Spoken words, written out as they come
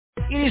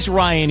It is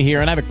Ryan here,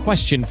 and I have a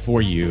question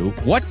for you.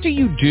 What do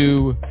you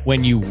do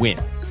when you win?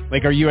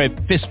 Like, are you a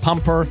fist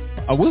pumper,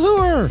 a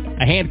woohooer,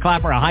 a hand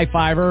clapper, a high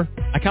fiver?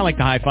 I kind of like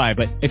the high five,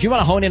 but if you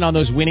want to hone in on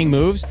those winning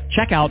moves,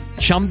 check out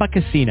Chumba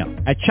Casino.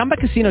 At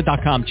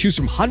ChumbaCasino.com, choose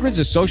from hundreds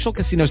of social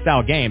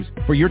casino-style games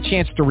for your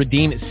chance to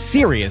redeem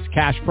serious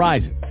cash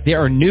prizes.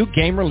 There are new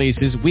game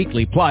releases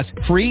weekly, plus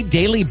free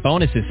daily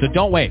bonuses, so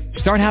don't wait.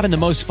 Start having the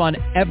most fun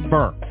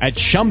ever at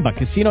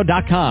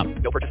ChumbaCasino.com.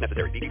 No purchase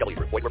necessary. VGW.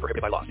 Void where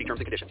prohibited by law. See terms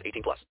and conditions.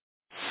 18+.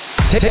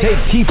 Take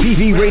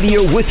TPV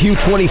Radio with you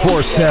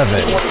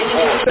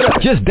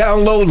 24/7. Just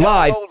download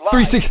Live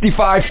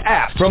 365's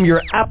app from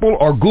your Apple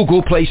or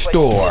Google Play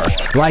Store.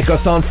 Like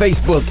us on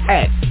Facebook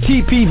at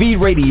TPV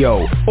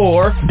Radio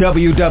or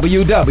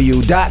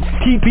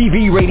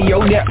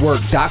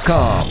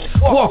www.tpvradionetwork.com.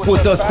 Walk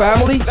with us,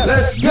 family.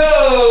 Let's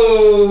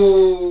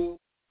go!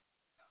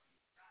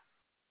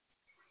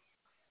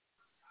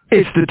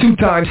 It's the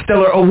two-time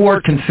Stellar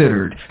Award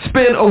considered,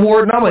 Spin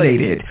Award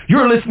nominated.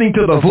 You're listening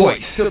to The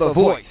Voice,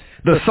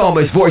 the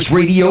Psalmist Voice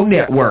Radio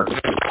Network.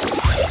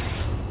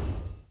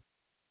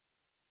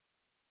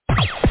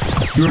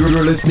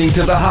 You're listening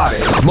to the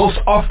hottest, most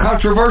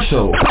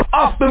off-controversial,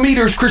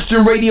 off-the-meters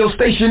Christian radio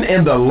station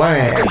in the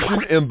land.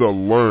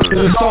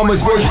 The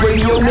Psalmist Voice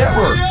Radio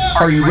Network.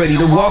 Are you ready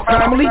to walk,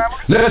 family?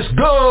 Let's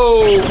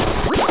go!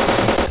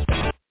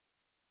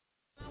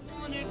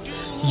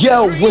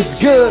 Yo,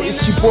 what's good?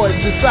 It's your boy,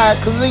 Josiah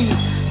Khalid.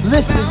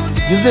 Listen,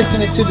 you're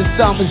listening to the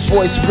Psalmist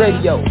Voice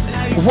Radio.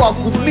 Walk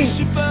with me.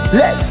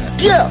 Let's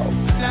go!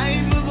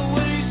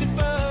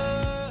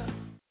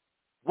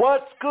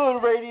 What's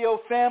good, radio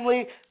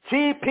family?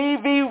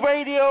 TPV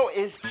Radio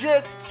is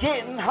just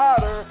getting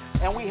hotter,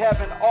 and we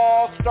have an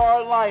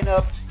all-star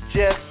lineup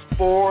just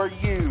for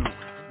you.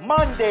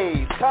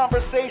 Mondays,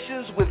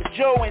 conversations with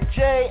Joe and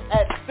Jay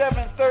at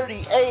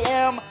 7:30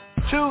 a.m.,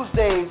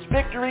 Tuesdays,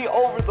 Victory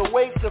Over the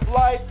Weights of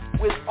Life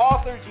with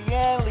author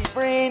Deanne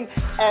Lebrine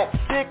at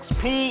 6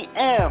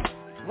 p.m.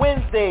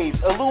 Wednesdays,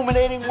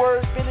 Illuminating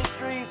Word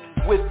Ministries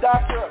with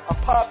Dr.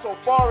 Apostle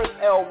Forrest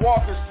L.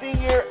 Walker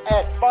Sr.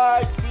 at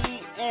 5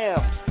 p.m.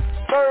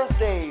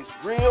 Thursdays,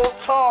 Real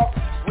Talk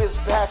with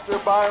Pastor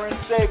Byron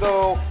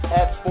Sago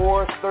at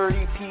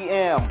 4:30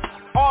 p.m.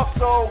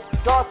 Also,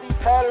 Dorothy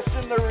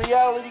Patterson, the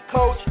reality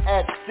coach,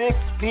 at 6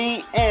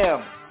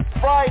 p.m.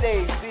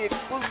 Fridays, the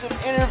exclusive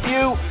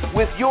interview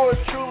with yours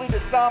truly,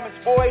 the Psalmist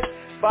Voice,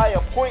 by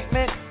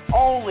appointment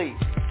only.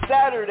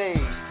 Saturdays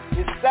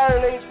is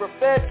Saturdays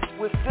Prophet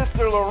with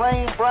Sister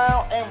Lorraine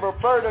Brown and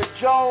Roberta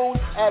Jones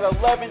at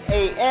 11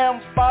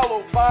 a.m.,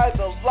 followed by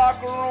The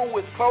Locker Room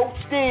with Coach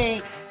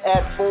D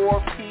at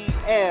 4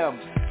 p.m.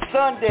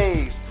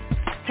 Sundays,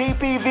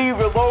 TPV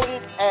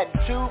Reloaded at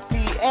 2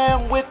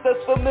 p.m. with The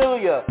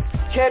Familiar.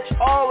 Catch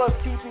all of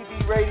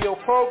TPV Radio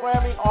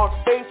programming on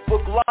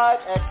Facebook Live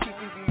at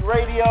TPV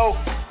Radio.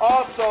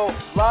 Also,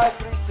 Live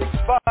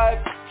 365,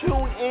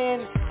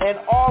 TuneIn, and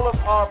all of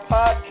our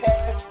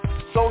podcast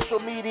social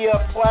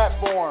media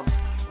platforms.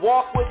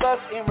 Walk with us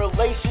in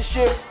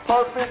relationship,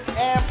 purpose,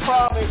 and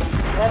promise.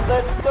 And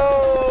let's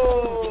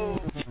go!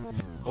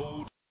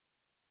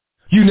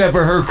 You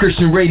never heard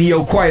Christian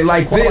radio quite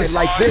like this.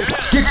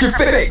 Get your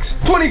fix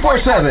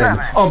 24/7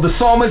 on the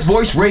Psalmist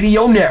Voice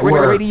Radio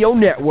Network.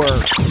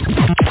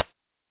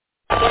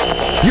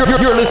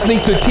 You're listening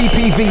to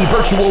TPV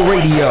Virtual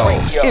Radio.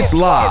 It's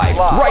live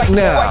right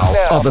now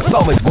on the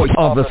Psalmist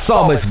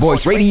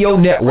Voice Radio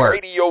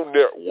Network.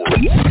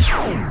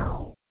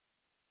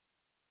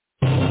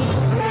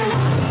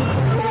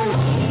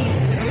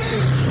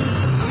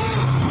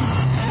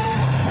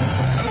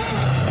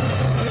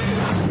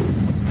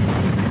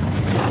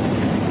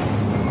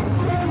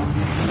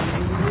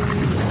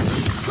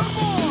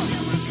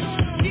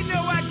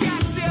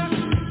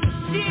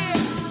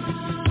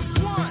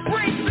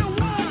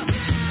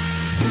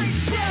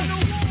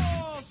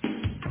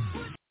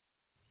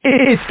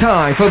 It's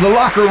time for The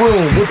Locker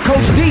Room with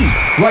Coach D,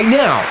 right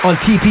now on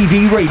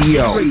TPV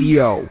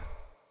Radio.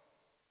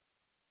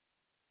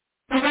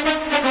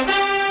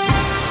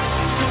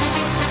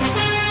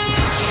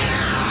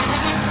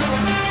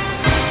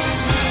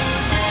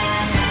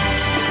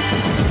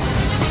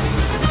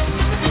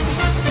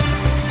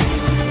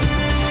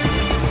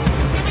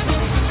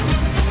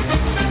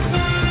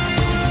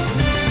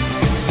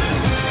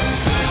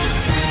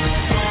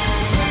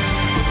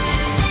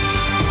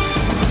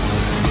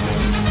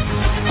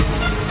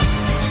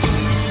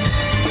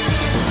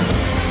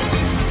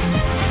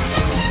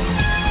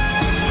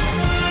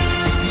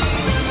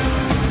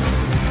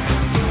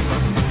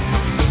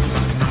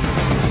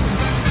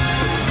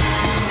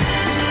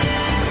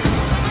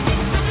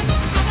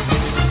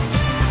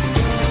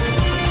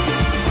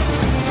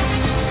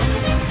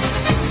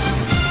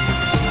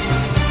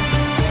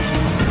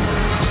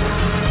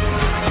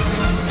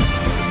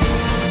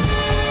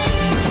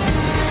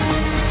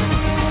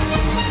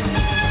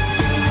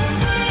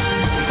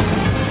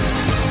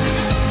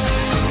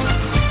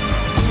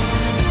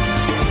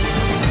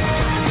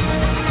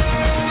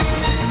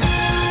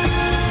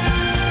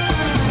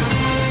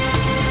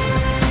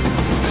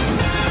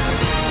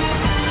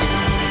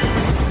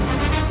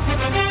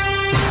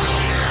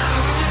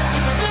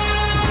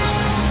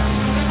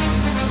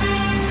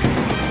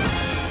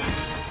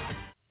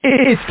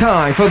 It's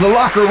time for The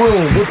Locker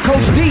Room with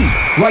Coach D,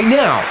 right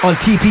now on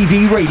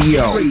TPV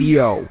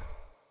Radio.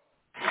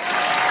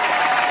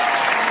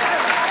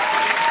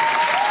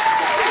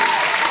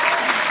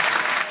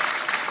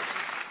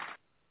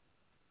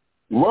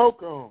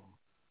 Welcome.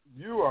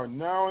 You are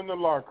now in The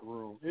Locker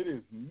Room. It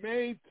is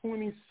May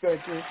 22nd,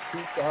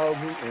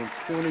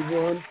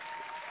 2021,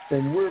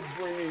 and we're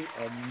bringing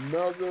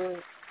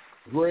another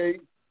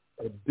great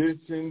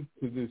addition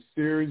to this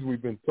series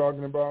we've been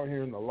talking about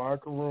here in The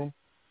Locker Room.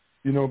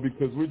 You know,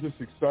 because we're just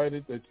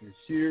excited that you're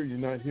here. You're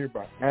not here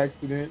by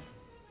accident.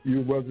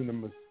 It wasn't a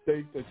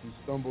mistake that you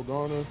stumbled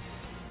on us.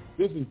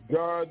 This is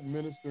God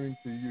ministering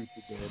to you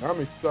today. And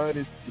I'm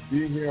excited to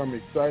be here. I'm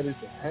excited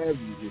to have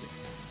you here.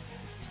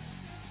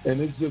 And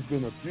it's just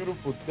been a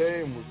beautiful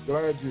day, and we're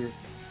glad you're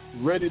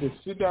ready to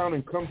sit down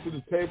and come to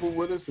the table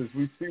with us as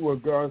we see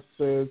what God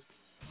says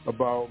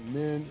about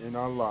men in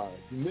our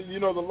lives. And, you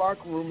know, the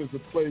locker room is a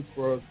place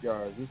for us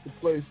guys. It's a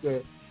place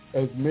that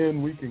as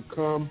men we can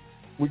come,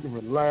 we can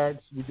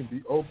relax, we can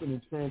be open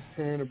and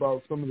transparent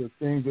about some of the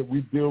things that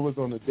we deal with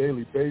on a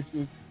daily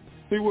basis,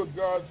 see what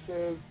God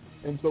says,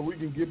 and so we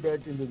can get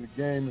back into the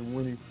game in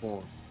winning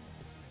form.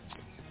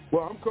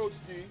 Well, I'm Coach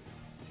D,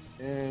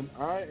 and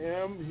I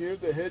am here,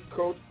 the head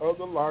coach of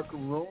the locker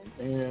room,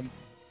 and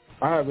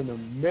I have an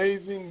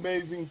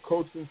amazing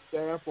coaching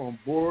staff on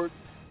board.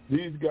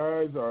 These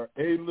guys are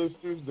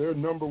A-listers. They're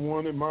number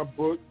one in my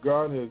book.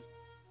 God has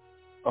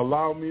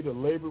allowed me to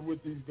labor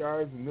with these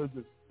guys, and they're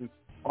just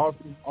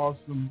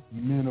awesome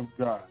men of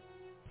God.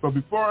 But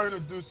before I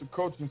introduce the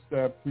coaching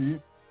staff to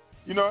you,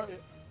 you know,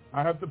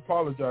 I have to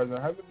apologize. I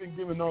haven't been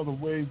given all the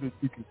ways that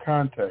you can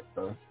contact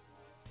us.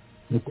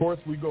 Of course,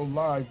 we go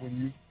live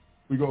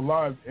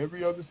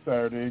every other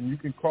Saturday, and you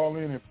can call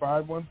in at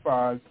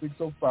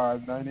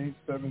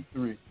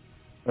 515-605-9873.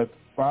 That's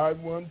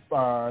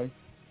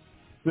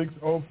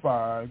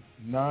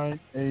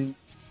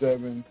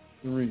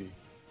 515-605-9873.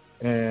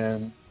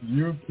 And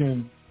you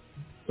can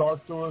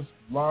talk to us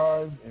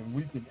live, and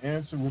we can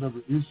answer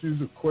whatever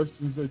issues or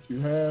questions that you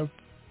have,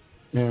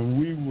 and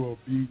we will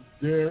be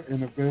there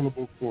and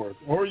available for us.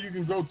 Or you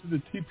can go to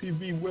the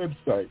TPV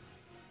website.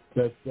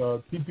 That's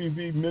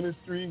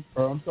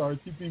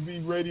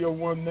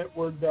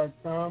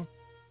TPVRadio1Network.com,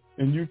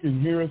 and you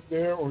can hear us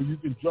there, or you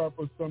can drop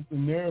us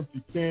something there. If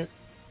you can't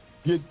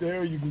get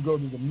there, you can go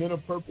to the Men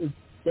of Purpose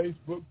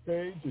Facebook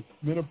page. It's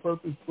Men of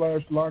Purpose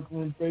 /Locker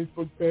Room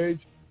Facebook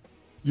page.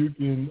 You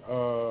can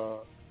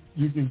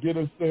get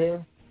us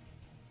there.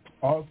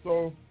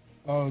 Also,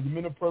 the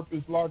Men of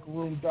Purpose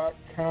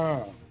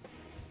LockerRoom.com.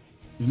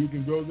 You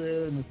can go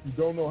there, and if you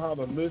don't know how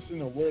to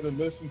listen or where to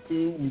listen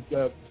to, we've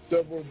got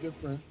several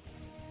different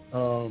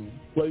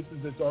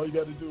places that all you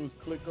got to do is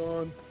click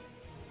on,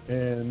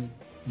 and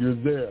you're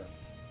there.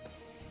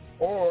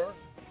 Or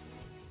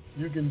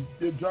you can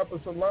drop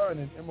us a line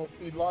at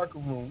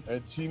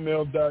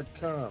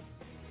moplockerroom@gmail.com.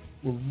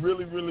 We'll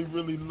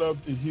really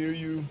love to hear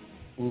you.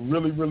 We'll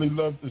really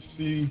love to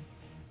see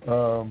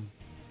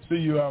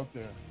you out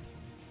there.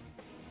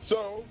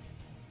 So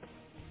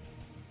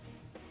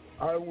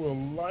I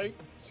would like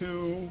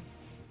to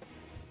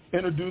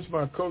introduce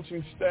my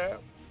coaching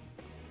staff.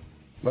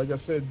 Like I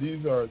said,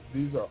 these are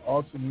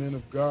awesome men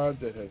of God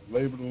that have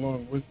labored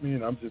along with me,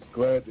 and I'm just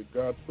glad that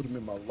God put them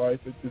in my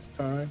life at this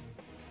time.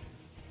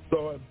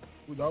 So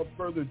without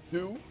further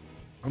ado,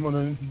 I'm going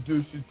to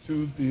introduce you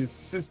to the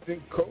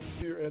assistant coach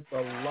here at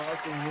the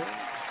locker room,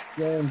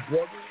 strong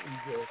brother.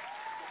 He's a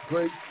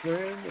great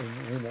friend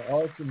and an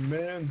awesome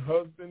man,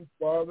 husband,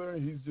 father.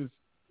 He's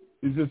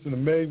just an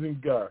amazing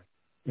guy.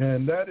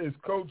 And that is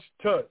Coach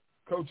Tut.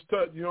 Coach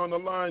Tut, you're on the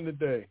line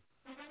today.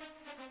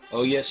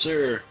 Oh, yes,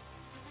 sir.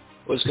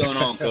 What's going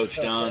on, Coach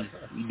John?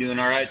 You doing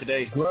all right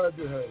today? Glad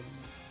to have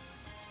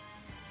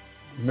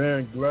you.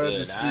 Man, glad Good.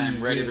 to see you.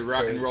 I'm ready to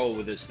rock and roll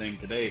with this thing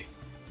today.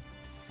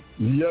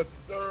 Yes,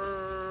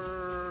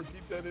 sir.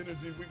 Keep that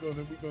energy.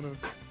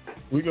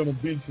 We're gonna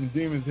beat some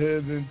demons'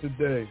 heads in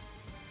today.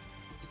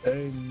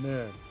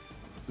 Amen.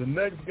 The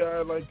next guy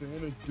I'd like to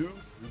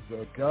introduce is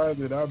a guy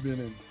that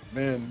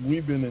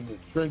we've been in the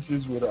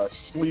trenches with our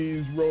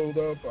sleeves rolled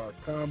up, our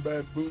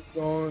combat boots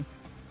on,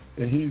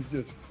 and he's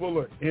just full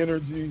of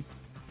energy.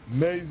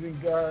 Amazing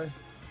guy.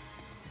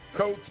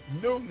 Coach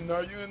Newton,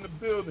 are you in the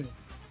building?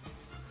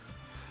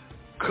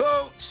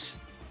 Coach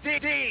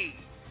D,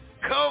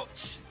 Coach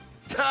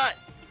Tut,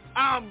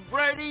 I'm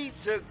ready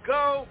to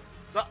go.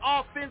 The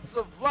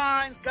offensive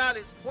line got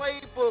his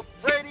playbook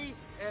ready,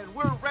 and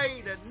we're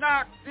ready to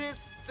knock this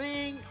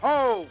thing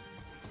home.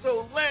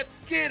 So let's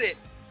get it.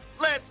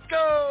 Let's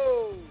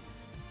go.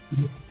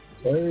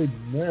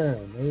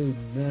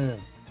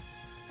 Amen.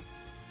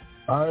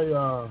 I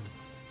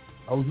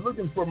was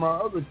looking for my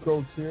other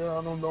coach here.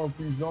 I don't know if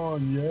he's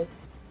on yet.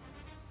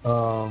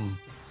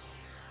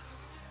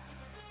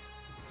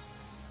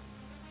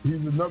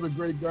 He's another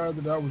great guy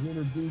that I was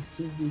introduced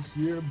to this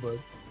year, but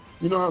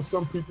you know how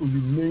some people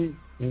you meet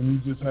and you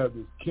just have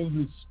this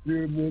kindred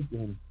spirit with,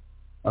 and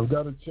I've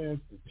got a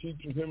chance to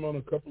teach with him on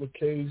a couple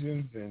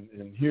occasions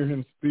and hear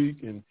him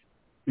speak, and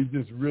he's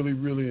just really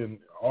an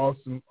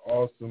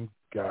awesome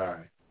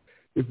guy.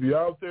 If you're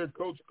out there,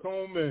 Coach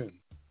Coleman,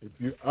 if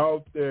you're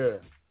out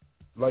there,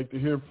 I'd like to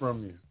hear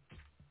from you.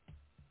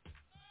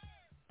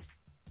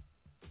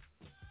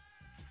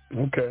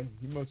 Okay,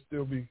 you must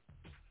still be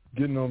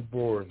getting on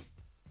board.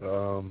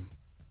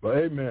 But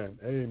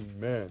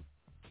amen.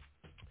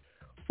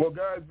 Well,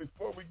 guys,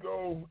 before we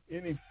go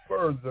any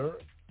further,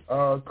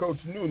 Coach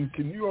Newton,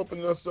 can you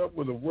open us up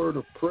with a word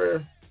of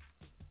prayer?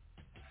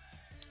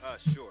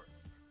 Sure.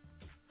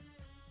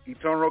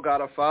 Eternal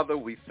God, our Father,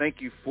 we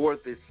thank you for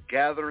this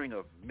gathering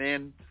of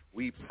men.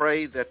 We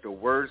pray that the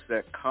words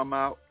that come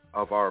out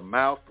of our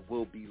mouth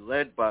will be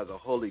led by the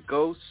Holy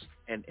Ghost,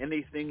 and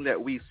anything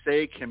that we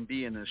say can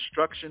be an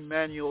instruction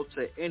manual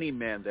to any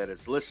man that is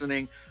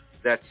listening,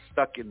 that's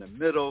stuck in the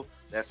middle,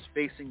 that's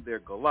facing their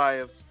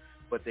Goliaths,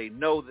 but they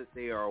know that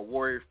they are a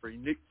warrior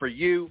for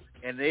you,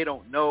 and they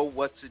don't know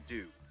what to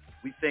do.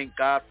 We thank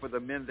God for the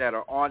men that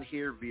are on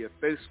here via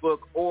Facebook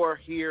or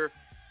here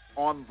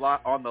on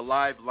the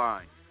live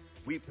line.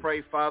 We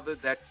pray, Father,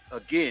 that,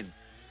 again,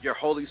 your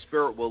Holy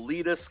Spirit will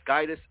lead us,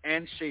 guide us,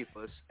 and shape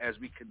us as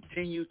we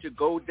continue to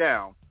go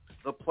down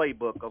the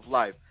playbook of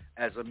life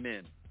as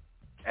men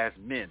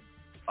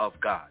of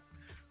God.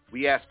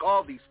 We ask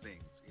all these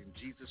things in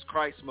Jesus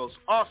Christ's most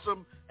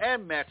awesome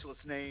and matchless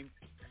name.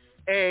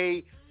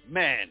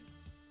 Amen.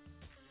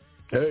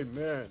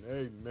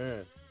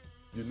 Amen.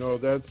 You know,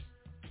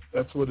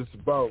 that's what it's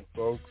about,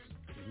 folks.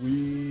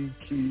 We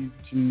keep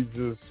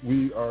Jesus.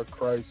 We are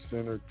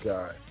Christ-centered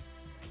guys.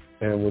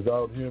 And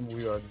without him,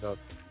 we are nothing.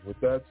 With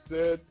that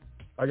said,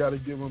 I got to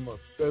give him a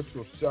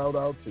special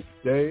shout-out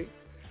today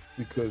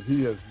because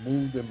he has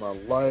moved in my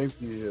life.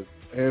 He has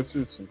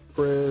answered some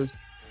prayers.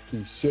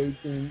 He's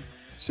shaping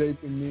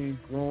me,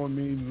 growing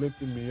me,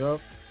 lifting me up.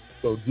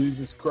 So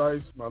Jesus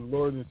Christ, my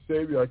Lord and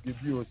Savior, I give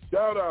you a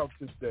shout-out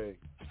today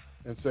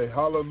and say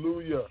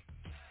hallelujah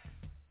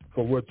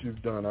for what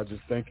you've done. I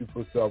just thank you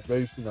for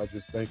salvation. I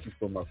just thank you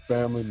for my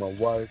family, my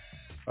wife.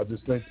 I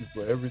just thank you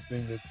for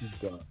everything that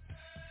you've done.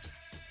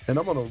 And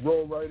I'm going to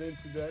roll right into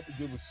that to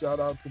give a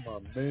shout-out to my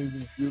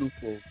amazing,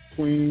 beautiful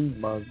queen,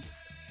 my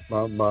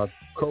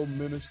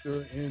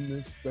co-minister in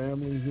this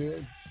family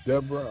here,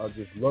 Deborah. I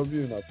just love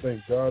you, and I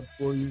thank God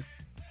for you.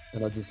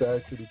 And I just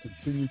ask you to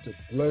continue to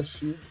bless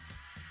you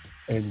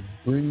and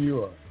bring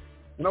you up.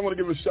 And I want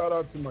to give a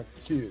shout-out to my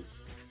kids.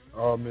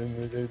 Oh,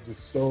 man, they're just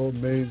so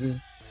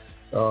amazing.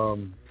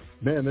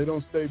 Man, they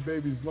don't stay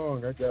babies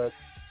long. I got,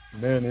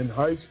 man, in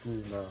high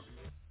school now.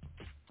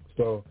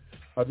 So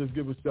I just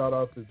give a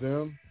shout-out to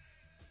them.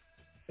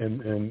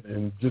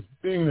 And just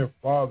being their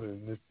father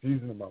in this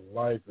season of my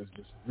life has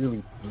just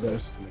really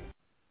blessed me.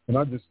 And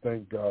I just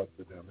thank God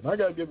for them. And I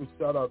got to give a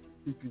shout-out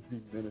to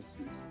TPV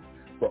Ministries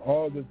for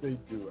all that they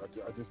do.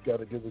 I just got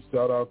to give a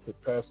shout-out to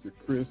Pastor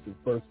Chris and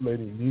First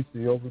Lady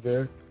Nisi over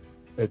there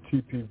at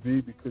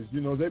TPV because,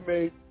 you know, they're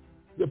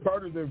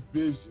part of their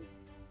vision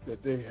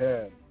that they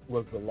had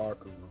was the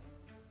locker room.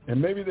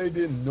 And maybe they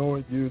didn't know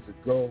it years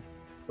ago,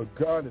 but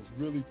God has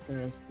really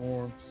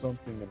transformed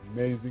something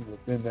amazing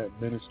within that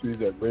ministry,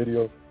 that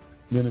radio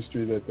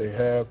ministry that they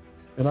have.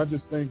 And I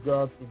just thank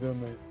God for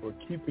them and for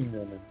keeping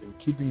them and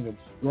keeping them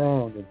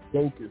strong and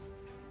focused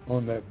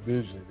on that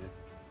vision.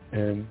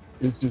 And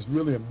it's just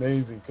really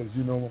amazing because,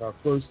 you know, when I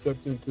first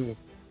stepped into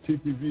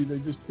TPV, they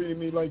just treated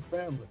me like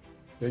family.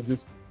 They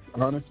just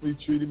honestly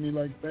treated me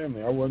like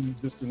family. I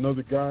wasn't just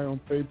another guy on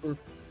paper.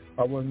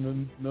 I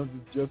wasn't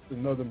just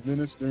another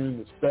minister in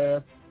the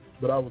staff,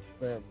 but I was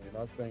family, and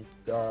I thank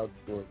God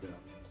for them.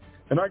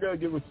 And I got to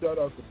give a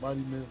shout-out to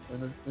Mighty Men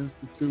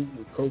Institute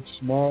with Coach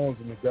Smalls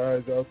and the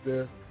guys out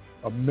there.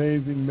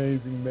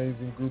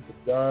 Amazing group of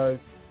guys.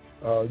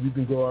 You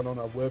can go out on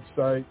our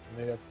website, and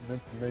they have some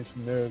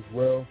information there as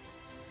well.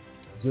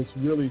 Just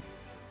really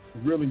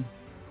growing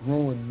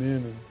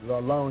men and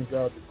allowing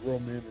God to grow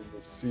men in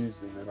this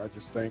season, and I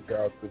just thank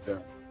God for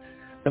them.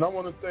 And I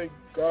want to thank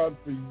God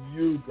for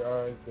you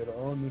guys that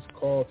are on this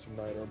call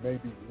tonight or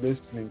maybe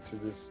listening to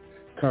this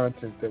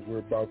content that we're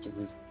about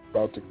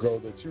to go,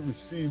 that you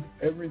receive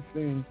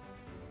everything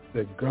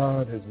that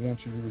God has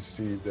wanted you to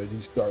receive, that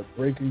you start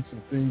breaking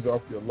some things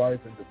off your life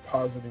and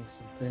depositing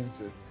some things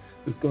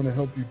that's going to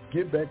help you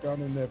get back out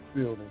in that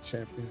field in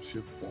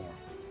championship form.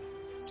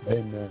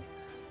 Amen.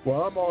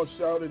 Well, I'm all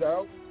shouted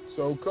out.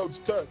 So, Coach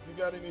Tut, you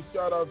got any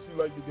shout-outs you'd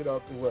like to get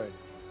out the way?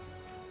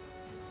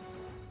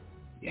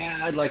 Yeah,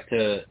 I'd like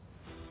to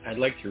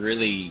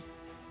really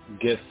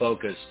give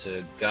focus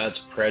to God's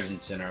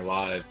presence in our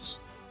lives.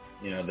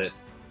 You know, that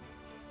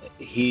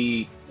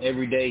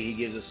every day he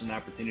gives us an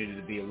opportunity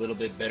to be a little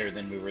bit better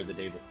than we were the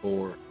day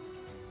before.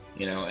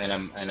 You know, and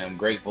I'm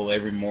grateful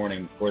every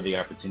morning for the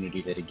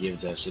opportunity that he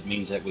gives us. It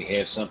means that we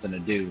have something to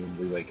do when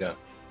we wake up.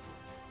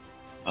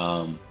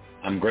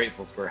 I'm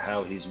grateful for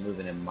how he's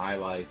moving in my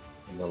life,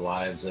 in the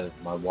lives of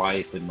my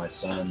wife and my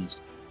sons,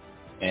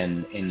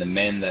 and in the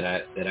men that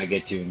I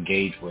get to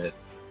engage with.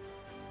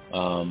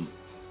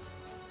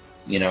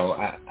 You know,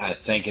 I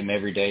thank him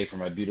every day for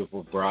my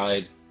beautiful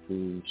bride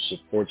who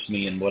supports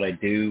me in what I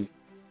do.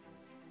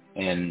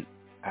 And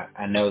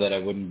I know that I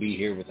wouldn't be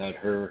here without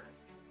her.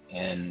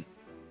 And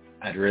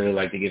I'd really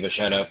like to give a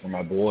shout out for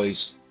my boys,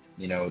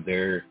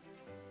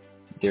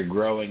 they're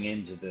growing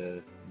into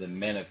the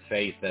men of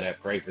faith that I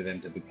pray for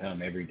them to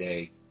become every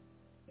day,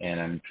 and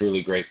I'm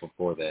truly grateful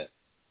for that.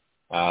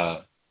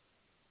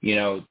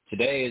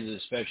 Today is a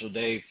special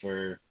day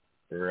for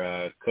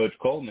Coach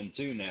Coleman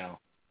too. Now,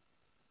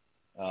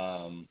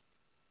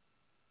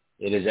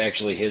 it is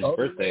actually his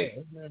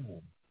birthday. Yeah.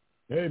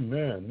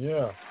 Amen.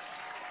 Yeah.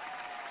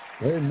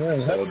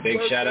 Amen. So a big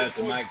shout out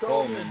to Mike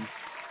Coleman,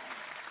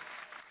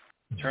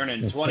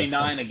 turning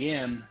 29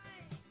 again.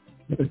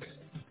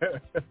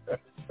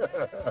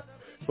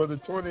 For the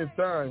 20th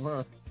time,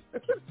 huh?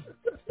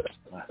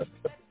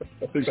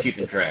 Who's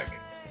keeping track?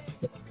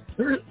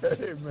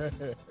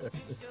 Amen.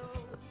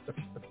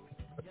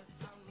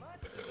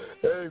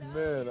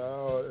 Amen.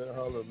 Oh,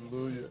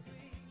 hallelujah.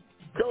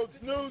 Coach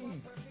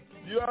Newton,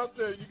 you out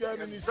there? You got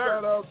any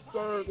shout-outs,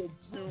 sir, that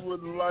you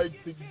would like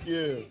to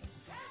give?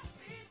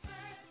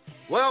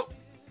 Well,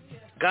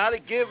 got to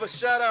give a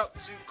shout-out to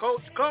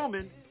Coach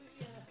Coleman.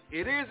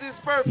 It is his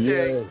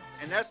birthday,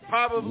 and that's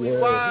probably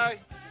why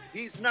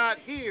he's not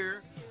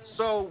here.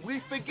 So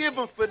we forgive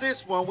him for this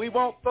one. We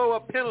won't throw a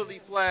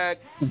penalty flag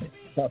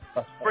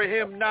for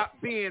him not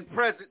being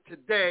present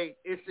today.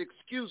 It's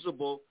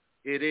excusable.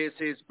 It is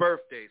his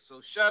birthday.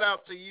 So shout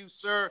out to you,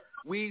 sir.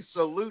 We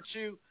salute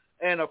you.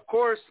 And, of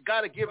course,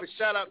 got to give a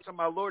shout out to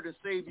my Lord and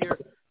Savior,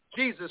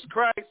 Jesus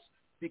Christ,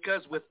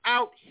 because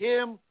without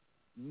him,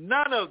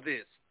 none of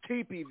this,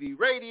 TPV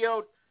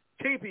Radio,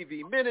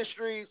 TPV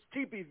Ministries,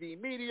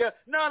 TPV Media,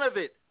 none of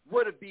it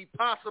would have been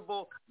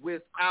possible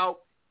without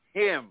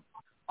him.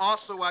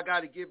 Also, I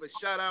got to give a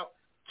shout-out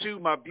to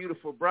my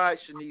beautiful bride,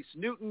 Shanice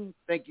Newton.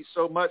 Thank you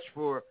so much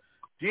for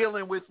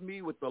dealing with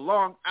me with the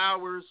long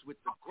hours, with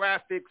the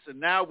graphics, and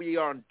now we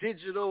are on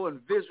digital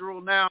and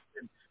visual now,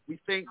 and we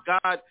thank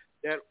God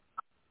that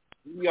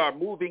we are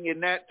moving in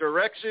that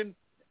direction.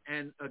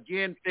 And,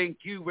 again, thank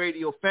you,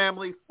 radio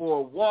family,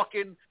 for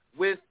walking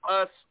with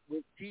us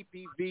with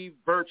TPV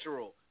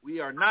Virtual. We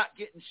are not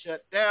getting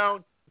shut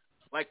down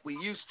like we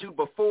used to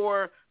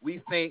before.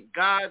 We thank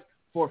God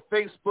for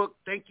Facebook.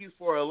 Thank you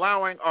for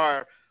allowing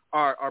our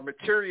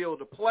material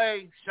to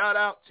play. Shout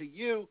out to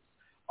you.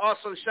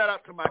 Also, shout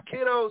out to my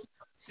kiddos,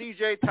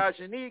 CJ,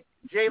 Tajanique,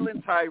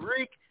 Jalen,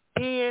 Tyreek,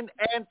 Ian,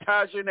 and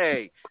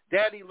Tajane.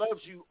 Daddy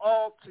loves you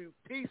all to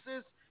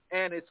pieces,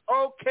 and it's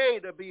okay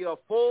to be a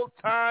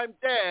full-time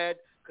dad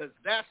because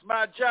that's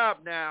my job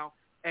now.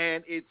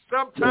 And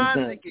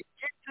sometimes it can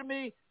get to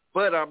me,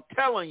 but I'm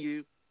telling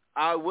you,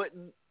 I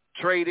wouldn't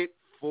trade it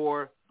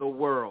for the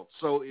world.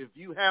 So if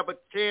you have a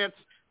chance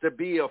to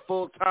be a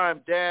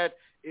full-time dad,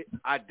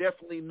 I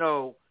definitely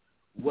know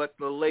what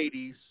the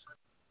ladies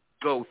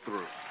go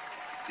through.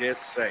 Just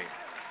saying.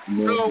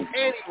 So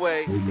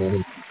anyway,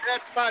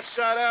 that's my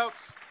shout-outs.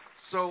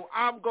 So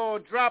I'm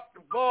going to drop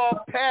the ball,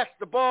 pass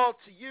the ball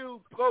to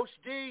you, Coach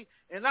D,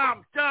 and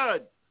I'm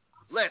done.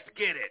 Let's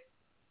get it.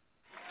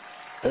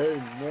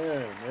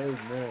 Amen.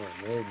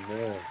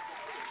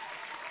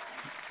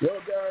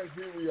 Well, guys,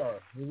 here we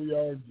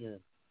are again.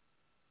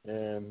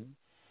 And,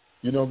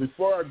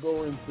 before I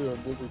go into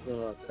what we're going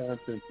to our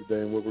content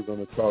today and what we're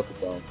going to talk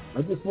about,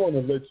 I just want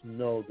to let you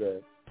know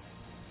that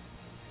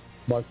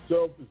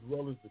myself as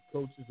well as the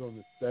coaches on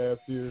the staff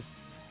here,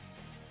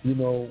 we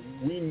know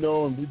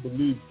and we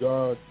believe,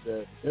 God,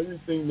 that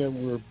everything that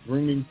we're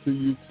bringing to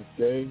you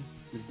today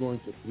is going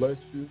to bless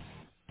you,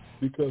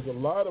 because a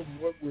lot of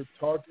what we're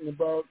talking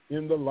about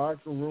in the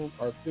locker room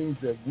are things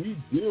that we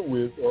deal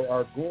with or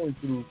are going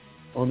through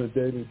on a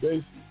daily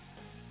basis.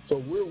 So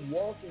we're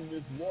walking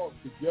this walk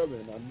together,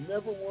 and I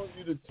never want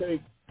you to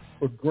take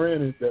for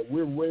granted that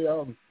we're way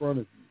out in front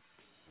of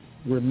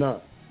you. We're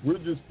not. We're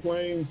just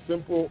plain,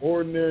 simple,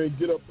 ordinary,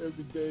 get up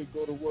every day,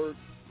 go to work,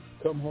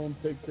 come home,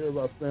 take care of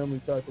our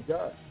family type of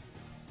guys.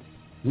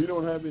 We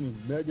don't have any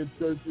mega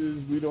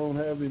churches. We don't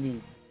have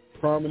any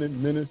prominent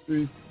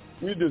ministries.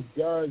 We're just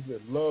guys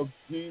that love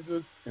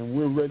Jesus, and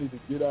we're ready to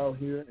get out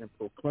here and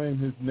proclaim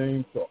his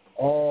name to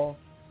all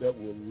that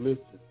will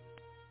listen.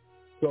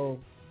 So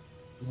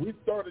we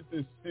started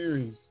this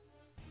series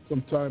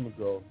some time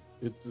ago.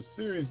 The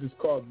series is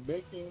called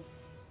Making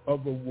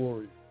of a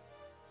Warrior.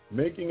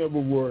 Making of a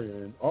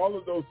Warrior. And all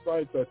of those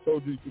sites I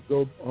told you could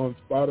go on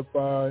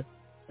Spotify,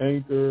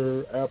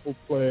 Anchor, Apple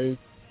Play.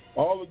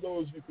 All of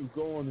those you can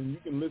go on and you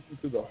can listen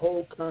to the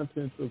whole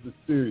contents of the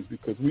series,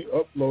 because we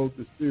upload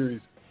the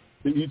series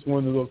to each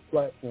one of those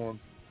platforms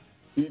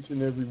each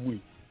and every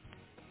week.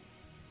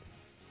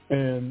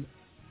 And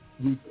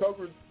we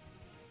covered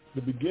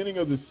the beginning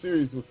of the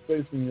series was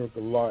Facing Your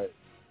Goliath.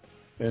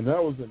 And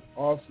that was an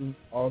awesome,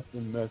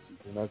 awesome message.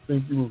 And I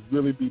think you will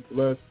really be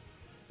blessed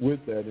with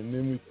that. And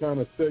then we kind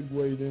of segued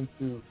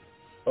into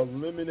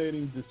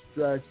eliminating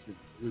distractions,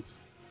 which,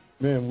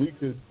 man, we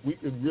could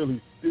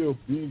really still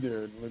be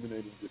there in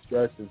eliminating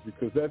distractions,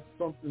 because that's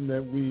something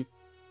that we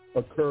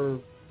occur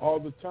all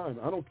the time.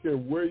 I don't care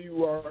where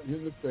you are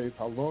in the faith,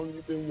 how long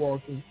you've been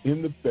walking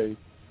in the faith,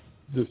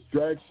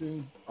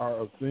 distractions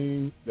are a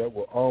thing that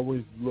will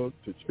always look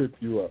to trip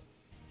you up.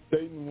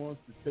 Satan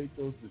wants to take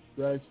those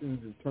distractions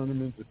and turn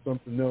them into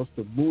something else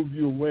to move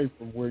you away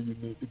from where you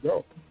need to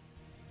go.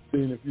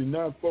 if you're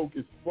not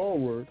focused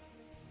forward,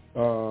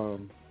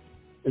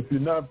 if you're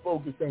not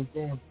focused on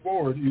going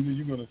forward, either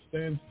you're going to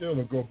stand still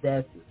or go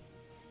backwards.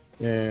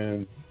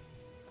 And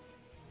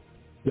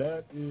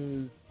that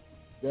is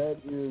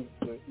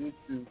the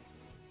issue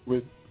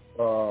with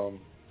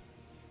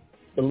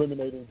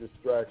eliminating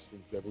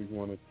distractions that we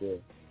wanted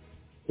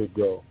to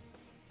go.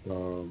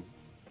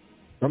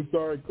 I'm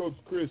sorry, Coach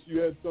Chris, you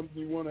had something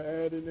you want to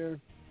add in there?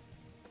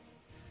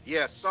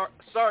 Yeah,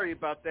 sorry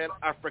about that.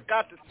 I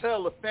forgot to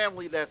tell the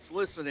family that's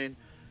listening,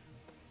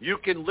 you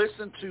can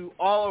listen to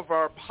all of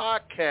our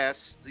podcasts,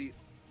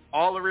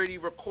 all already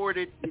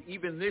recorded,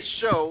 even this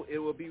show.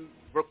 It'll be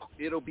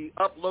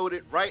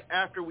uploaded right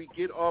after we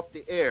get off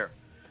the air.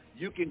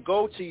 You can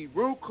go to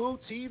Roku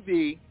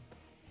TV,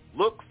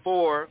 look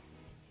for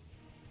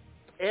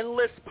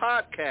Endless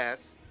Podcasts,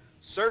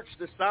 search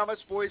the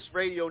Psalmist Voice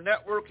Radio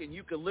Network, and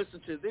you can listen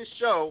to this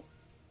show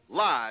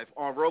live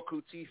on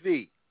Roku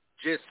TV.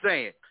 Just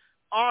saying.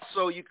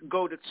 Also, you can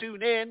go to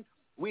TuneIn.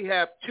 We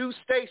have 2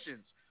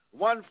 stations,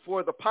 one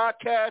for the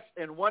podcast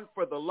and one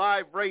for the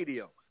live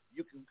radio.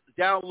 You can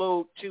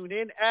download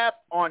TuneIn app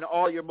on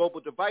all your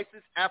mobile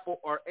devices, Apple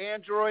or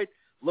Android.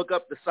 Look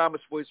up the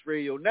Psalmist Voice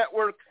Radio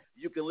Network.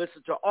 You can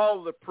listen to all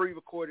of the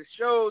pre-recorded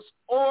shows,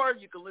 or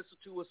you can listen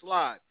to us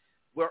live.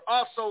 We're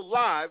also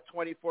live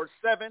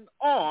 24/7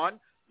 on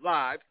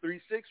Live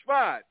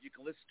 365. You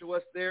can listen to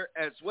us there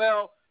as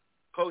well.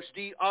 Coach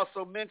D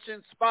also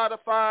mentioned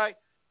Spotify,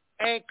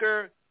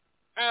 Anchor,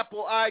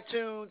 Apple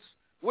iTunes.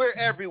 We're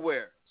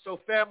everywhere. So,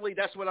 family,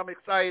 that's what I'm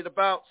excited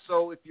about.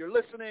 So if you're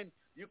listening,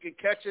 you can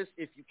catch us.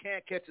 If you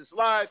can't catch us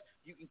live,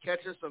 you can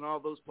catch us on all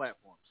those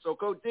platforms. So,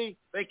 Coach D,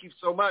 thank you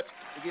so much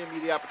for giving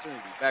me the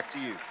opportunity. Back to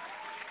you.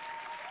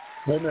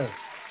 Amen.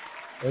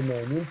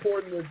 Amen.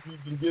 Important that you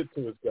can get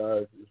to us,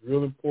 guys. It's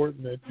real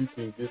important that you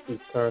can get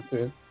this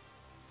content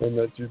and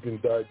that you can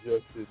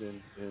digest it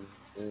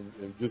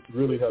and just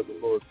really have the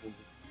Lord move in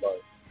your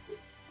life.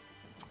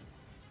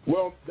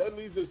 Well, that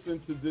leads us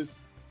into this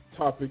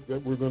topic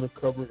that we're going to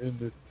cover in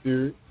this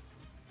series.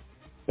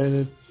 And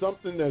it's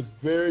something that's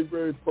very,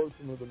 very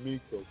personal to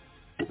me, Coach.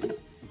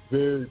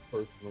 Very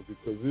personal,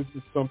 because this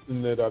is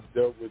something that I've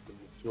dealt with the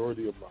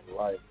majority of my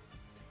life.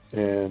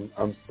 And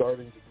I'm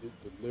starting to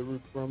get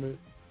delivered from it,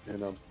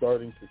 and I'm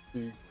starting to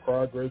see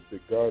progress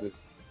that God is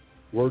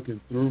working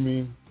through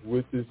me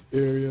with this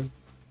area.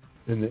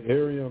 And the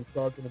area I'm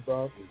talking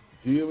about is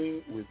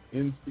dealing with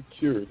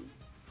insecurity.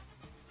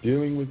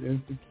 Dealing with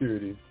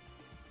insecurity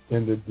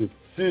and the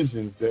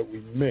decisions that we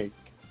make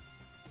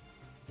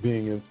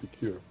being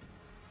insecure.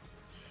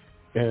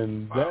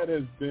 And that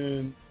has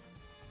been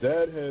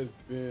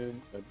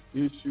an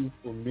issue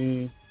for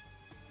me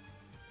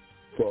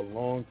for a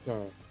long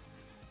time.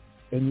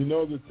 And you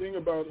know, the thing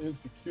about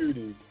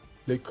insecurities,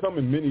 they come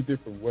in many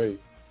different ways.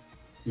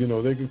 You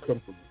know, they can come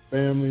from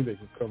family, they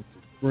can come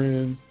from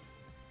friends,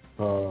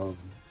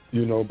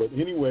 you know, but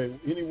anyway,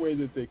 any way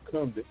that they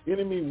come, the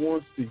enemy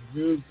wants to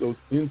use those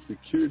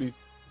insecurities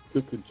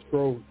to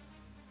control you.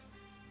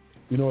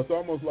 You know, it's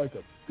almost like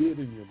a bit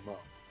in your mouth.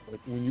 Like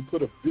when you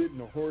put a bit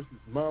in a horse's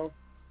mouth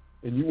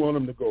and you want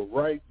him to go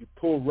right, you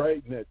pull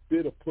right, and that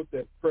bit will put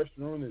that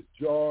pressure on his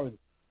jaw and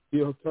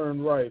he'll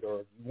turn right. Or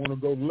you want to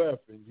go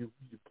left and you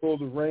pull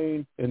the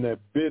rein and that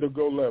bit will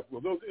go left.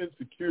 Well, those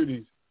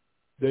insecurities,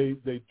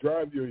 they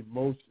drive your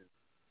emotions,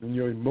 and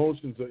your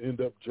emotions will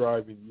end up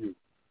driving you.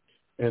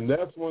 And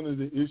that's one of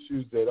the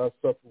issues that I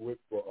suffer with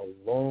for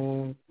a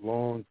long,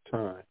 long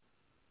time.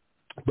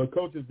 But,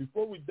 coaches,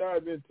 before we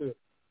dive into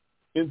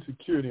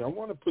insecurity, I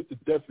want to put the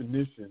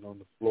definition on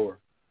the floor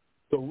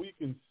so we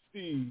can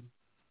see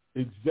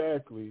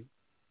exactly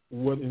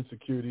what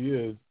insecurity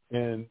is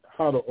and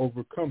how to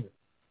overcome it.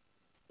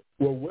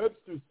 Well,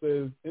 Webster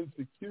says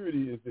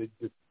insecurity is a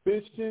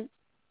deficient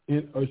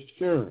in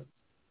assurance,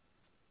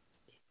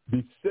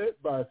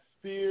 beset by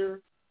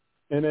fear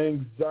and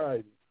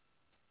anxiety,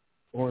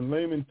 or in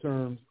layman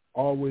terms,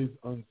 always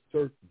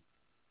uncertain.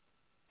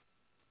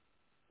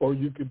 Or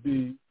you could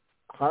be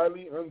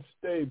highly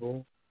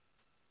unstable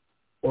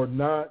or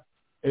not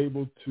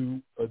able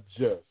to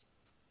adjust,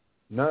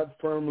 not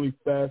firmly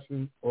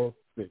fastened or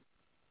fixed.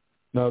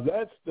 Now,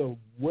 that's the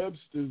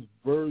Webster's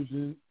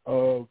version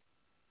of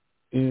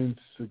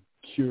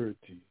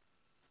insecurity.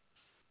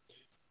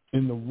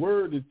 In the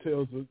Word, it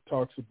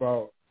talks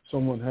about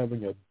someone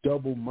having a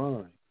double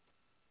mind.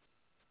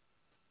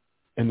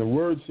 And the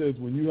Word says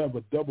when you have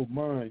a double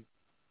mind,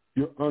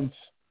 you're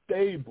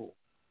unstable,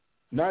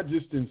 not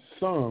just in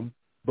some,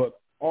 but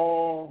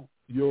all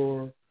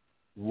your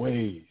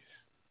ways.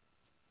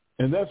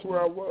 And that's where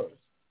I was.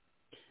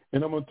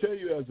 And I'm going to tell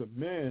you as a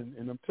man,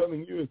 and I'm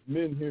telling you as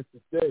men here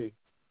today,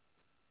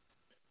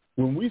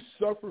 when we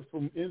suffer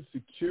from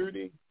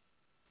insecurity,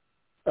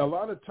 a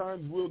lot of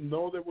times we'll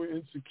know that we're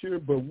insecure,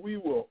 but we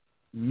will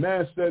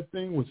mask that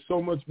thing with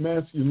so much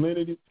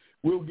masculinity.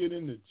 We'll get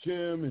in the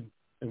gym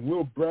and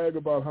we'll brag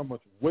about how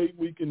much weight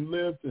we can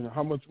lift and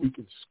how much we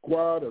can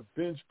squat or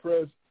bench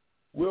press.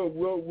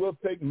 We'll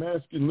take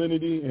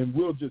masculinity and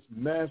we'll just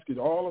mask it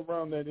all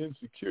around that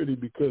insecurity,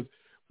 because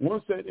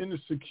once that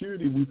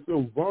insecurity, we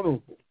feel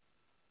vulnerable.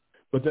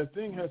 But that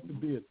thing has to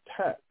be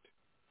attacked,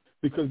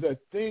 because that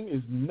thing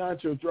is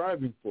not your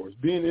driving force.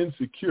 Being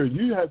insecure,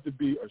 you have to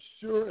be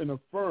assured and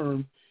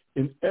affirmed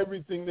in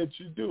everything that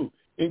you do.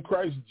 In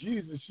Christ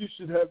Jesus, you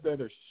should have that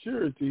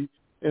assurity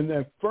and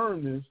that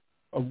firmness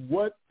of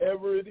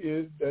whatever it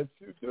is that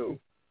you do.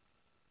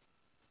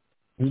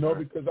 You know,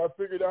 because I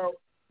figured out,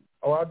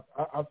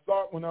 I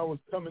thought when I was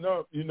coming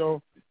up, you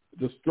know,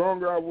 the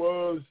stronger I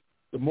was,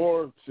 the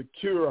more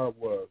secure I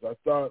was. I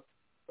thought,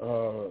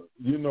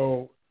 you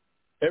know,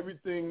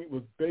 everything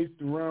was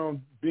based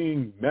around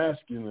being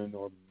masculine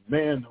or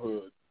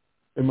manhood,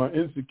 and my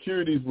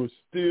insecurities were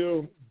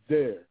still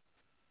there.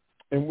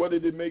 And what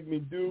did it make me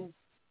do?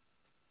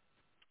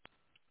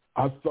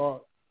 I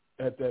thought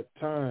at that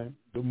time,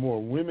 the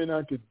more women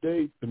I could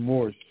date, the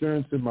more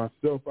assurance in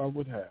myself I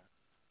would have.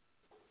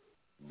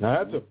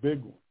 Now, that's a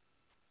big one.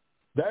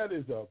 That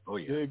is a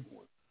big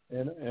one.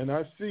 And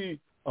I see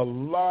a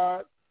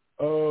lot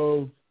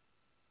of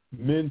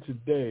men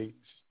today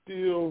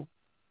still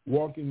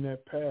walking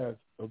that path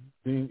of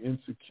being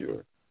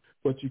insecure.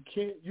 But you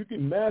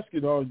can mask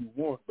it all you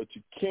want, but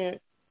you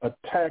can't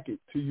attack it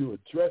till you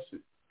address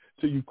it.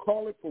 Till you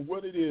call it for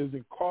what it is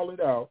and call it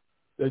out,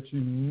 that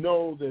you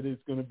know that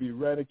it's going to be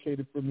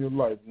eradicated from your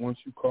life once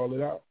you call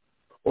it out.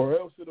 Or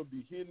else it'll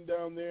be hidden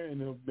down there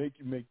and it'll make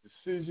you make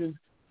decisions,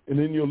 and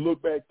then you'll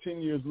look back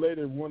 10 years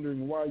later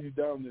wondering why you're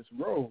down this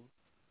road,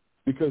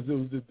 because it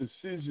was the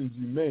decisions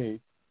you made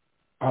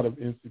out of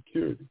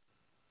insecurity.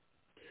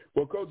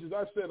 Well, coaches,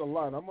 I said a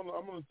lot. I'm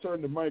gonna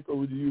turn the mic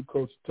over to you,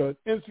 Coach Tut.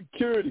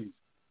 Insecurities.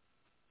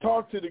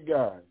 Talk to the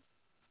guys.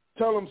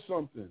 Tell them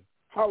something.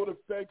 How it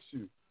affects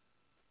you.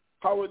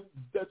 How it's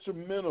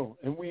detrimental,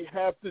 and we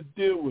have to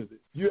deal with it.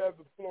 You have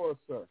the floor,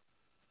 sir.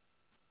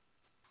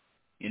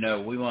 You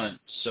know, we want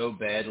so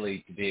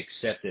badly to be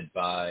accepted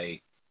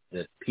by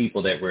the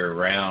people that we're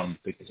around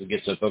because we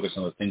get so focused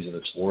on the things of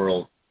this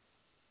world.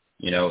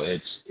 You know,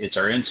 it's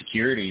our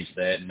insecurities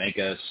that make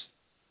us,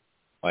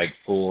 like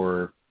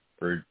for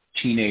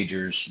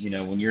teenagers, you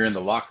know, when you're in the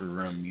locker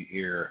room, you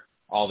hear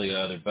all the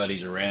other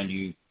buddies around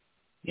you,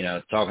 you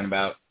know, talking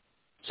about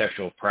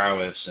sexual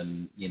prowess,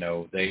 and, you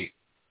know, they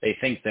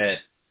think that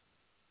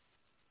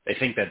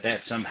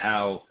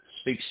somehow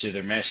speaks to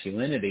their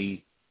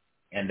masculinity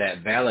and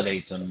that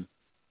validates them.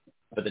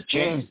 But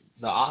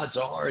the odds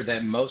are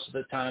that most of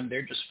the time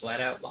they're just flat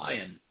out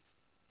lying.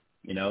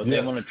 You know, they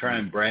want to try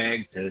and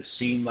brag to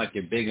seem like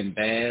they're big and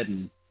bad,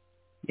 and,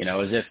 you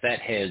know, as if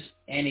that has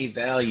any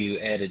value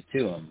added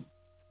to them.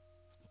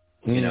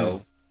 You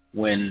know,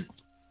 when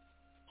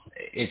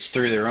it's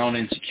through their own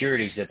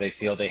insecurities that they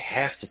feel they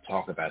have to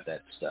talk about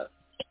that stuff.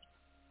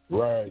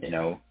 Right. You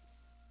know,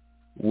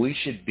 we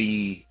should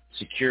be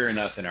secure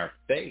enough in our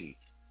faith.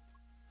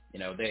 You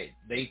know,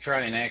 they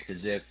try and act as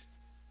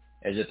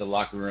if the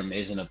locker room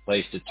isn't a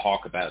place to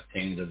talk about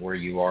things of where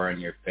you are in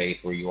your faith,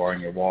 where you are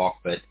in your walk,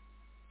 but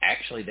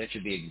actually that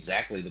should be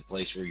exactly the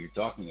place where you're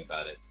talking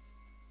about it.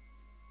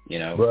 You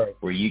know,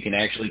 where you can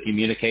actually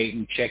communicate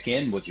and check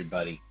in with your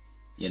buddy.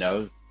 You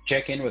know,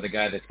 check in with a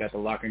guy that's got the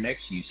locker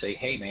next to you. Say,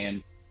 hey,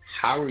 man,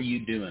 how are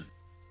you doing?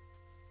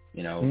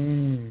 You know,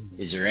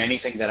 is there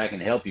anything that I can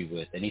help you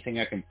with? Anything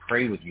I can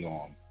pray with you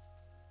on?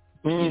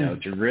 You know,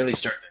 to really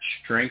start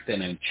to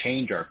strengthen and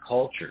change our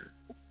culture.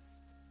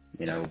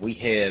 You know, we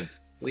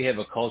have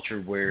a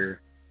culture where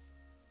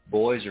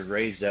boys are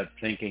raised up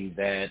thinking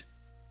that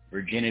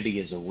virginity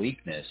is a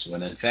weakness,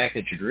 when in fact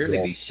it should really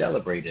be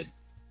celebrated.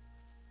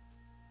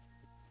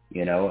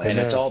 You know, and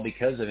it's all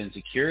because of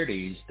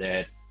insecurities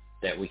that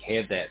we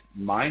have that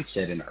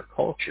mindset in our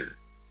culture.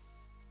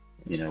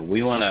 You know,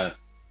 we want to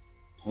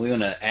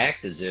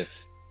act as if,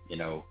 you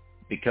know,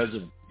 because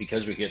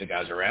we hear the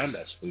guys around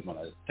us, we want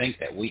to think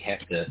that we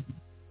have to,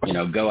 you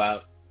know, go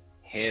out,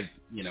 have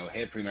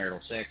premarital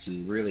sex,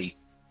 and really,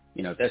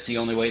 you know, that's the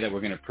only way that we're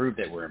going to prove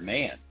that we're a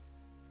man.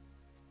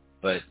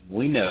 But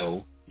we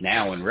know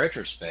now in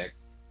retrospect,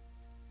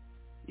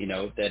 you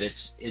know, that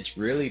it's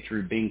really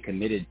through being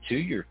committed to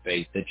your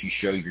faith that you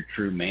show your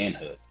true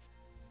manhood.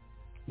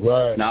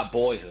 Right. Not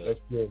boyhood. That's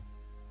good.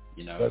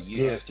 You know, That's you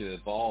good. have to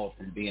evolve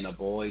from being a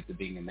boy to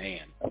being a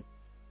man.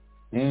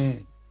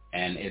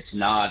 And it's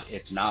not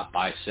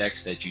by sex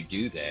that you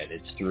do that.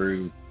 It's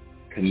through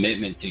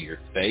commitment to your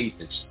faith.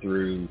 It's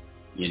through,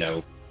 you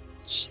know,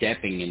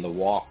 stepping in the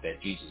walk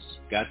that Jesus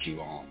got you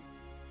on.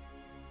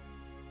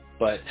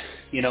 But,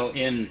 you know,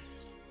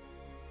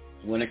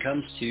 when it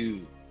comes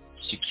to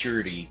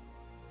security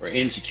or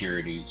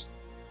insecurities,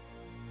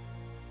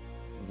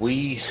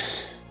 we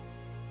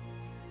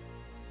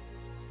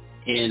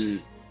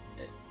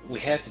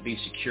have to be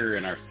secure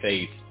in our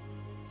faith.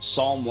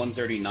 Psalm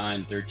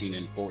 139, 13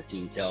 and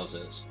 14 tells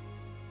us,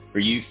 "For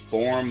you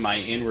formed my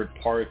inward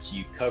parts,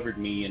 you covered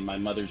me in my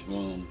mother's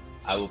womb.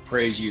 I will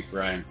praise you,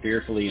 for I am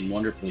fearfully and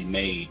wonderfully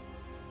made.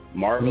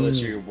 Marvelous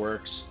are your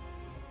works,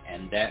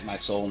 and that my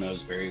soul knows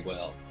very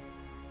well."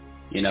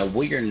 You know,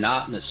 we are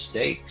not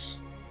mistakes.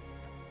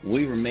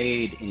 We were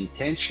made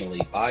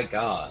intentionally by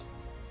God.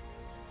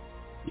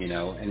 You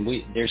know, and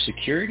there's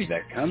security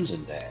that comes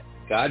in that.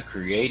 God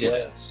created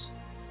us.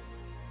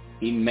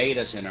 He made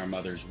us in our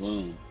mother's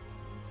womb.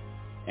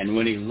 And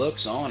when he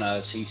looks on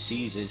us, he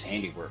sees his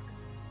handiwork.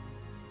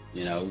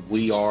 You know,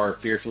 we are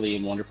fearfully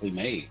and wonderfully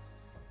made,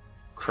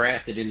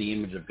 crafted in the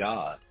image of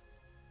God.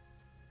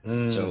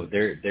 So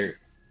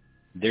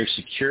there's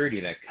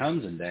security that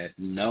comes in that,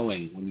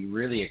 knowing when you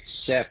really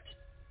accept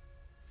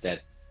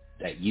that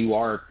you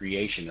are a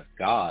creation of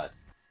God.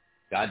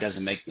 God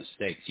doesn't make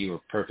mistakes. You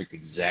are perfect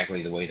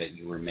exactly the way that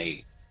you were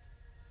made.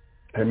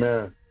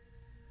 Amen.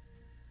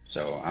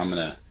 So I'm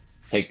going to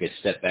take a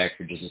step back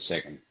for just a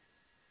second.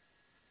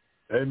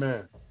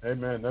 Amen.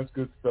 Amen. That's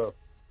good stuff.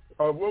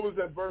 What was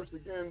that verse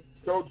again,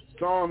 Coach?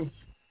 Psalms?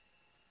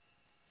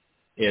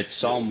 It's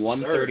Psalm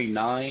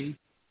 139,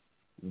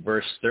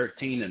 verse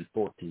 13 and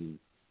 14.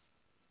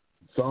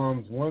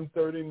 Psalms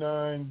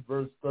 139,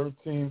 verse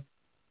 13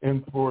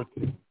 and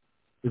 14.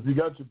 If you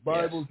got your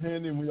Bibles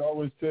handy, and we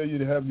always tell you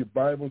to have your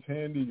Bibles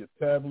handy, your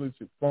tablets,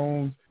 your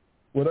phones,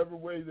 whatever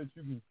way that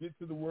you can get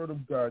to the Word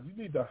of God,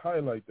 you need to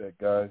highlight that,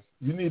 guys.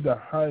 You need to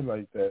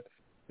highlight that.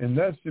 And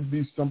that should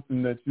be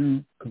something that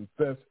you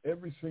confess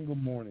every single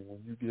morning when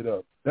you get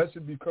up. That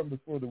should come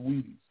before the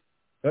Wheaties.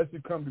 That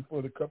should come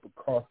before the cup of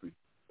coffee.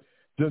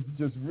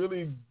 Just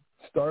really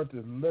start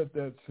to let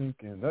that sink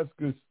in. That's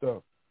good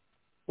stuff.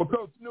 Well,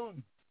 Coach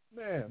Newton,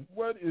 man,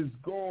 what is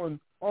going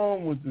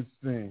on with this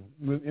thing,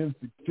 with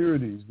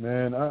insecurities,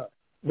 man?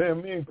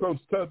 Me and Coach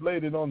Tut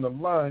laid it on the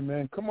line,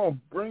 man. Come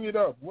on, bring it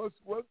up.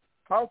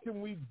 How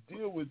can we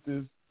deal with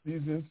these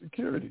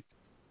insecurities?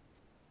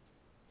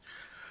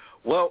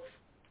 Well,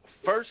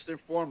 first and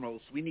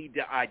foremost, we need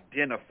to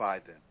identify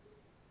them.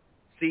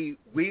 See,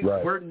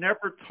 we're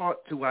never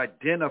taught to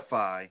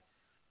identify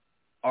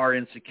our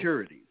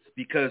insecurities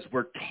because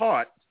we're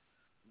taught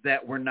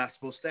that we're not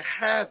supposed to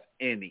have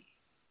any.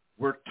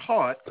 We're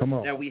taught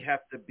that we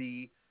have to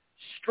be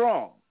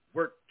strong.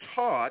 We're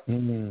taught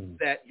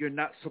that you're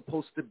not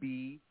supposed to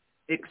be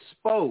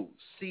exposed.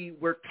 See,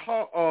 we're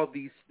taught all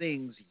these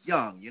things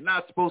young. You're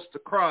not supposed to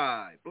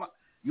cry.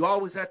 You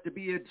always have to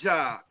be a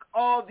jock.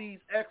 All these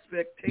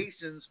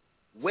expectations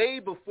way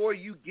before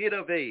you get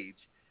of age,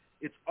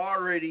 it's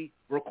already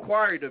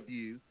required of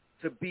you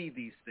to be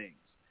these things.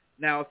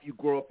 Now, if you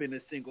grow up in a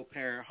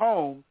single-parent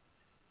home,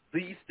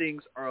 these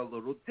things are a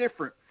little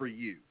different for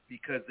you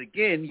because,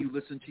 again, you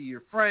listen to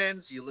your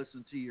friends, you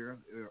listen to your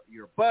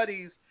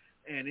buddies,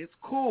 and it's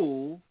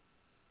cool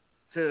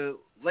to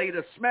lay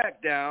the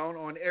smack down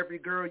on every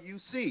girl you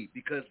see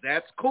because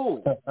that's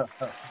cool.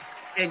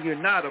 And you're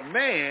not a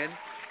man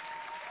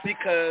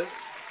because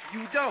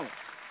you don't.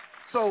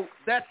 So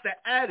that's the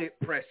added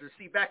pressure.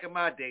 See, back in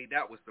my day,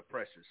 that was the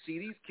pressure. See,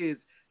 these kids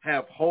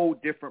have whole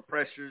different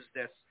pressures.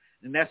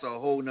 That's a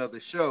whole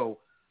nother show.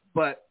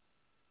 But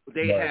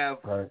they have,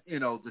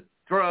 the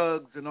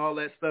drugs and all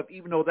that stuff,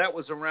 even though that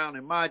was around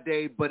in my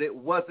day, but it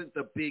wasn't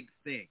the big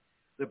thing.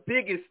 The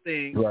biggest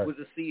thing was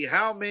to see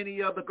how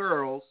many other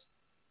girls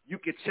you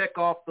could check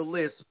off the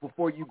list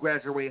before you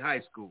graduate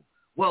high school.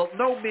 Well,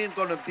 no man's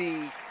going to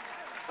be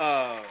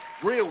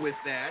real with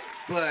that,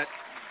 but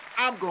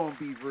I'm going to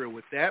be real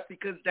with that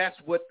because that's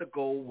what the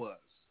goal was.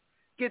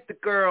 Get the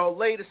girl,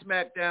 lay the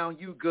smack down,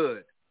 you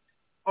good.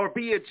 Or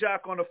be a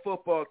jock on a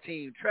football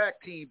team,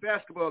 track team,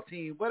 basketball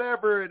team,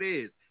 whatever it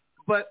is.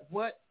 But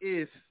what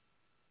if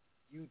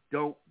you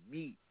don't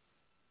meet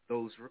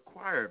those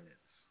requirements?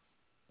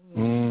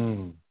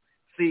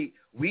 See,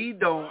 we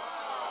don't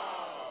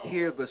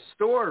hear the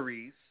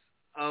stories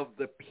of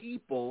the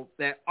people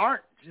that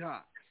aren't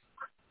jocks,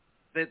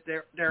 that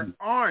there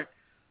aren't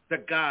the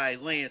guy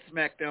laying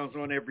smackdowns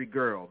on every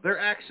girl. They're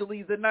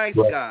actually the nice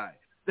guy.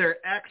 They're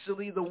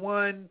actually the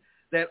one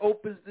that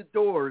opens the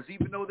doors,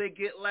 even though they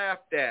get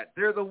laughed at.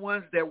 They're the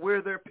ones that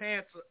wear their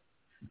pants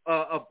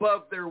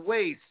above their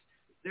waist.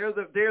 They're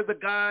the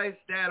guys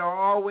that are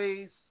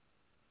always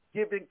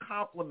giving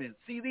compliments.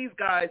 See, these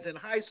guys in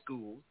high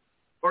school,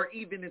 or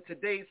even in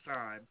today's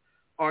time,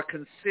 are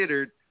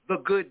considered the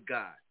good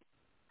guy.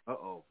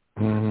 Uh-oh.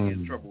 I'm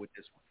in trouble with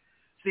this one.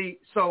 See,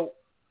 so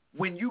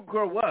when you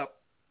grow up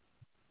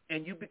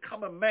and you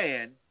become a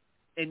man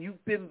and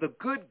you've been the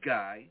good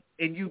guy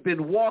and you've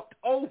been walked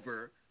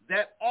over,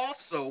 that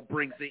also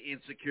brings the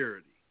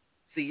insecurity.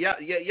 See,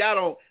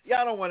 y'all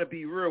don't want to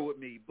be real with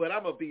me, but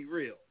I'm gonna be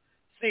real.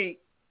 See,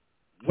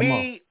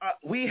 we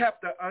have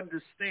to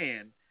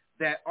understand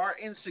that our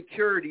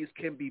insecurities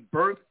can be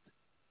birthed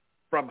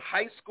from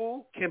high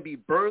school, can be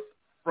birthed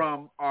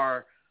from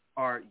our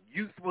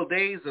youthful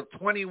days of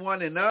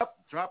 21 and up,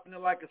 dropping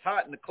it like it's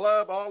hot in the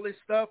club, all this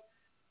stuff,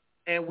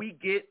 and we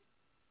get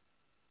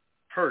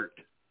hurt.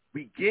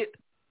 We get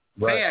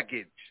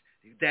baggage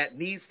that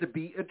needs to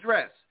be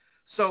addressed.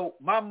 So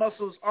my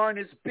muscles aren't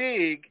as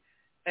big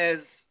as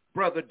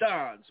Brother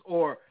Don's,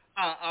 or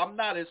I'm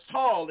not as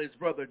tall as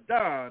Brother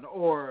Don,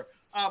 or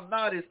I'm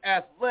not as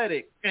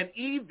athletic. And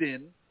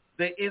even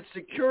the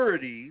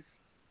insecurities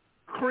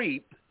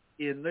creep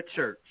in the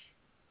church.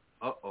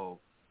 Uh-oh.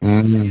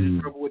 I'm going to get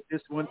in trouble with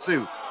this one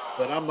too.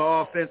 But I'm the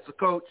offensive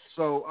coach,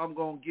 so I'm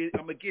going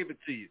to give it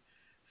to you.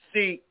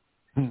 See,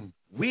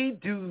 we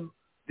do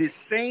the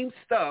same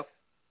stuff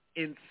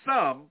in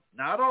some,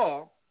 not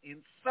all, in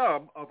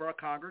some of our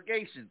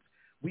congregations.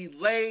 We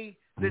lay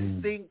this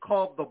thing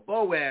called the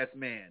Boaz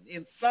man.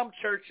 In some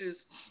churches,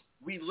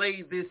 we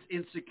lay this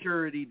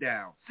insecurity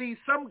down. See,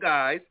 some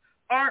guys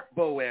aren't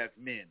Boaz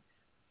men.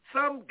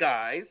 Some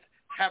guys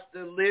have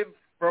to live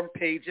from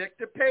paycheck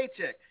to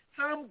paycheck.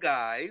 Some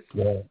guys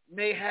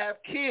may have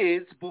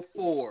kids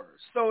before,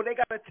 so they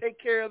got to take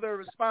care of their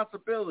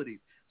responsibilities.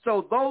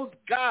 So those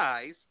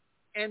guys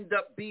end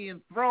up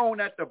being thrown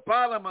at the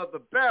bottom of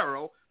the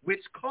barrel,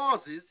 which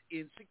causes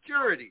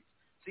insecurities.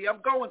 See,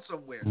 I'm going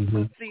somewhere.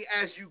 See,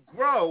 as you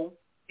grow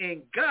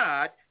in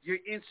God, your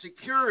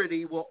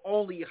insecurity will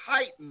only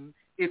heighten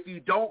if you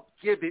don't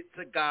give it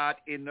to God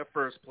in the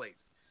first place.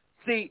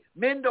 See,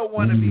 men don't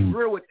want to be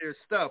real with their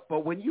stuff,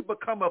 but when you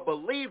become a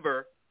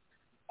believer,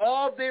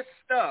 all this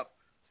stuff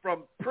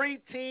from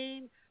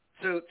preteen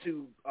to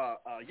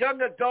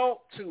young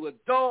adult to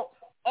adult,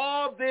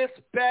 all this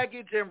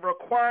baggage and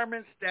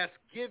requirements that's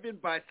given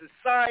by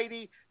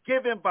society,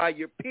 given by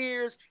your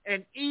peers,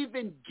 and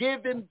even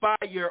given by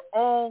your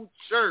own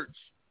church.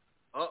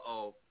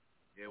 Uh-oh.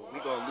 Yeah,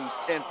 we're going to lose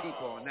 10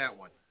 people on that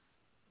one.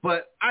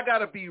 But I got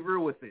to be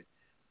real with it.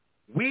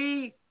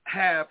 We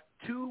have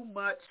too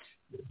much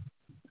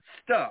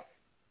stuff,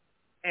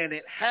 and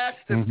it has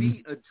to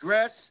be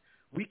addressed.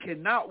 We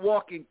cannot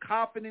walk in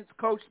confidence,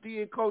 Coach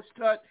D and Coach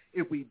Tut,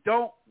 if we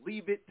don't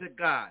leave it to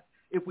God.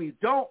 If we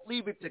don't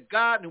leave it to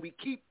God and we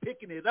keep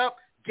picking it up,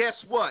 guess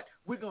what?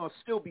 We're going to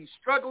still be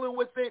struggling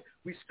with it.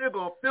 We're still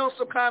going to feel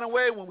some kind of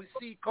way when we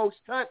see Coach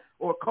Tut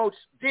or Coach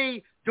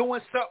D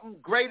doing something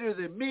greater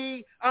than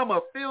me. I'm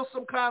going to feel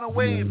some kind of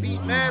way and be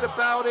mad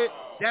about it.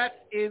 That's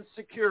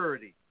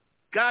insecurity.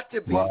 Got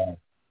to be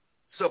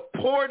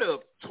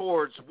supportive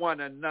towards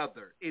one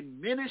another in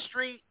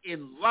ministry,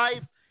 in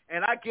life.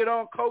 And I get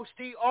on Coach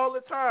D all the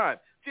time.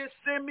 Just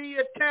send me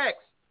a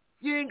text.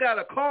 You ain't got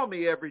to call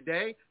me every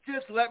day.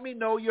 Just let me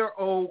know you're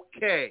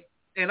okay.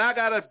 And I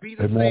got to be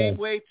the same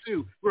way,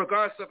 too,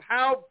 regardless of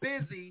how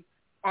busy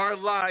our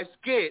lives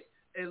get.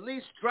 At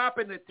least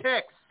dropping a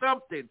text,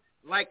 something.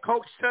 Like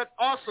Coach Tut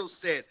also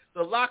said,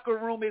 the locker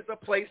room is a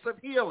place of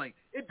healing.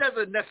 It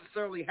doesn't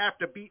necessarily have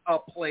to be a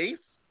place.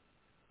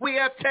 We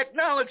have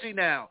technology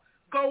now.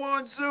 Go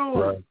on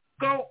Zoom.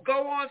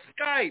 Go on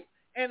Skype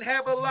and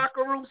have a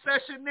locker room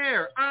session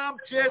there. I'm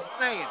just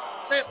saying.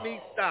 Let me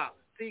stop.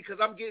 See, because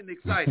I'm getting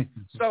excited.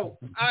 So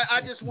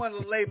I just want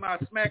to lay my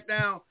smack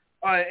down.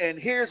 And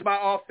here's my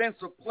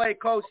offensive play,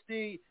 Coach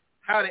D,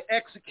 how to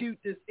execute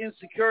this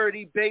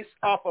insecurity based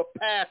off of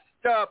past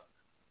stuff.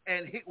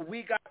 And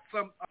we got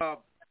some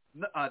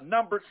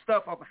numbered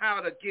stuff of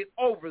how to get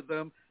over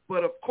them.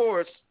 But, of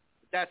course,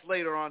 that's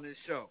later on in the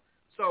show.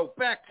 So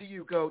back to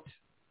you, Coach.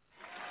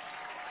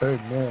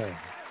 Amen.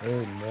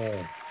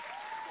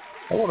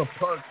 I want to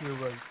park here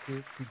right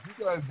quick because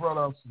you guys brought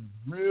out some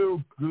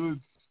real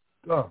good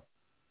stuff.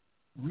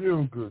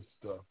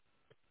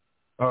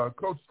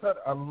 Coach Tut,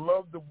 I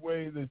love the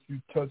way that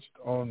you touched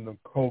on the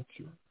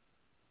culture.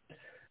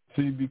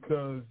 See,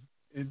 because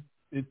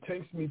it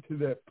takes me to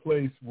that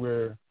place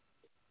where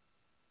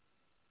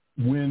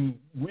when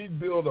we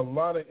build a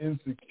lot of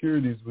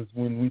insecurities was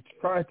when we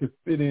try to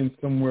fit in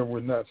somewhere we're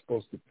not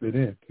supposed to fit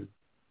into,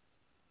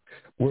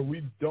 where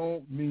we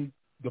don't meet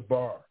the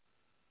bar,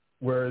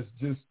 where it's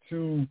just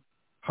too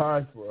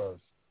high for us.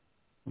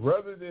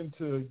 Rather than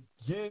to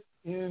get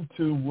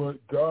into what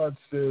God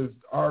says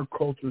our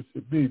culture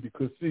should be.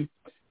 Because, see,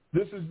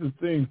 this is the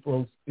thing,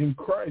 folks. In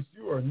Christ,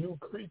 you are a new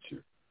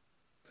creature.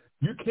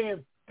 You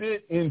can't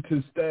fit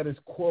into status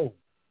quo.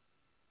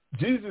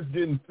 Jesus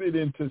didn't fit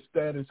into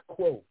status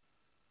quo.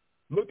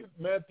 Look at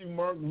Matthew,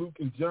 Mark, Luke,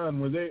 and John,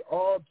 where they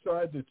all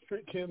tried to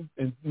trick him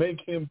and make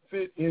him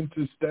fit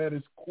into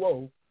status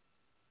quo.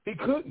 He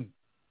couldn't,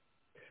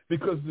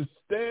 because the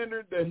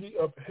standard that he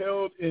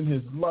upheld in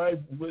his life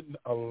wouldn't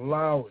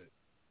allow it.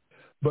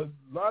 But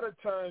a lot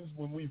of times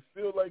when we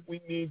feel like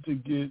we need to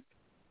get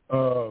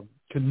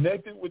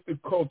connected with the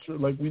culture,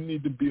 like we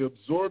need to be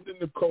absorbed in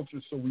the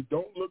culture so we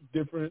don't look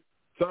different,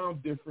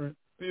 sound different,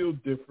 feel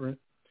different,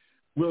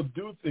 we'll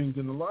do things.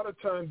 And a lot of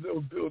times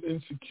they'll build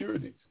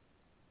insecurities.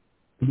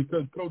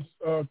 Because Coach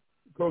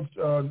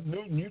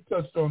Newton, you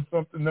touched on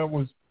something that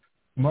was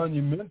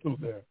monumental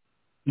there.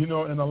 You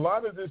know, and a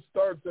lot of this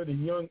starts at a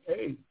young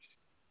age.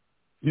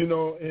 You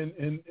know,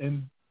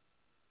 and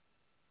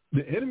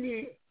the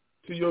enemy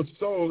to your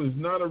soul is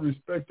not a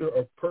respecter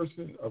of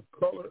person of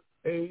color,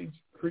 age,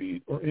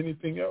 creed, or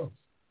anything else.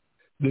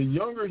 The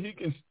younger he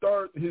can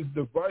start his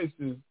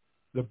devices,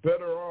 the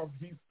better off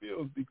he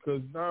feels,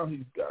 because now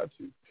he's got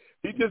you.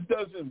 He just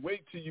doesn't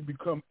wait till you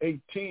become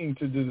 18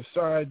 to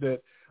decide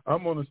that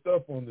I'm going to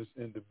step on this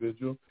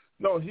individual.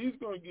 No, he's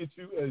going to get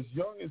you as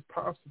young as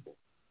possible.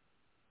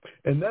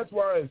 And that's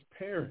why as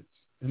parents,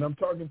 and I'm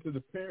talking to the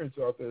parents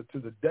out there, to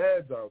the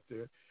dads out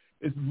there,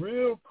 it's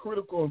real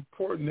critical and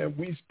important that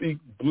we speak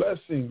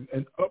blessings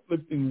and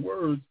uplifting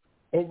words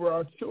over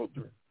our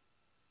children.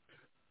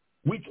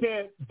 We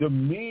can't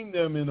demean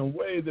them in a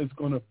way that's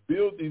going to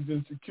build these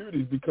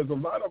insecurities, because a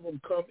lot of them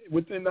come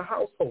within the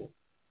household.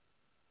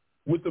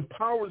 with the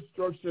power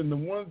structure and the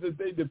ones that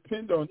they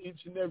depend on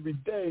each and every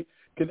day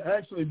can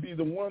actually be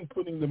the one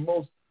putting the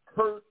most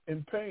hurt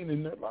and pain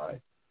in their life.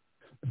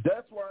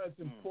 That's why it's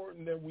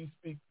important that we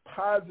speak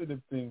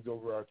positive things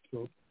over our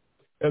children.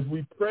 As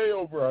we pray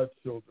over our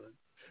children,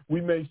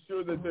 we make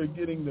sure that they're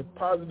getting the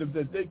positive,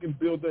 that they can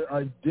build their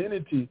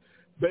identity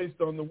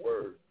based on the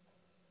word.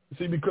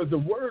 See, because the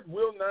word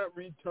will not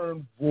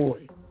return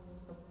void.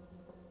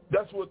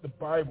 That's what the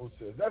Bible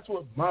says. That's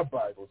what my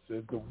Bible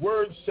says. The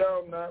word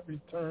shall not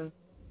return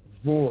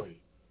void.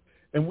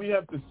 And we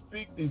have to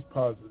speak these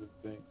positive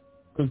things.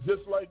 Because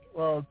just like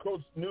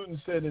Coach Newton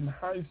said in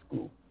high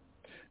school,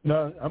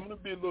 now I'm going to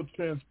be a little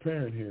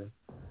transparent here.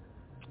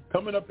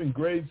 Coming up in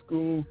grade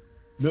school,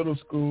 middle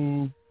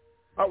school,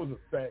 I was a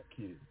fat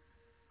kid.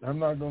 I'm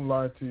not going to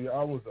lie to you.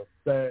 I was a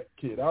fat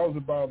kid. I was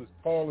about as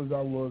tall as I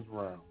was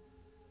round.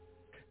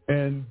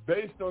 And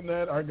based on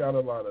that, I got a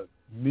lot of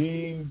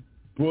mean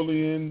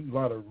bullying, a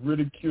lot of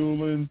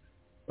ridiculing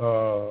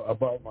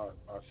about my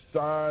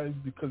size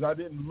because I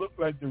didn't look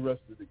like the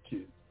rest of the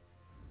kids.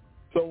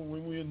 So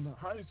when we were in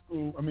high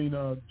school,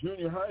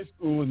 junior high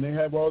school, and they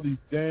have all these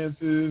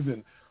dances,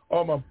 and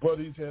all my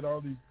buddies had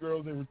all these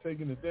girls they were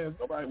taking to dance,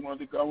 nobody wanted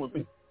to go with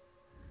me.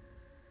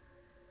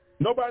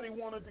 Nobody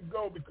wanted to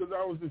go because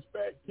I was this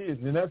fat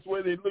kid, and that's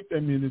where they looked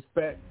at me, this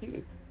fat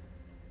kid.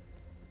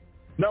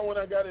 Now, when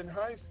I got in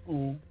high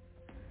school,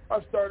 I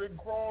started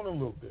growing a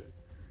little bit.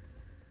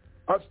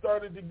 I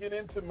started to get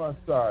into my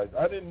size.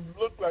 I didn't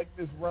look like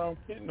this round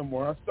kid no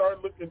more. I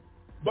started looking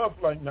buff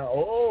like now.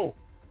 Oh,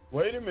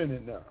 wait a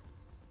minute now.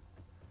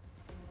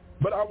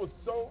 But I was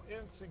so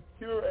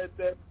insecure at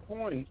that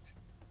point,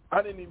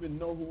 I didn't even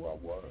know who I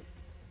was.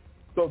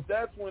 So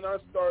that's when I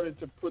started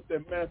to put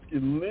that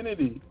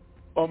masculinity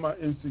on my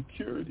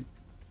insecurity.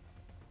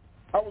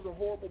 I was a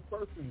horrible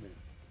person then.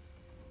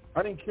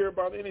 I didn't care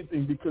about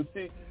anything because,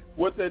 see,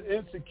 what that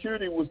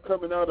insecurity was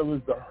coming out of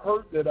was the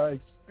hurt that I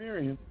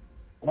experienced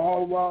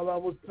all while I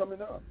was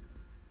coming up.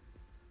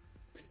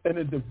 And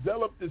it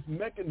developed this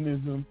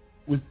mechanism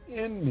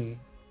within me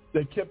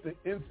that kept the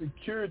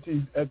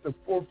insecurities at the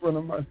forefront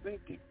of my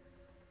thinking.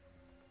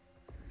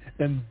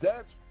 And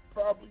that's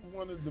probably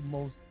one of the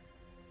most,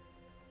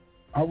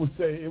 I would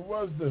say, it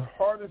was the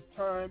hardest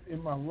time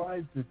in my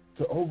life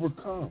to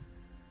overcome.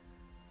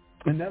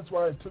 And that's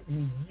why it took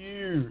me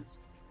years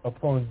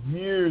upon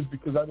years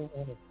because I didn't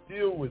want to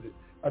deal with it.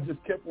 I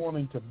just kept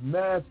wanting to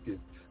mask it.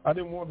 I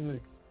didn't want to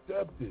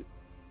accept it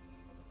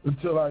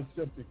until I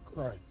accepted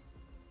Christ.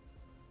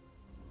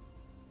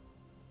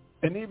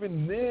 And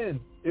even then,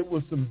 it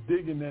was some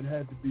digging that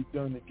had to be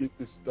done to get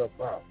this stuff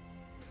out.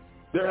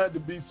 There had to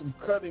be some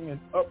cutting and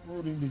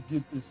uprooting to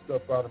get this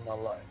stuff out of my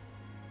life.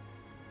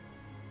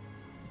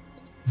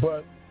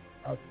 But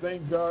I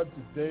thank God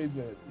today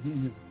that he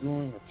is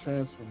doing a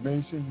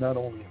transformation, not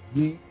only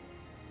in me,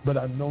 but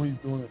I know he's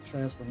doing a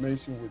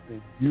transformation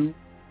within you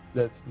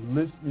that's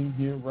listening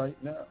here right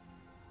now.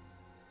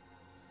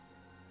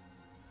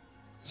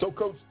 So,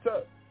 Coach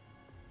Tut,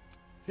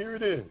 here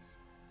it is.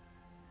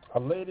 I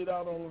laid it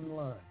out on the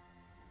line.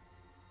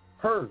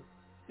 Hurt,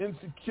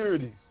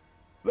 insecurities.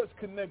 Let's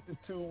connect the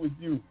two with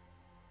you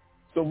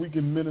so we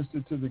can minister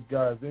to the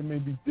guys. They may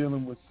be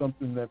dealing with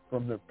something that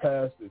from their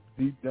past that's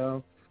deep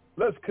down.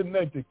 Let's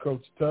connect it,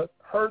 Coach Tut.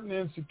 Hurt and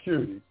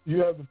insecurities.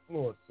 You have the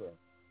floor, sir.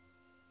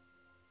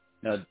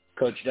 No,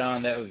 Coach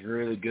Don, that was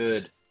really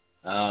good.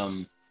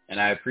 And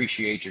I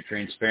appreciate your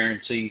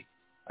transparency,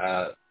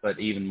 but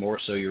even more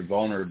so your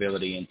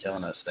vulnerability in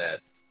telling us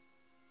that.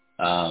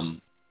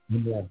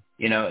 Yeah.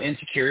 You know,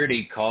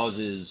 insecurity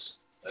causes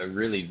a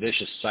really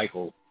vicious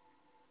cycle.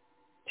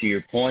 To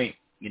your point,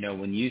 you know,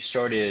 when you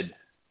started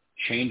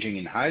changing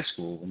in high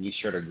school, when you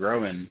started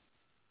growing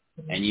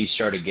and you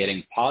started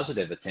getting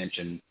positive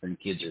attention from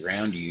kids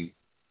around you,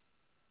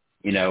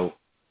 you know,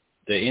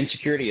 the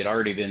insecurity had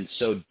already been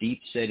so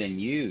deep set in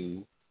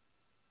you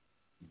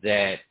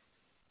that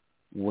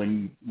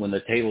when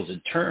the tables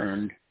had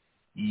turned,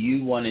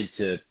 you wanted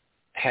to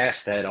pass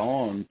that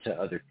on to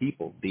other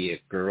people, be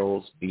it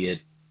girls, be it,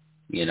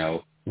 you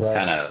know, right,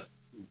 kind of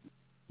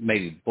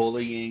maybe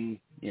bullying,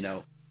 you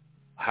know,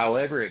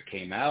 however it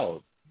came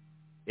out,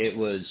 it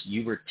was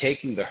you were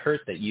taking the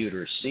hurt that you had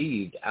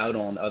received out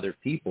on other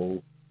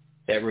people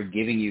that were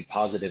giving you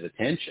positive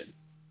attention.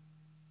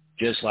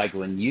 Just like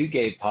when you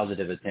gave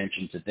positive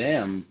attention to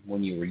them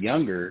when you were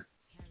younger,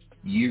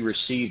 you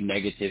received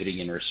negativity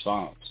in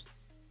response.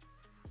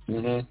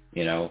 Mm-hmm.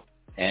 You know,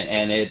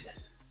 and it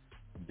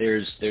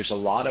there's a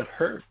lot of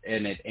hurt,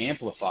 and it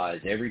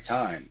amplifies every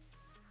time.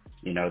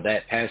 You know,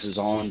 that passes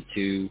on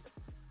to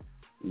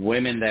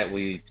women that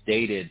we've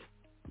dated,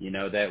 you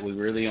know, that we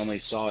really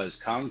only saw as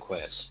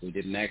conquests. We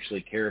didn't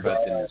actually care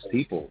about them as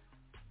people.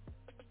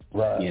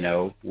 Right. You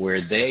know,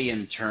 where they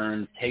in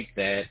turn take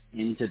that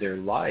into their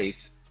life,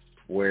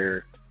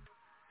 where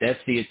that's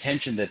the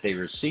attention that they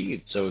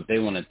received. So if they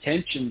want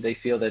attention, they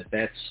feel that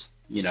that's,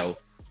 you know,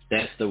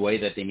 that's the way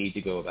that they need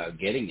to go about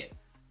getting it,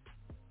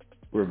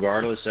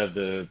 regardless of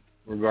the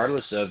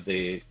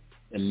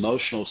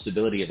emotional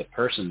stability of the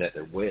person that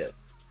they're with.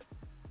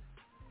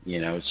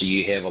 So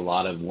you have a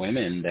lot of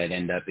women that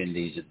end up in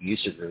these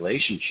abusive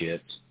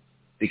relationships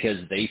because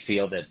they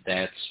feel that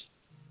that's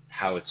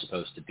how it's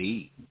supposed to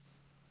be,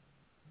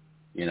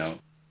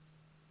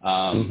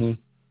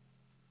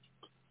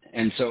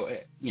 And so,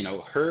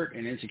 hurt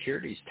and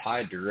insecurities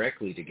tied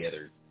directly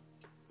together.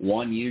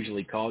 One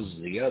usually causes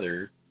the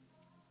other,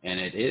 and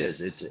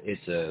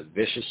it's a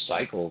vicious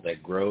cycle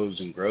that grows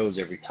and grows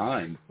every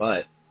time.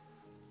 But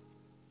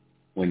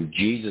when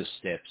Jesus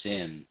steps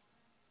in,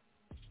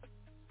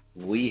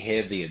 we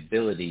have the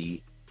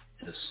ability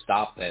to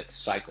stop that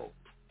cycle.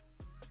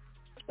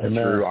 Amen.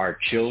 Through our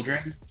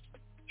children,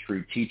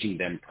 through teaching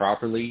them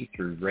properly,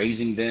 through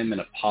raising them in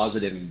a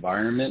positive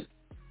environment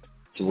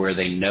to where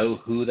they know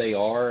who they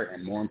are,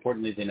 and more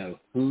importantly, they know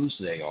whose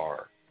they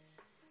are.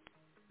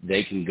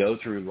 They can go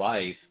through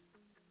life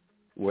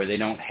where they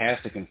don't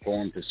have to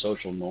conform to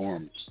social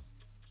norms.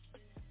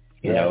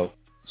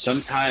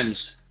 Sometimes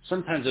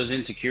those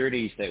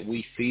insecurities that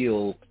we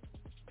feel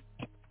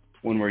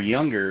when we're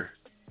younger,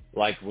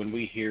 like when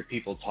we hear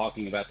people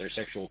talking about their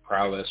sexual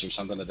prowess or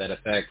something to that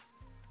effect,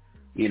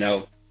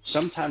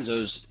 sometimes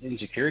those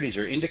insecurities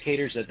are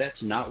indicators that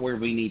that's not where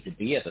we need to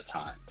be at the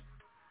time.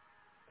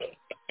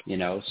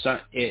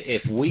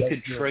 If we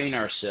could train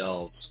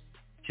ourselves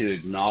to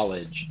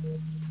acknowledge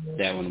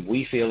that when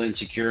we feel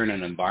insecure in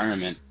an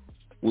environment,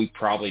 we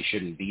probably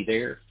shouldn't be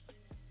there,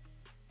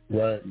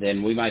 right?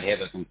 Then we might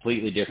have a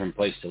completely different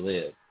place to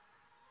live.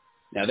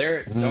 Now,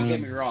 don't get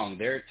me wrong,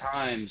 there are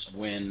times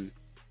when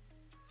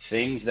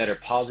things that are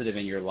positive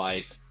in your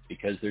life,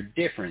 because they're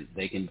different,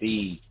 there can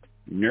be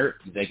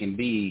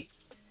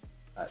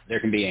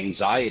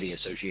anxiety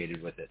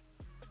associated with it.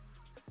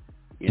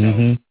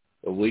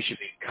 But we should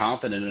be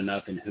confident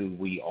enough in who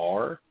we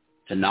are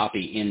to not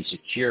be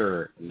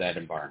insecure in that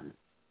environment.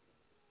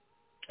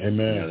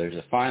 Amen. There's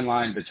a fine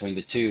line between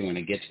the two, and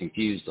it gets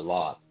confused a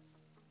lot.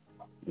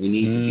 We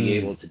need to be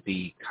able to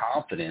be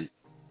confident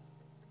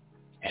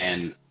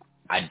and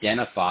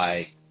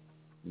identify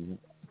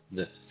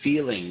the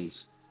feelings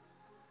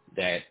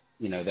that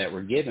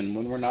we're given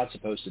when we're not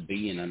supposed to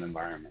be in an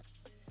environment,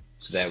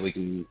 so that we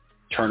can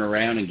turn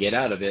around and get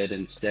out of it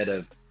instead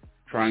of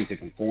trying to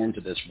conform to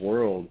this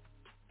world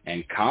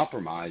and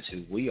compromise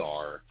who we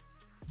are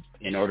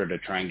in order to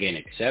try and gain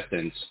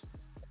acceptance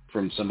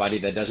from somebody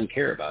that doesn't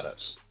care about us.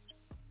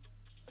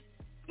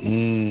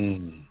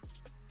 Amen.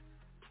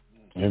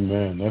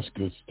 That's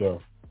good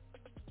stuff.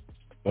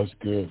 That's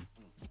good.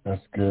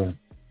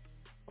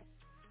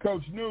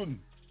 Coach Newton,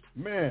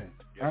 man,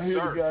 yes, I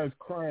hear you guys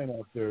crying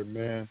out there,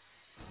 man.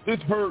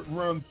 This hurt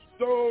runs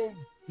so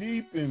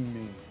deep in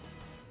me.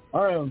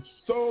 I am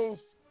so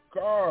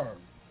scarred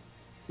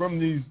from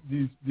this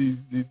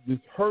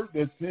hurt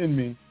that's in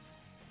me.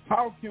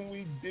 How can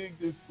we dig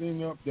this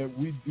thing up that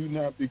we do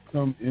not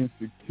become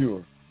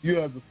insecure? You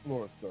have the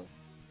floor, sir.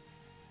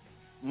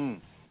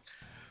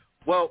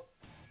 Well,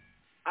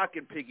 I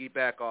can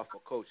piggyback off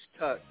of Coach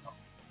Tut.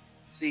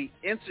 See,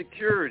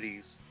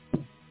 insecurities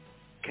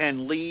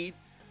can lead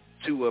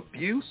to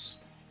abuse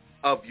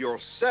of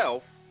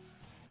yourself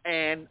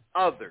and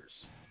others.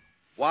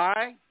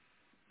 Why?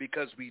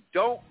 Because we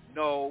don't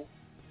know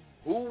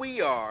who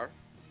we are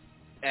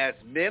as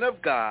men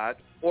of God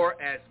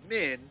or as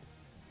men,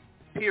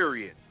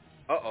 period.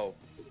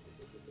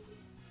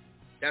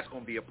 That's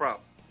going to be a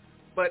problem.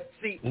 But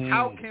see,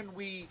 how can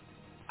we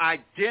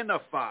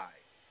identify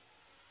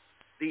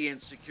the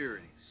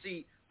insecurity?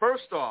 See,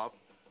 first off,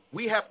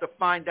 we have to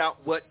find out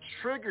what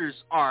triggers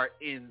our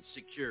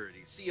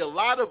insecurity. See, a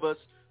lot of us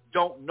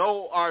don't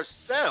know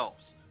ourselves,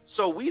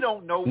 so we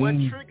don't know what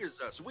triggers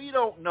us. We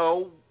don't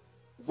know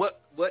what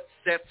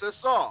sets us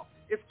off.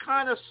 It's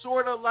kind of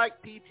sort of like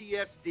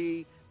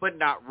PTSD, but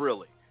not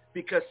really.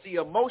 Because, see,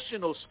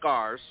 emotional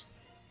scars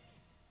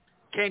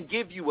can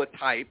give you a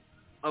type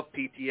of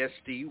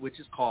PTSD, which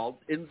is called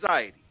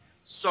anxiety.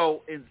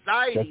 So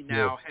anxiety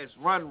now has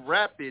run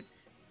rapid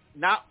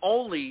not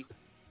only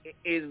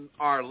in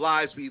our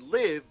lives we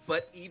live,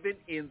 but even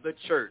in the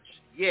church.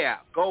 Yeah,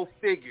 go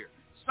figure.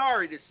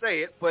 Sorry to say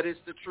it, but it's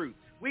the truth.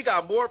 We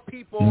got more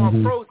people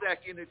on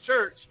Prozac in the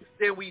church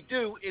than we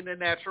do in the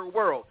natural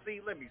world.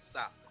 See, let me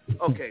stop.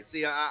 Okay,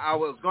 see, I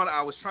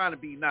was trying to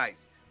be nice.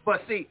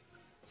 But see,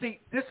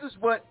 this is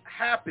what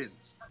happens.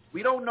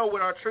 We don't know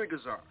what our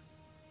triggers are.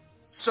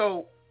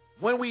 So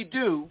when we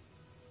do,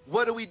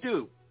 what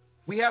do?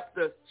 We have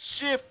to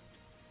shift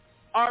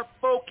our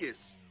focus.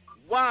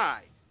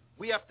 Why?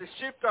 We have to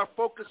shift our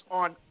focus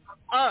on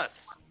us.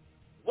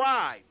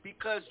 Why?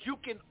 Because you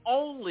can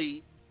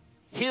only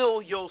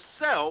heal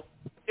yourself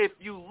if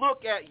you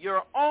look at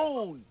your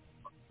own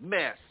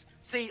mess.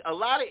 See, a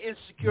lot of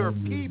insecure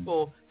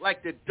people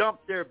like to dump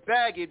their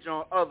baggage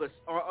on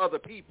other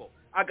people.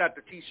 I got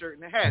the T-shirt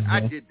and the hat. I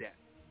did that.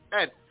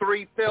 I had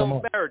 3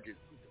 failed marriages.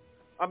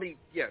 2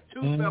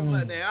 failed.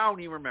 I don't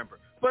even remember.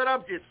 But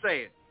I'm just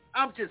saying.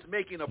 I'm just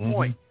making a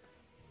point.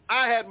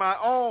 I had my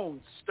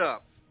own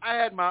stuff. I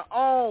had my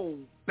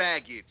own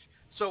baggage.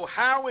 So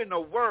how in the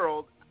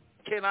world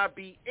can I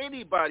be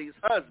anybody's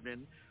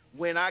husband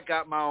when I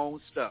got my own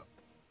stuff?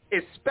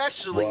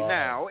 especially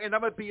now, and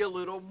I'm going to be a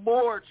little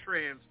more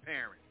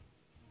transparent.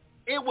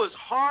 It was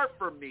hard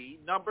for me,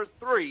 number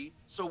 3,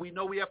 so we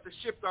know we have to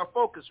shift our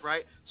focus,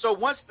 right? So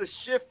once the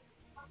shift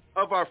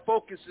of our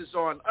focus is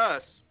on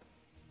us,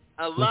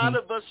 a lot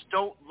of us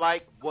don't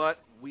like what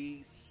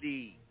we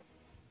see.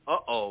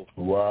 Uh-oh.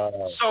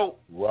 Wow. So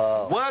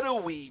what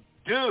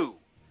do?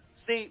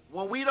 See,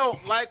 when we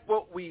don't like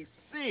what we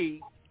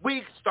see,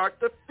 we start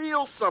to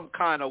feel some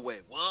kind of way.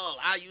 Well,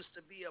 I used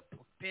to be a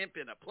pimp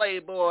and a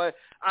playboy.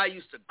 I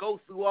used to go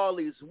through all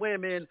these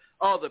women.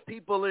 All the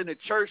people in the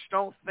church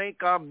don't think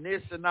I'm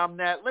this and I'm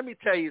that. Let me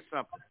tell you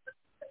something.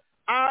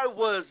 I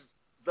was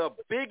the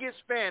biggest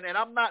fan, and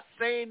I'm not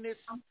saying this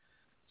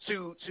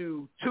to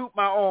toot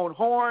my own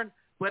horn,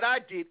 but I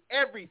did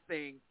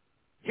everything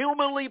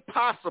humanly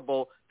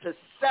possible to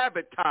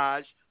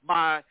sabotage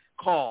my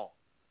call.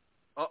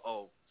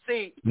 Uh-oh.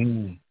 See,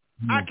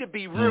 I could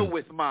be real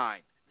with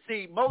mine.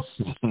 See, most,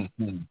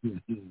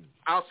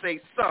 I'll say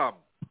some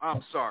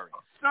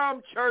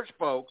church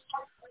folks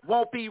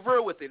won't be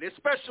real with it,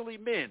 especially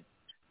men.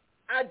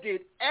 I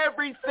did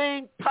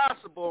everything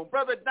possible, and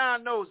Brother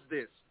Don knows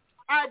this.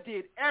 I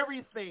did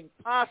everything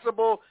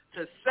possible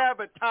to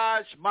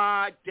sabotage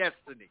my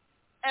destiny.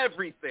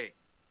 Everything.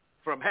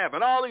 From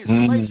having all these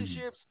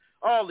relationships,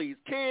 all these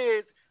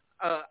kids,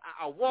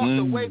 I walked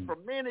away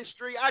from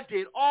ministry. I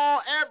did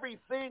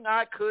everything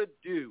I could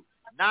do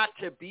not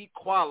to be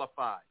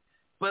qualified.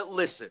 But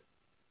listen,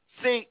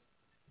 see,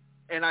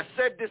 and I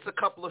said this a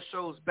couple of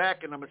shows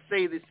back, and I'm going to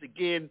say this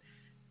again,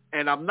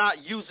 and I'm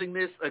not using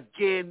this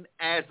again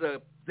as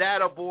a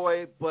data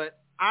boy, but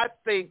I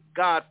thank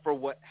God for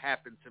what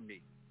happened to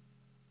me.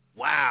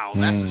 Wow,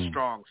 that's a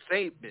strong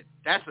statement.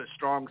 That's a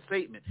strong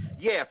statement.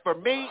 Yeah, for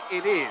me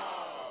it is,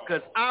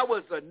 because I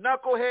was a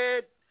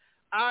knucklehead.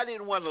 I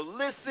didn't want to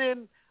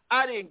listen.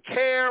 I didn't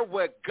care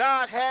what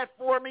God had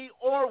for me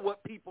or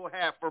what people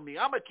had for me.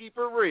 I'm going to keep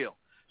it real.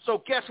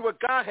 So guess what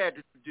God had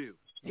to do?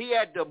 He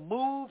had to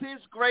move his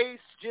grace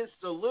just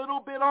a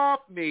little bit off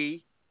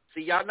me.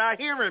 See, y'all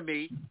not hearing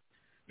me.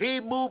 He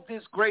moved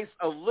his grace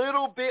a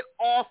little bit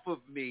off of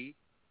me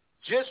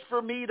just for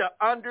me to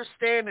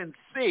understand and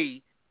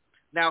see.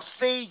 Now,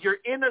 see, you're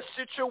in a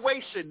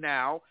situation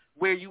now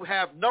where you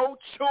have no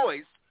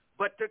choice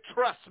but to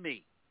trust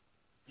me.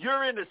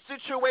 You're in a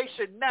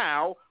situation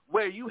now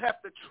where you have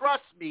to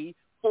trust me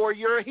for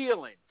your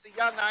healing. See,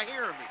 y'all not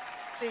hearing me.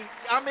 See,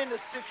 I'm in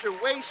a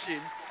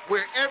situation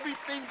where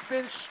everything's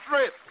been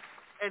stripped,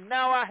 and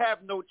now I have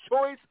no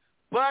choice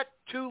but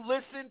to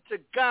listen to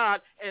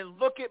God and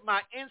look at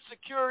my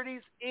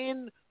insecurities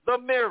in the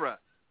mirror.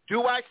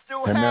 Do I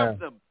still have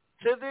them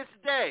to this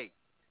day?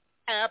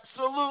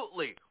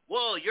 Absolutely.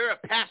 Well, you're a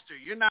pastor.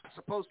 You're not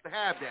supposed to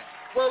have that.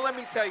 Well, let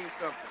me tell you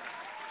something.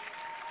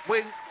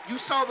 When you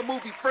saw the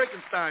movie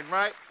Frankenstein,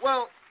 right?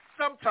 Well,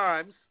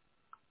 sometimes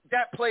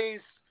that plays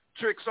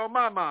tricks on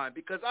my mind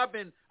because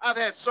I've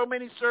had so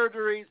many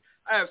surgeries.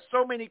 I have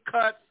so many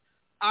cuts.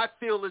 I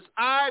feel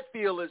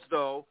as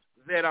though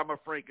that I'm a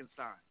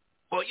Frankenstein.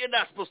 Well, you're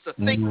not supposed to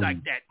think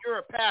like that. You're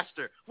a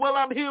pastor. Well,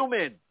 I'm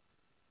human.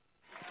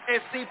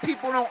 And see,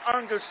 people don't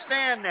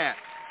understand that.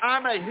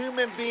 I'm a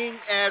human being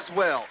as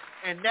well.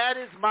 And that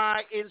is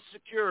my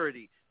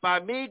insecurity.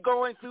 By me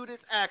going through this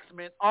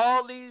accident,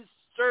 all these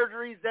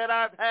surgeries that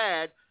I've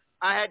had,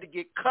 I had to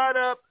get cut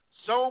up,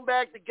 sewn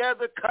back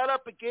together, cut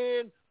up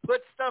again,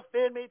 put stuff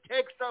in me,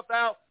 take stuff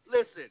out.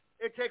 Listen,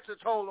 it takes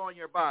a toll on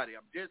your body.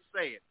 I'm just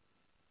saying.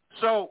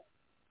 So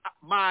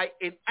my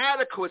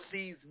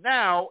inadequacies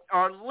now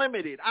are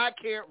limited. I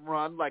can't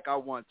run like I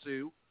want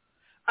to.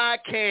 I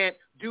can't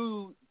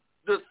do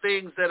the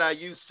things that I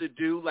used to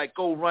do, like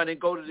go running,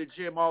 go to the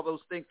gym, all those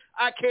things.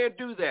 I can't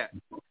do that.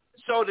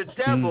 So the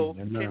devil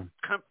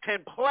can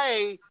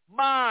play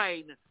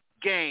mind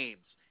games,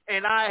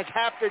 and I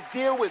have to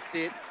deal with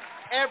it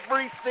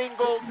every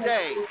single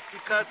day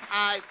because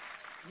I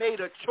made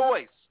a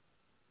choice.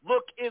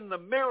 Look in the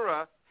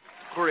mirror,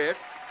 Chris,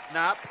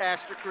 not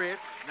Pastor Chris,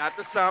 not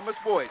the psalmist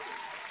voice.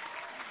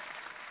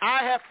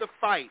 I have to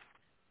fight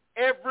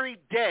every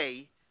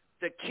day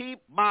to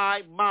keep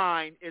my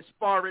mind as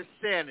far as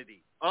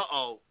sanity.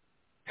 Uh-oh.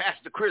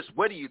 Pastor Chris,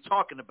 what are you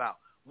talking about?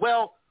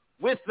 Well,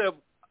 with the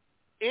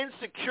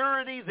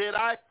insecurity that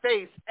I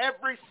face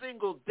every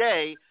single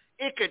day,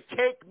 it could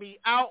take me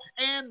out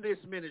and this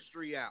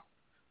ministry out.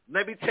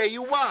 Let me tell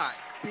you why.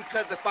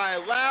 Because if I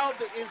allow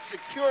the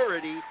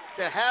insecurity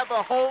to have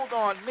a hold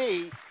on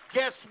me,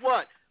 guess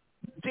what?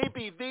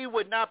 TPV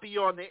would not be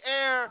on the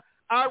air.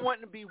 I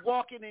wouldn't be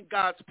walking in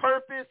God's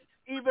purpose.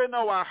 Even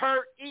though I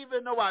hurt,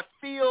 even though I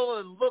feel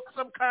and look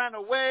some kind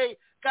of way,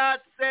 God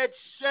said,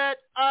 shut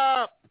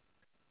up.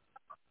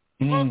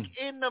 Look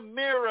in the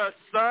mirror,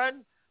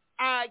 son.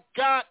 I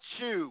got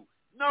you.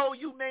 No,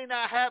 you may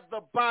not have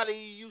the body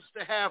you used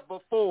to have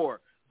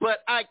before, but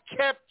I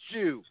kept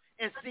you.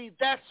 And see,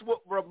 that's what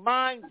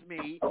reminds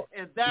me,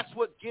 and that's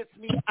what gets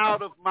me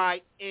out of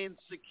my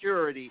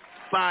insecurity,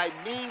 by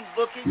me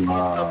looking in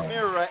the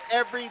mirror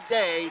every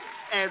day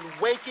and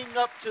waking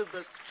up to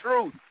the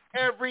truth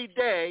every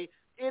day.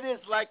 It is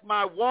like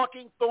my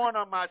walking thorn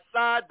on my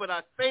side, but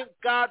I thank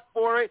God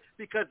for it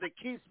because it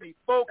keeps me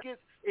focused,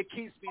 it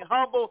keeps me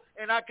humble,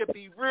 and I can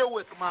be real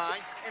with mine,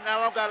 and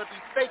I don't got to be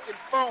fake and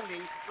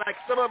phony like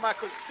some of my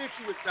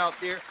constituents out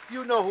there.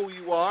 You know who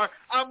you are.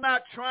 I'm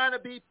not trying to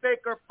be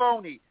fake or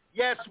phony.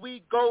 Yes,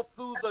 we go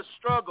through the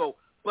struggle,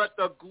 but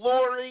the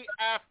glory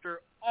after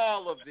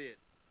all of it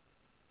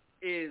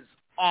is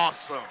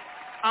awesome.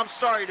 I'm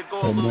sorry to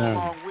go a little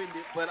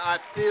long-winded, but I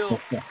feel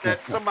that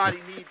somebody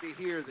needs to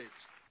hear this.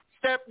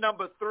 Step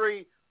number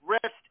 3,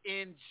 rest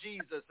in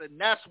Jesus. And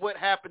that's what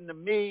happened to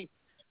me.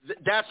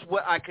 That's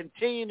what I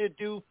continue to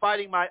do,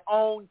 fighting my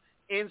own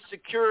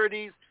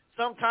insecurities.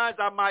 Sometimes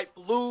I might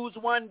lose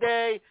one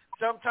day.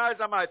 Sometimes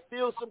I might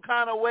feel some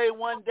kind of way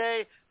one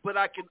day, but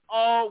I can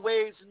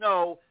always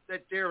know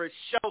that there is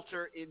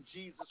shelter in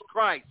Jesus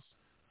Christ.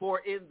 For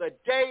in the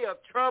day of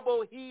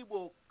trouble, he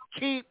will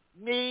keep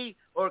me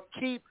or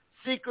keep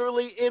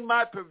secretly in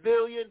my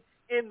pavilion,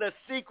 in the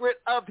secret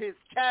of his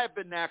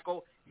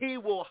tabernacle. He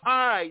will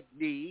hide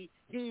me.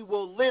 He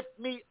will lift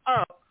me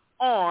up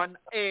on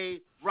a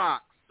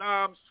rock.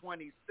 Psalms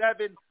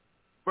 27,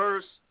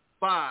 verse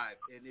 5.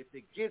 And if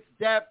it gets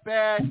that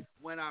bad,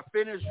 when I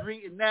finish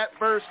reading that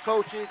verse,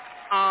 coaches,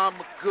 I'm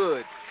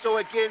good. So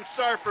again,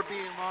 sorry for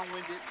being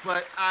long-winded,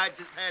 but I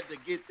just had to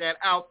get that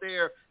out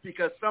there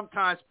because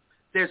sometimes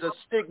there's a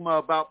stigma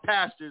about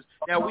pastors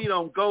that we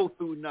don't go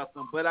through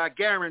nothing. But I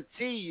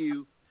guarantee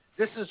you,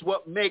 this is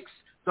what makes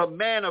the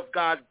man of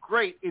God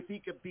great, if he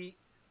could be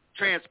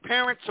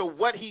transparent to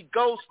what he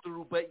goes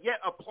through, but yet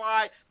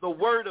apply the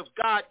word of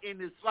God in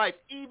his life.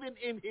 Even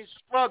in his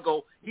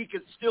struggle, he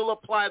can still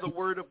apply the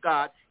word of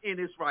God in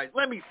his life.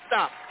 Let me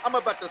stop. I'm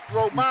about to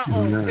throw my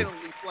own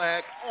penalty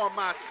flag on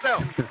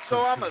myself. So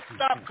I'm going to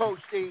stop, Coach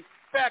D.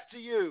 Back to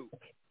you.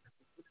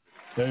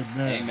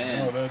 Amen.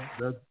 No,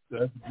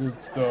 that's good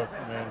stuff,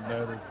 man.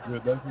 That is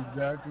good. That's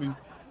exactly,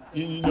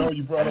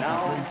 you brought up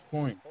a great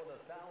point.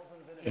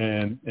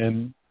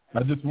 And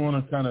I just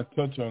want to kind of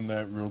touch on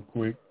that real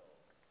quick.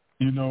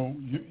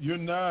 You're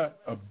not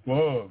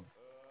above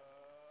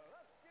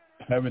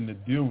having to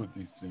deal with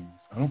these things.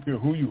 I don't care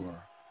who you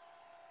are.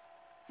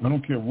 I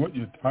don't care what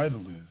your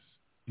title is.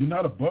 You're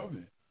not above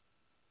it.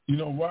 You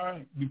know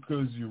why?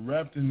 Because you're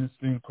wrapped in this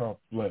thing called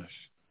flesh.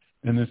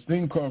 And this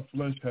thing called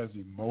flesh has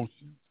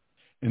emotions.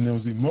 And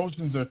those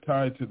emotions are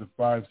tied to the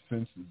 5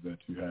 senses that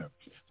you have.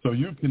 So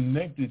you're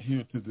connected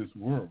here to this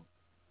world.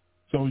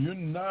 So you're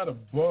not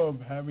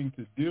above having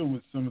to deal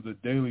with some of the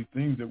daily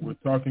things that we're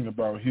talking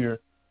about here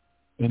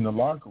in the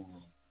locker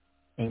room.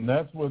 And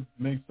that's what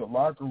makes the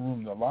locker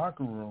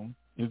room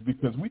is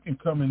because we can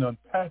come and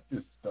unpack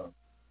this stuff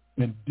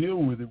and deal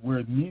with it where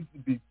it needs to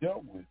be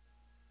dealt with.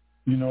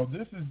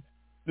 This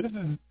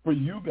is for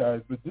you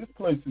guys, but this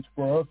place is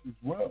for us as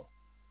well.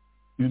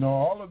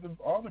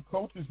 All the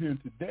coaches here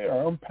today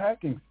are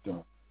unpacking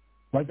stuff.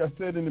 Like I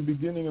said in the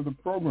beginning of the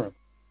program,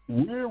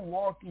 we're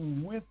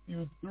walking with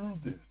you through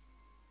this.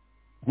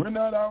 We're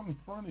not out in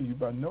front of you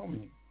by no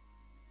means.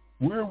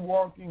 We're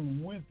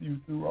walking with you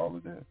through all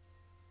of this.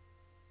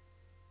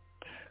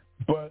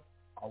 But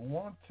I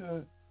want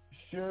to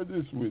share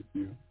this with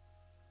you.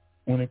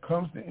 When it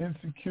comes to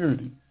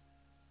insecurities,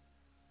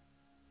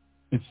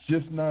 it's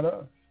just not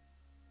us.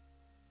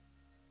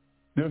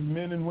 There's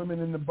men and women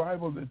in the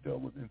Bible that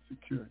dealt with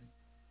insecurity.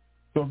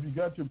 So if you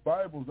got your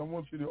Bibles, I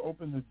want you to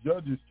open to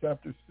Judges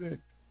chapter 6.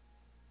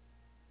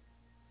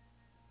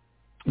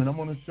 And I'm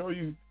going to show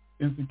you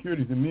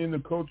insecurities. And me and the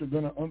coach are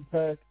going to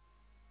unpack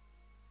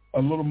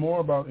a little more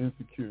about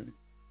insecurity.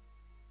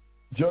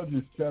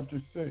 Judges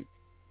chapter 6.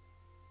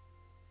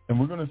 And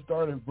we're going to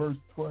start at verse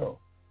 12.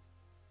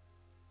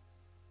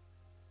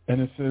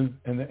 And it says,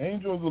 "And the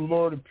angel of the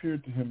Lord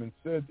appeared to him and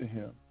said to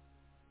him,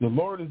 'The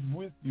Lord is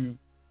with you,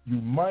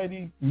 you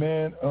mighty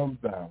man of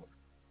valor.'"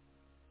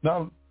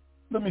 Now,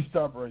 let me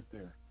stop right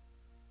there.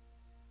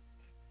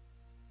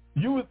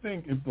 You would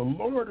think if the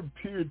Lord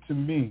appeared to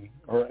me,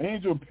 or an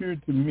angel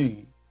appeared to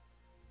me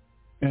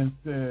and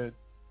said,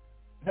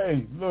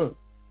 "Hey, look,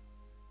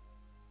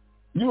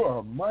 you are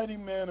a mighty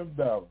man of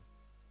valor,"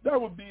 that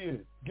would be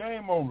it.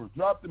 Game over.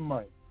 Drop the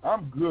mic.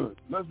 I'm good.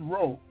 Let's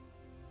roll.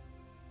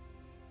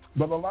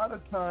 But a lot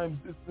of times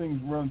this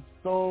thing runs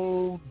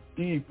so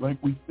deep,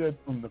 like we said,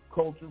 from the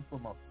culture,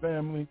 from our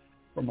family,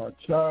 from our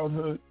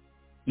childhood.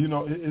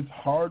 It's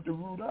hard to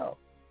root out.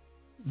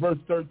 Verse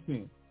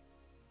 13.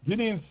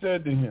 Gideon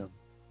said to him,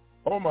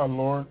 "Oh, my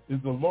Lord,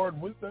 is the Lord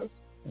with us?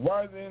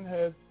 Why then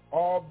has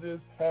all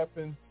this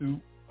happened to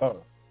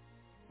us?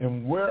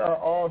 And where are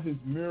all his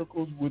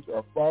miracles which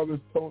our fathers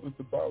told us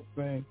about,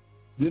 saying,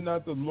 did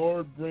not the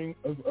Lord bring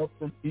us up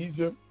from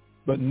Egypt?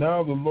 But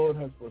now the Lord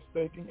has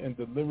forsaken and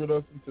delivered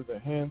us into the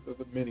hands of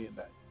the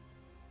Midianites."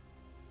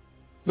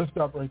 Let's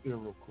stop right there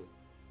real quick.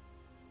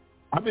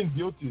 I've been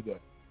guilty of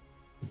that.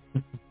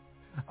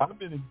 I've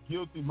been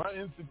guilty. My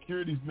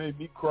insecurities made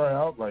me cry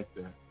out like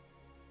that.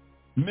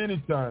 Many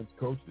times,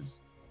 coaches.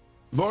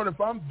 Lord,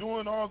 if I'm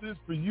doing all this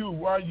for you,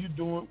 why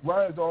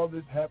is all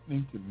this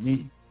happening to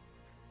me?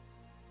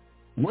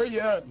 Where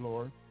you at,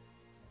 Lord?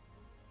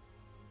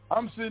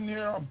 I'm sitting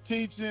here, I'm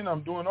teaching,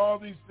 I'm doing all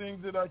these things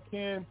that I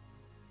can,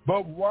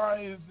 but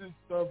why is this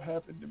stuff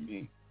happening to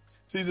me?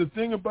 See, the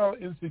thing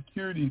about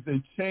insecurities,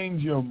 they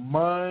change your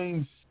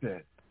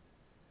mindset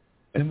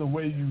and the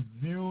way you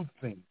view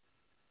things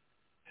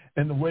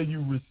and the way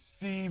you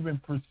receive and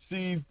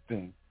perceive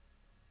things.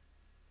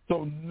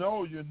 So,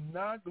 no, you're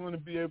not going to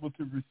be able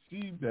to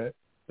receive that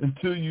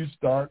until you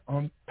start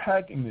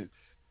unpacking it.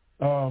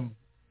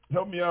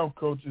 Help me out,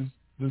 coaches.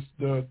 The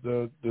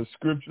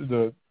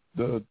scripture,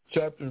 the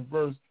chapter and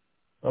verse,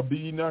 be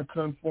ye not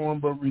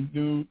conformed but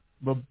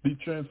be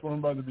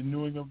transformed by the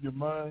renewing of your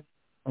mind.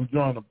 I'm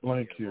drawing a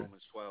blank here.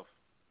 Romans 12.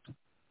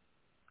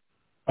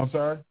 I'm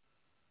sorry?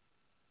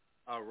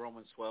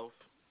 Romans 12.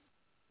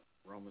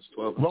 Romans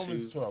 12.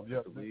 Romans 12, yeah.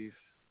 I believe.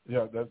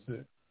 Yeah, that's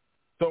it.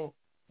 So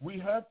we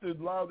have to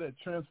allow that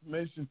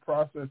transformation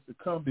process to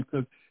come,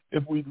 because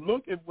if we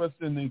look at what's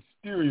in the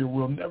exterior,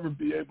 we'll never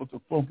be able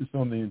to focus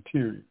on the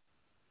interior.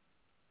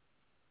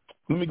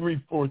 Let me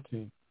read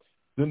 14.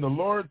 Then the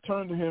Lord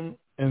turned to him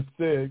and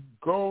said,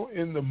 go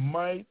in the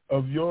might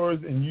of yours,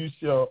 and you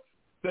shall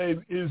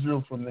save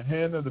Israel from the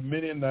hand of the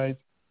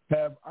Midianites.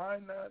 Have I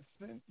not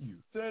sent you?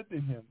 Said to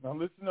him, now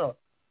listen up.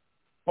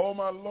 Oh,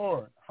 my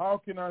Lord,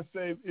 how can I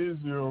save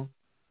Israel?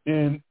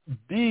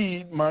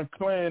 Indeed, my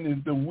clan is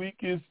the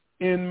weakest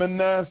in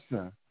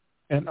Manasseh,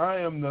 and I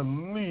am the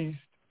least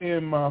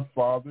in my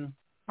father's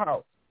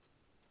house.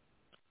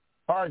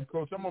 All right,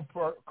 Coach, I'm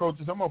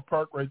gonna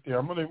park right there.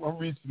 I'm gonna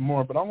read some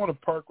more, but I want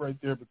to park right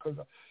there because,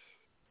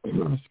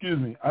 excuse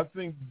me, I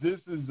think this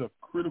is a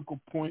critical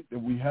point that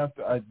we have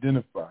to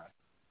identify.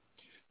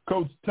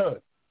 Coach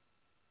Tut,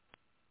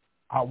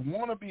 I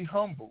want to be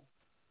humble,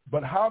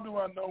 but how do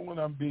I know when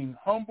I'm being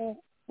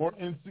humble or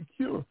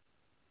insecure?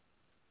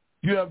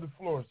 You have the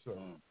floor, sir.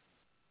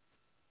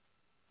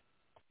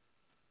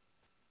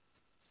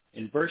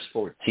 In verse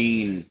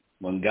 14,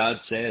 when God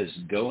says,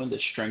 go in the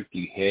strength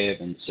you have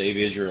and save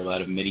Israel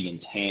out of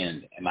Midian's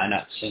hand, am I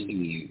not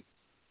sending you?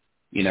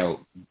 You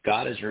know,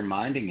 God is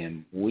reminding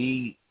him,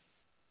 we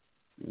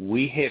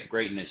have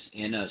greatness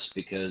in us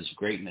because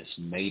greatness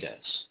made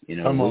us. You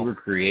know, we were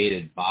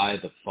created by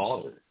the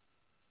Father.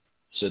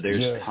 So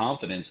there's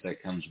confidence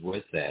that comes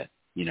with that.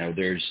 You know,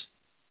 there's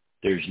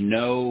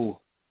no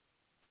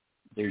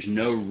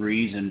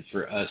reason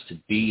for us to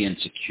be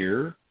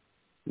insecure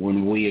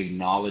when we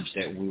acknowledge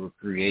that we were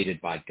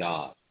created by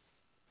God.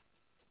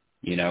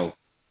 You know,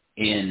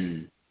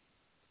 when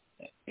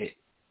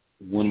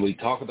we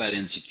talk about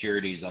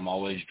insecurities, I'm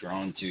always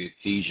drawn to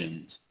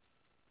Ephesians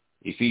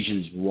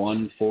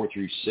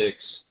 1:4-6.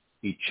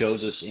 He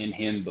chose us in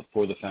him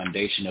before the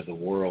foundation of the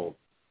world,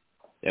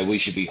 that we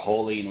should be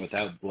holy and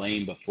without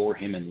blame before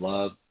him in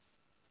love,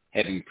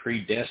 having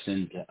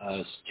predestined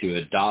us to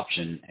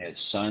adoption as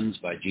sons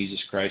by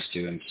Jesus Christ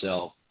to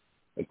himself,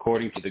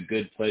 according to the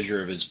good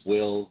pleasure of his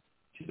will,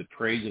 to the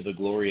praise of the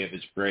glory of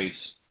his grace,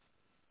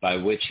 by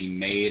which he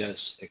made us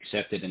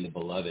accepted in the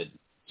beloved.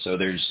 So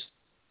there's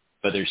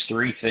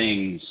three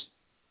things.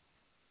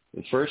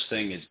 The first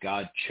thing is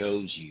God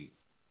chose you.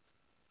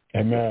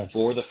 Amen.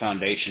 Before the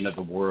foundation of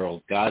the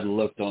world, God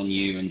looked on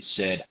you and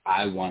said,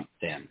 I want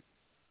them.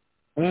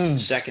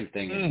 The second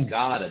thing is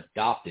God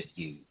adopted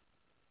you.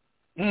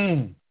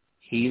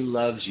 He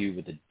loves you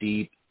with a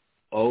deep,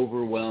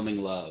 overwhelming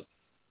love.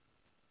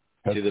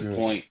 That's to the good.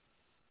 point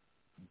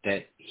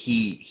that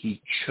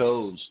he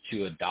chose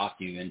to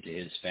adopt you into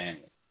his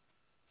family.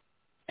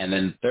 And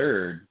then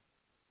third,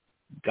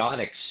 God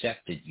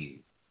accepted you.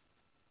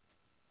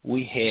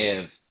 We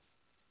have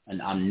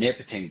an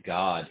omnipotent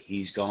God.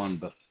 He's gone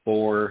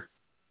before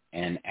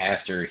and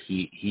after.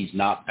 He's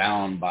not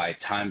bound by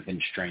time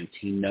constraints.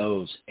 He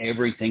knows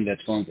everything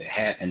that's going to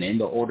happen in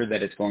the order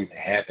that it's going to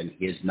happen.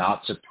 He is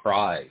not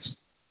surprised.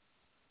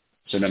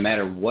 So no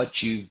matter what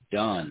you've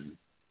done,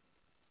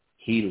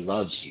 he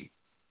loves you.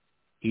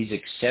 He's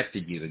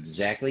accepted you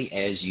exactly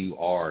as you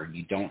are.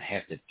 You don't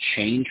have to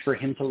change for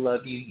him to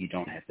love you. You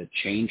don't have to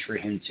change for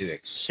him to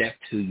accept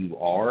who you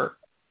are.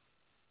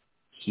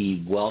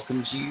 He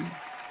welcomes you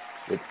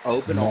with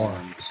open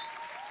arms,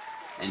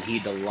 and he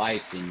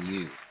delights in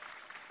you.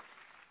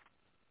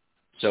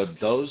 So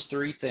those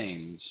three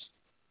things,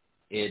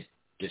 it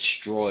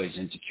destroys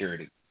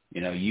insecurity.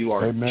 You know, you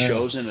are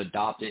chosen,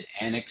 adopted,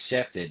 and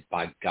accepted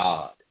by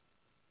God.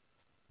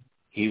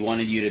 He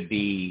wanted you to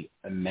be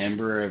a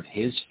member of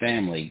his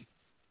family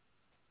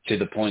to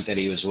the point that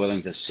he was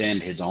willing to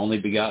send his only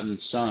begotten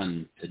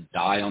son to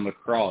die on the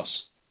cross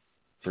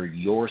for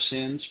your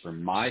sins, for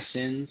my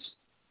sins.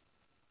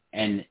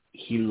 And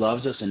he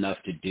loves us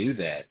enough to do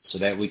that so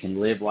that we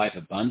can live life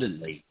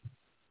abundantly.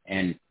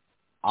 And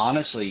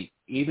honestly,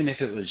 even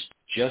if it was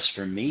just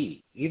for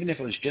me, even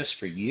if it was just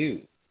for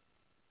you,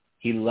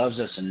 he loves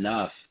us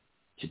enough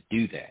to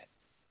do that.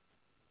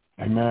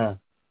 Amen.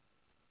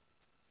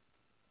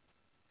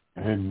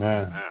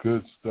 Amen.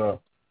 Good stuff.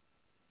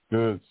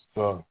 Good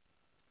stuff.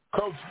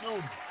 Coach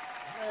Newman,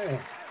 man,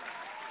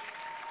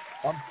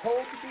 I'm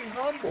told to be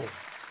humble.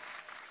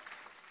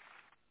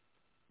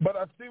 But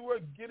I see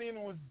what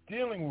Gideon was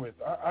dealing with.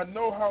 I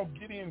know how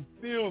Gideon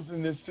feels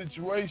in this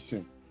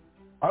situation.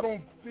 I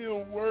don't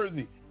feel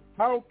worthy.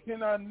 How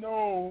can I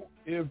know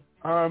if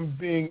I'm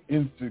being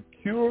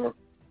insecure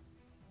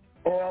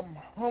or I'm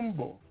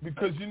humble?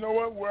 Because you know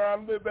what? Where I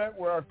live at,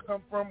 where I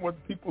come from, what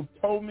people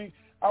told me,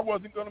 I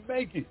wasn't going to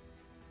make it.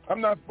 I'm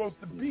not supposed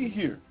to be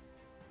here.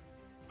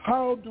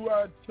 How do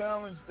I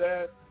challenge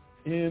that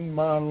in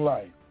my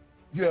life?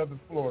 You have the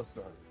floor,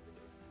 sir.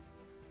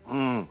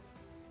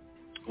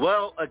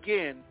 Well,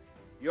 again,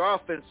 your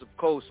offensive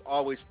coach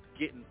always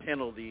getting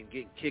penalty and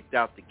getting kicked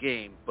out the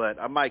game, but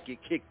I might get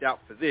kicked out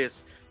for this,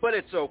 but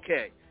it's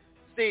okay.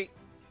 See,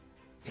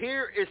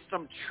 here is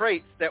some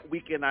traits that we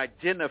can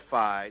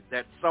identify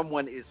that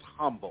someone is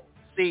humble.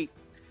 See,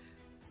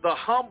 the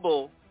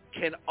humble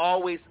can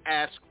always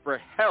ask for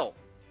help,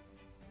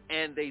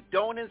 and they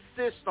don't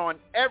insist on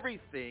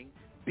everything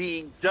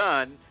being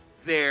done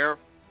their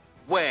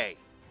way.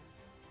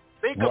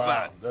 Think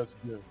about it. That's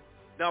good.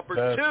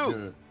 Number two,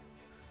 good.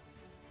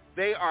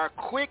 They are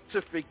quick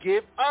to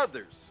forgive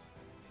others,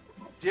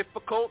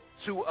 difficult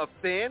to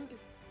offend,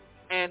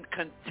 and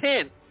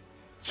content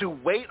to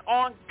wait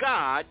on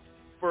God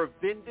for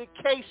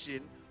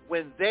vindication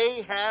when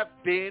they have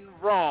been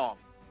wrong.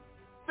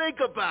 Think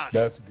about it.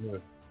 That's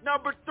good.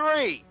 Number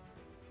three,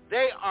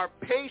 they are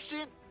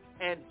patient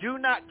and do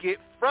not get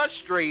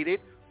frustrated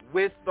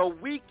with the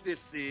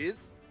weaknesses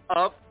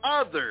of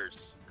others.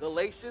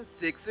 Galatians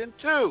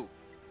 6:2.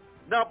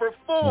 Number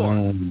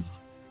four,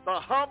 the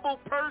humble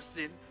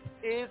person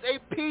is a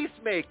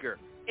peacemaker.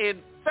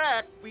 In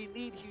fact, we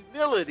need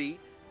humility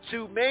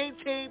to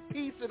maintain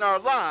peace in our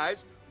lives.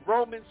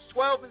 Romans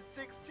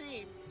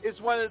 12:16 is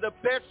one of the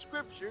best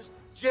scriptures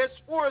just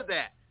for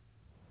that.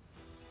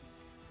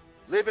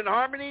 Live in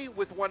harmony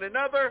with one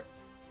another.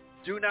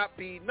 Do not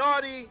be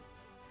naughty,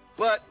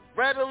 but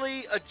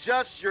readily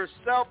adjust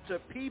yourself to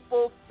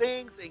people,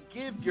 things, and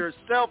give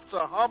yourself to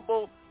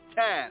humble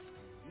tasks.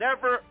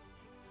 Never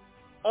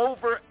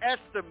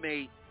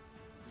overestimate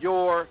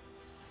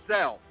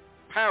yourself.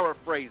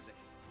 Paraphrasing.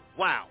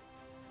 Wow.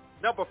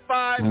 Number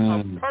five,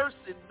 a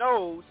person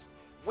knows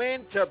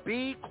when to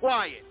be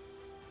quiet.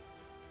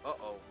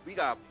 We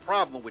got a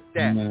problem with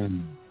that,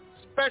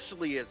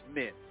 especially as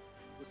men.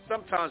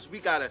 Sometimes we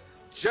got to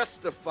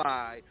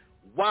justify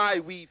why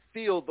we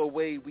feel the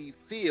way we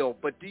feel.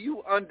 But do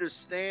you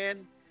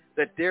understand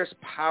that there's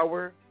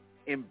power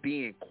in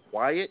being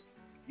quiet?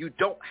 You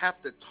don't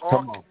have to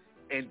talk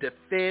and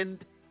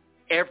defend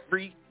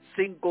every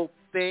single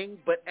thing,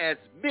 but as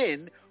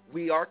men,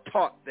 we are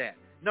taught that.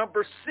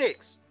 Number six,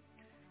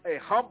 a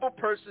humble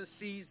person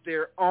sees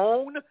their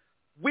own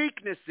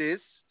weaknesses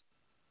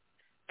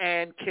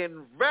and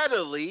can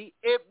readily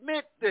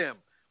admit them.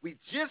 We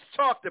just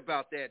talked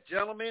about that,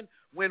 gentlemen.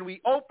 When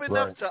we open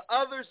up to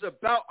others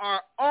about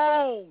our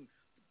own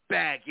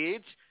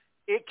baggage,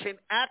 it can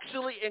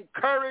actually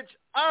encourage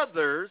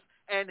others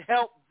and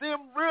help them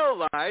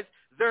realize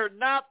they're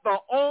not the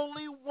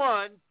only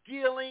one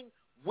dealing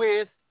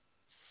with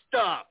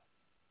stuff.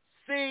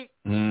 See,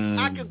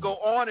 I can go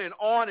on and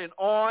on and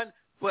on,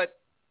 but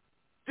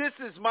this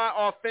is my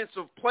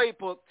offensive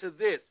playbook to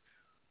this.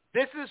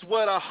 This is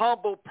what a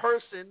humble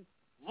person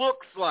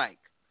looks like,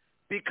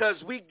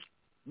 because we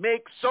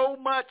make so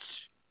much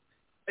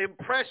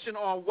impression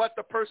on what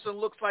the person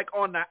looks like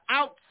on the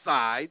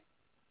outside,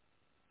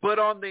 but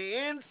on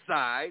the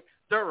inside,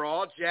 they're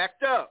all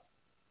jacked up.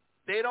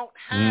 They don't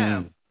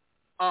have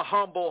a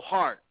humble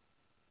heart.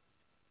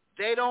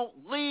 They don't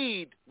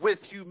lead with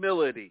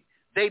humility.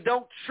 They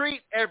don't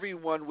treat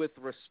everyone with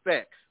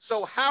respect.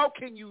 So how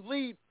can you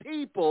lead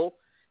people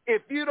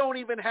if you don't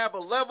even have a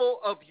level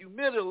of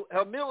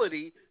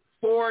humility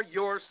for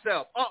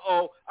yourself?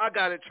 I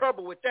got in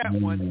trouble with that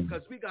one,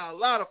 because we got a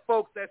lot of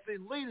folks that's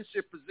in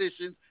leadership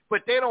positions,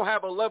 but they don't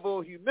have a level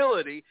of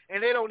humility,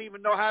 and they don't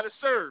even know how to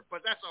serve.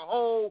 But that's a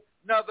whole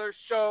nother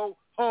show,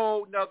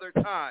 whole nother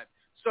time.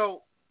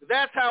 So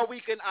that's how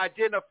we can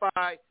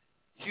identify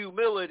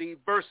humility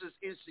versus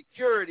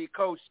insecurity,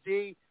 Coach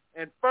D.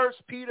 And 1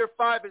 Peter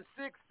 5:6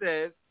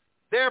 says,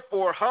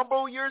 therefore,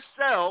 humble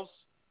yourselves,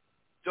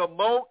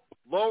 demote,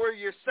 lower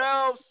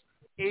yourselves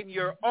in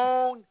your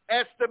own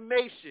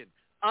estimation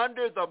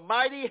under the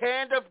mighty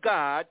hand of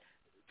God,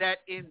 that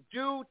in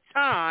due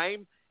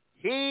time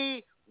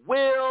he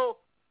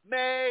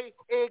may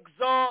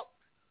exalt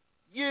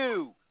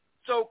you.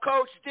 So,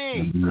 Coach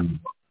D,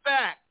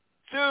 back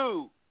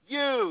to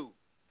you.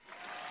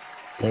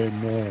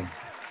 Amen.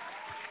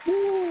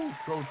 Woo,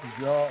 coaches,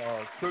 y'all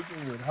are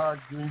cooking with hot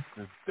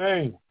grease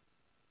today.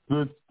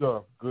 Good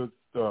stuff, good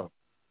stuff.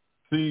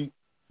 See,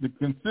 the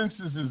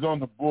consensus is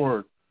on the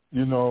board,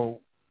 and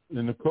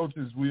the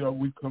coaches,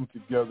 we come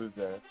together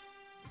that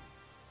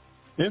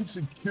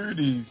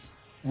insecurities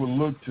will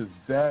look to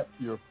zap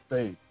your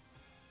faith.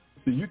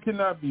 See, you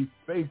cannot be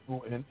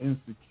faithful and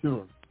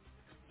insecure.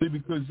 See,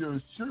 because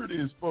your surety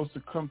is supposed to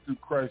come through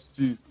Christ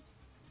Jesus.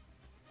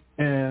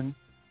 And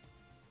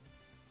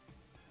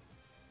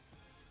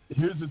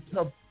here's a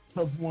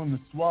tough one to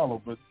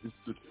swallow, but it's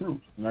the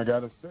truth, and I got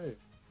to say it.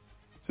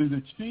 See,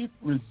 the chief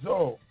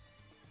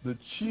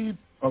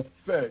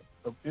effect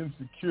of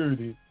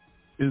insecurity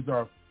is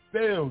our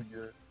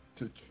failure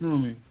to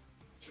truly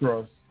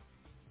trust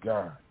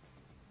God.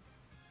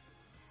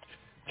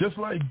 Just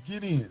like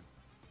Gideon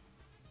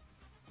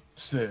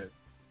said,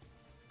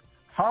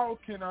 how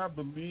can I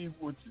believe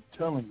what you're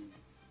telling me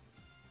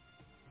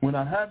when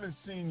I haven't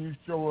seen you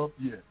show up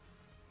yet?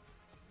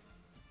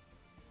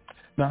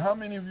 Now, how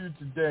many of you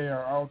today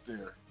are out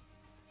there,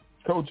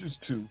 coaches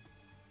too,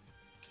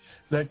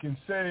 that can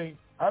say,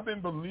 I've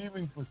been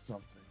believing for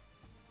something,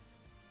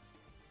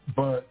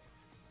 but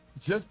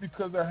just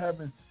because I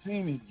haven't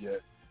seen it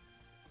yet,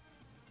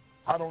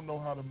 I don't know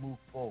how to move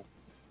forward.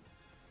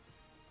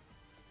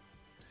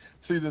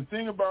 See, the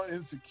thing about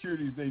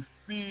insecurities, they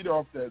feed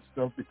off that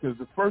stuff because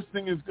the first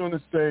thing it's going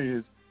to say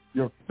is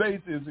your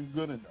faith isn't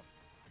good enough.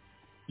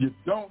 You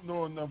don't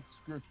know enough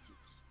scriptures.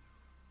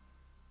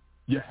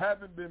 You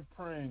haven't been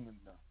praying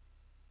enough.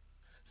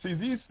 See,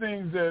 these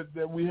things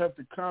that we have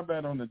to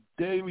combat on a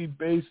daily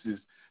basis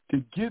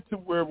to get to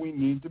where we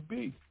need to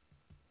be.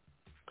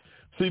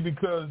 See,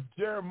 because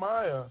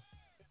Jeremiah,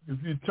 if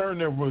you turn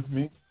there with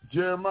me,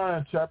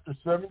 Jeremiah chapter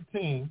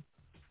 17,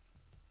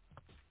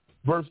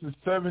 verses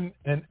 7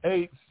 and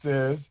 8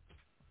 says,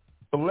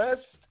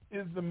 blessed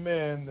is the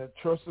man that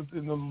trusteth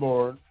in the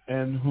Lord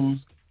and whose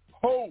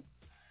hope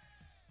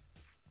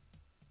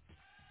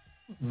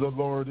the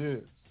Lord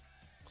is.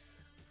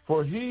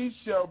 For he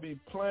shall be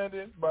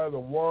planted by the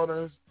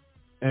waters,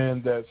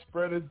 and that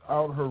spreadeth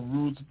out her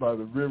roots by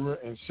the river,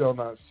 and shall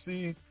not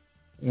see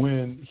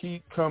when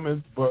heat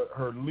cometh, but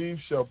her leaf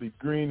shall be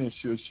green,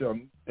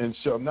 and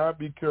shall not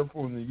be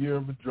careful in the year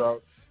of a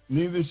drought,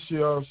 neither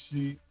shall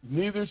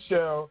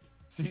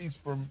cease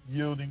from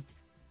yielding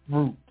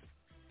fruit.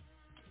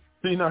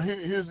 See, now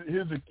here's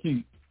a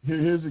key.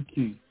 Here's a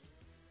key.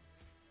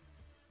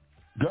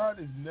 God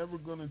is never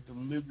going to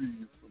deliver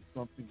you from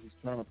something he's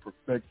trying to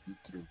perfect you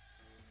through.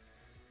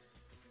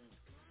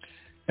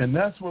 And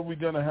that's what we're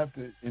going to have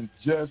to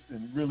ingest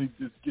and really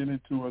just get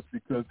into us,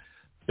 because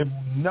if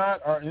not,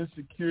 our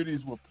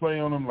insecurities will play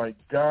on them like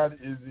God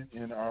isn't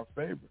in our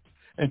favor.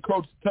 And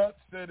Coach Tut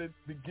said it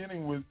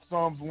beginning with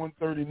Psalms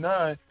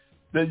 139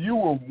 that you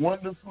were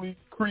wonderfully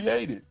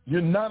created.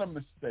 You're not a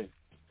mistake.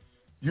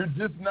 You're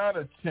just not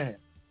a chance.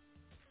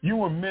 You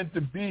were meant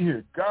to be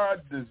here.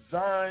 God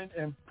designed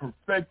and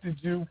perfected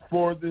you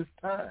for this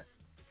time.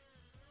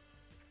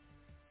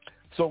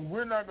 So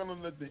we're not going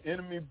to let the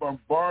enemy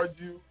bombard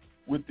you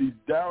with these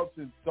doubts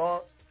and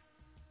thoughts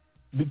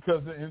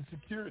because of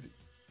insecurity.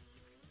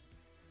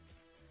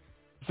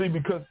 See,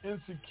 because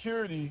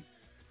insecurity,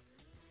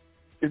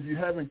 if you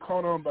haven't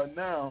caught on by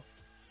now,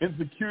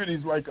 insecurity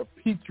is like a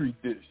petri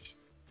dish.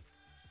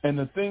 And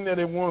the thing that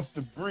it wants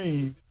to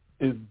breed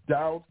is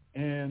doubt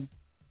and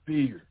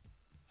fear.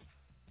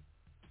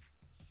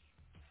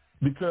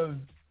 Because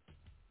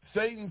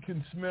Satan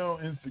can smell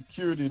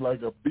insecurity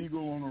like a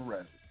beagle on a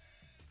rabbit.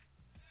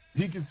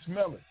 He can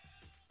smell it.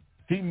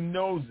 He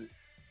knows it.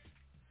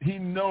 He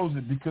knows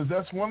it because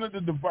that's one of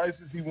the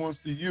devices he wants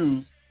to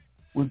use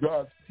with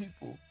God's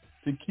people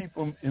to keep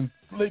them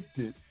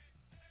inflicted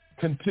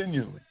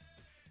continually.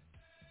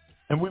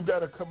 And we've got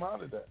to come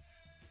out of that.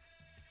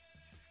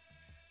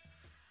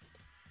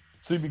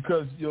 See,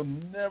 because you'll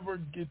never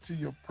get to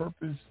your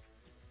purpose,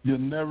 you'll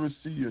never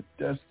see your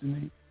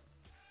destiny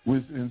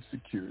with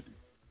insecurity.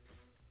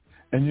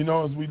 And, you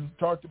know, as we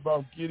talked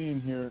about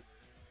Gideon here,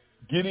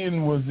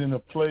 Gideon was in a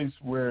place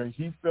where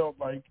he felt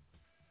like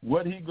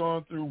what he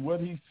gone through, what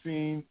he's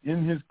seen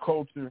in his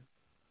culture,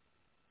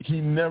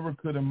 he never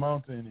could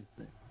amount to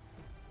anything.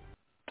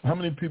 How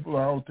many people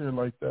are out there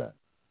like that?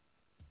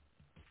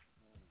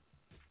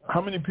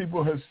 How many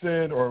people have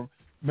said or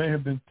may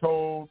have been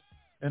told,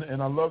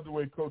 and I love the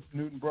way Coach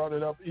Newton brought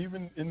it up,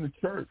 even in the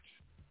church,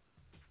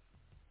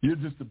 you're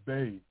just a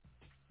babe.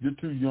 You're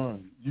too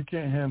young. You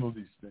can't handle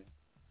these things.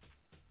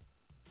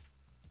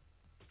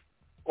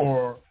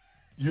 Or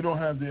you don't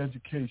have the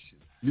education.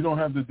 You don't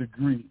have the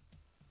degree.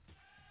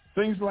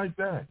 Things like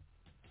that.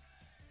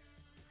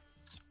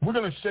 We're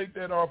going to shake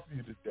that off of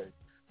you today.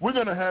 We're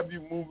going to have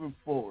you moving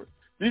forward.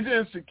 These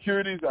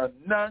insecurities are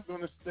not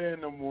going to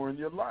stand no more in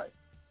your life.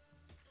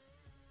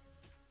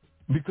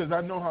 Because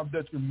I know how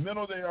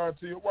detrimental they are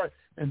to your wife.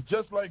 And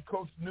just like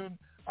Coach Newton,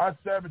 I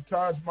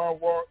sabotaged my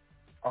walk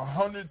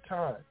 100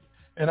 times.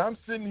 And I'm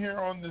sitting here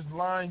on this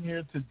line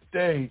here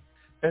today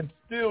and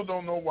still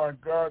don't know why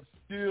God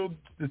still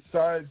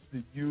decides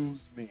to use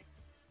me.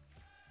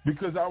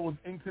 Because I was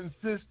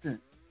inconsistent.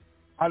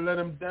 I let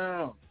him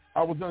down.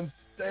 I was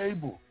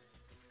unstable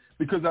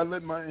because I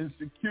let my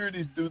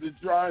insecurities do the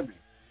driving.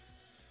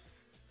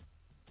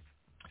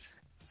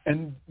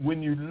 And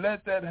when you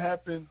let that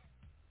happen,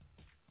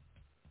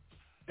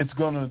 it's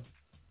going to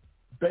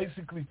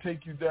basically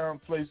take you down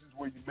places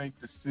where you make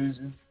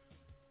decisions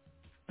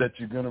that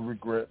you're going to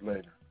regret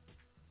later.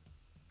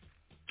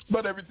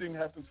 But everything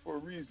happens for a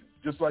reason,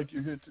 just like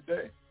you're here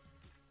today.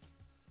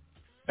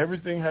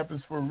 Everything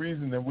happens for a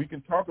reason, and we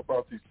can talk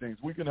about these things.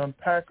 We can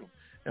unpack them,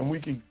 and we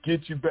can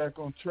get you back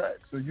on track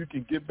so you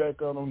can get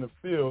back out on the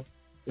field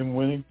in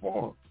winning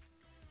form.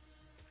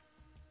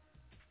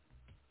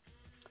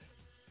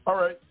 All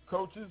right,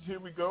 coaches, here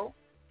we go.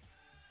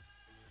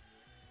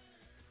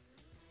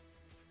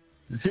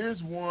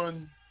 Here's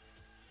one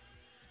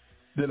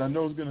that I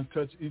know is going to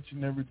touch each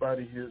and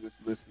everybody here that's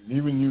listening,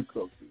 even you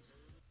coaches.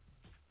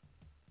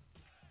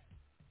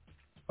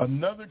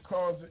 Another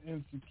cause of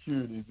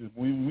insecurities is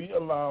when we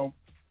allow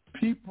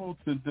people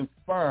to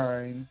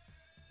define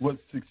what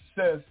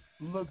success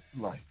looks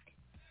like.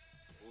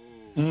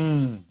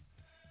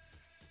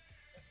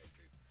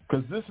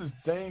 Because this is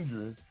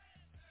dangerous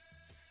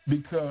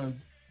because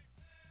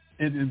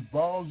it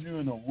involves you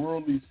in a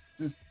worldly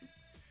system.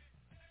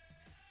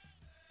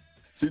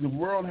 See, the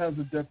world has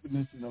a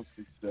definition of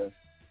success,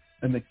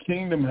 and the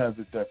kingdom has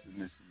a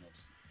definition of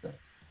success.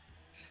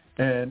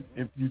 And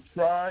if you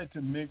try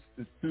to mix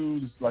the two,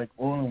 it's like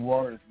oil and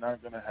water, it's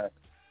not going to happen.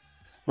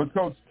 But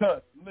Coach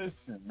Tut,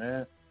 listen,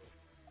 man.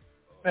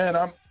 Man,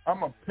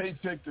 I'm a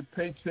paycheck to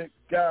paycheck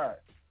guy.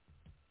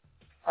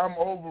 I'm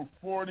over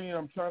 40 and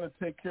I'm trying to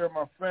take care of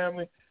my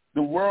family.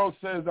 The world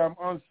says I'm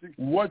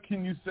unsuccessful. What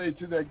can you say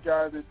to that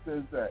guy that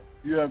says that?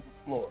 You have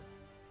the floor.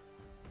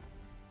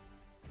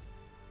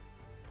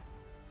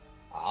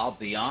 I'll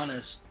be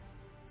honest.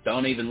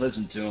 Don't even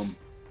listen to him.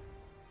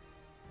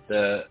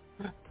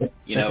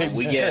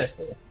 We get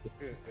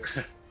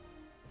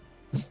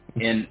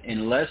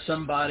unless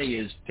somebody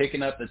is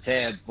picking up the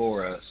tab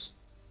for us,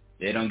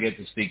 they don't get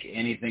to speak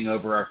anything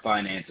over our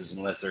finances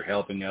unless they're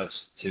helping us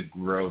to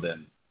grow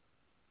them.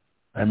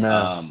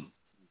 Amen.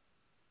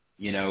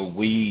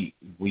 We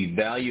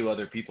value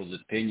other people's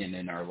opinion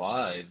in our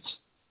lives,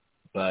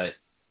 but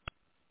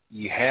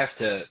you have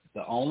to,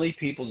 the only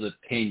people's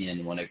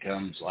opinion when it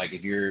comes, like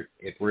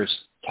if we're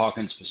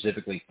talking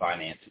specifically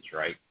finances,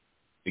 right?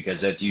 Because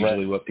that's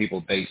usually what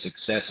people base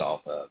success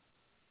off of.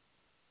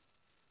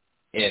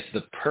 If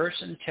the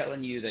person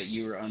telling you that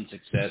you are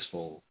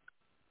unsuccessful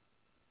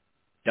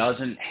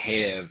doesn't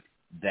have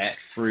that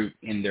fruit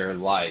in their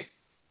life,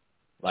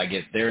 like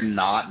if they're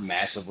not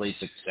massively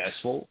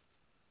successful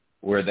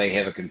where they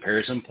have a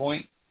comparison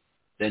point,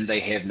 then they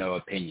have no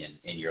opinion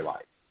in your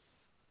life.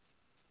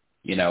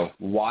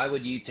 Why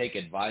would you take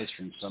advice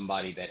from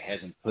somebody that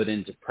hasn't put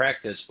into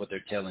practice what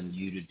they're telling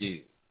you to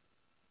do?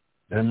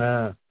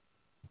 Amen.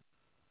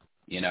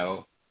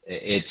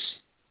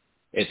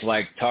 It's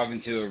like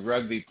talking to a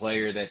rugby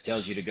player that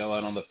tells you to go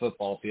out on the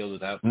football field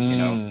without,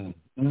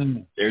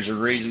 there's a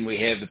reason we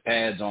have the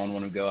pads on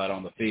when we go out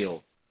on the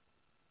field.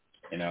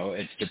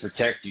 It's to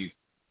protect you.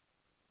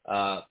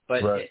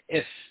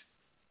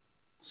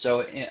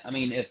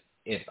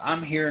 If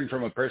I'm hearing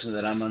from a person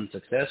that I'm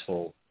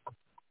unsuccessful,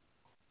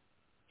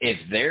 if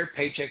they're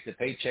paycheck to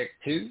paycheck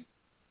too,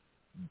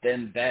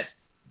 then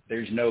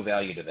there's no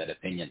value to that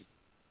opinion.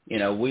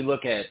 We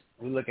look at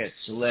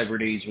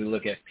celebrities, we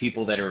look at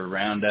people that are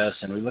around us,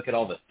 and we look at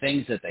all the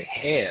things that they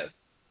have,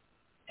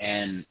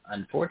 and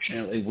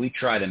unfortunately, we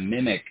try to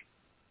mimic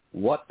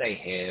what they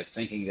have,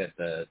 thinking that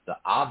the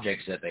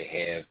objects that they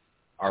have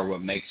are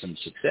what makes them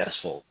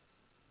successful.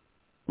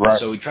 Right.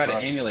 So we try to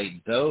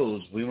emulate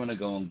those. We want to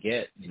go and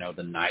get,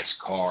 the nice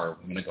car.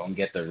 We want to go and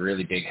get the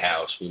really big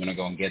house. We want to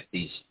go and get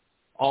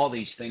all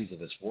these things of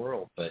this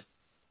world, but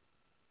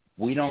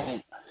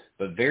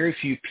very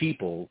few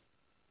people,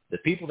 the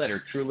people that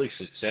are truly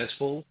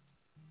successful,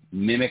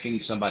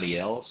 mimicking somebody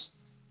else,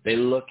 they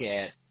look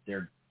at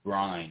their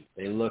grind.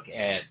 They look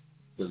at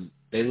the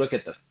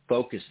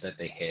focus that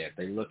they have.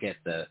 They look at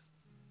the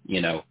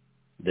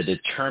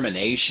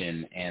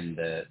determination and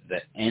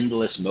the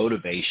endless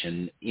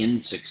motivation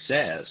in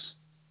success,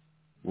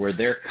 where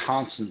they're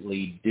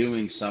constantly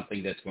doing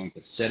something that's going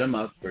to set them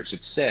up for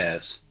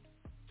success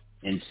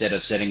instead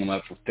of setting them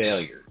up for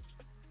failure,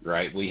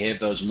 right? We have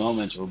those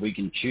moments where we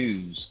can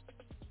choose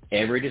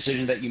every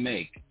decision that you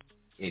make.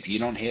 If you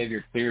don't have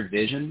your clear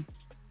vision,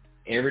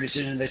 every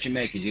decision that you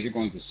make is either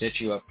going to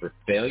set you up for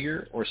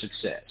failure or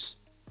success.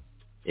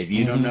 If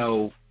you don't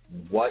know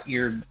what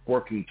you're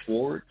working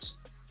towards,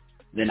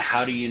 then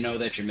how do you know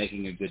that you're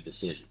making a good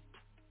decision?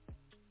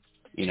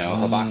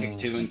 Habakkuk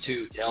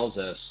 2:2 tells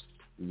us,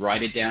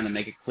 write it down and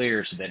make it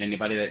clear so that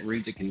anybody that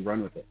reads it can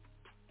run with it.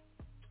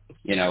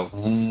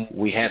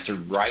 We have to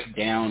write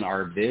down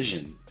our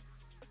vision.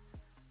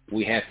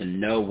 We have to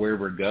know where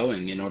we're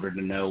going in order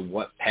to know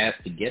what path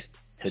to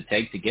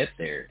take to get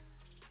there.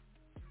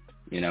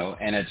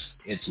 And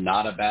it's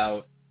not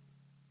about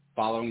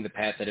following the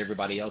path that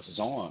everybody else is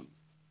on.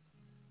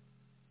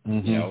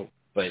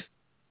 But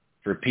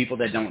for people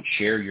that don't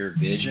share your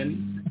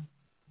vision,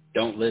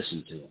 don't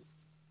listen to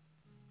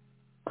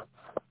them.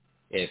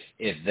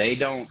 If they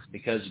don't,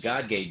 because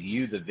God gave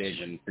you the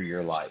vision for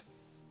your life.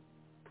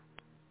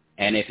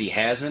 And if he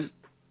hasn't,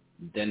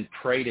 then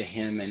pray to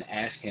him and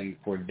ask him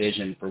for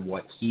vision for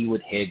what he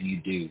would have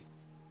you do.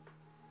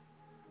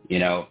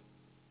 To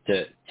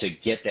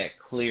get that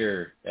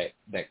clear,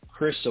 that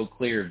crystal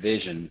clear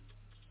vision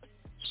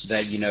so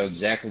that you know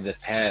exactly the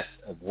path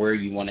of where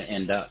you want to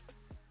end up.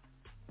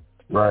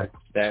 Right.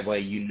 That way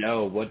you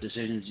know what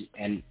decisions,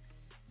 and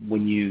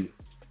when you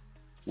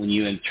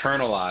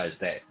internalize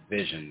that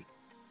vision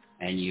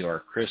and you are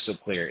crystal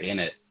clear in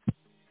it,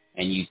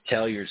 and you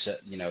tell yourself,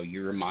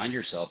 you remind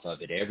yourself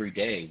of it every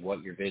day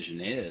what your vision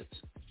is,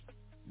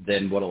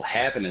 then what will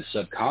happen is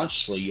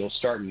subconsciously you'll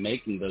start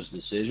making those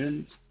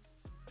decisions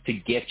to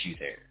get you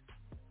there.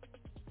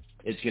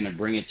 It's going to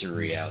bring it to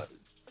reality,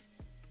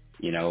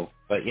 you know.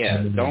 But,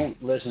 yeah,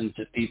 don't listen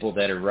to people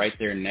that are right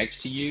there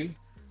next to you,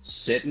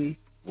 sitting,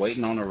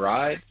 waiting on a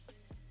ride.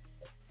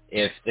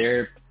 If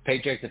they're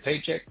paycheck to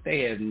paycheck,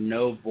 they have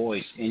no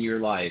voice in your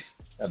life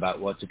about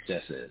what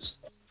success is.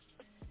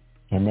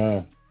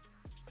 Amen.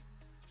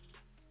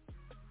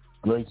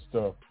 Great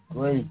stuff.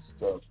 Great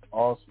stuff.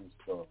 Awesome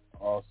stuff.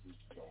 Awesome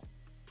stuff.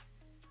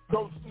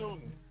 Coach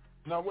Newton.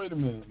 Now wait a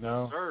minute.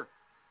 Now, Sir.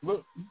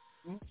 Look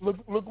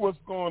what's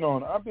going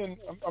on.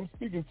 I'm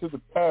speaking to the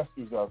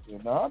pastors out there.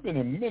 Now I've been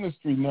in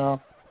ministry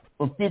now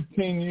for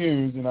 15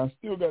 years, and I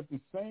still got the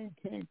same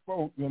 10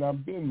 folk that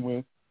I've been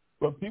with.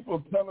 But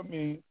people telling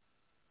me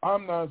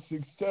I'm not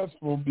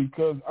successful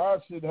because I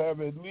should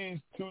have at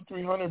least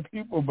 200-300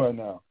 people by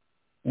now.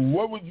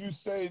 What would you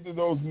say to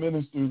those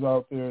ministers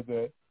out there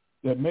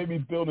that may be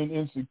building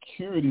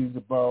insecurities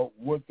about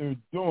what they're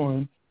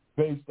doing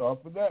based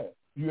off of that?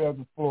 You have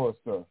the floor,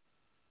 sir.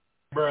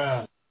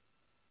 Bruh.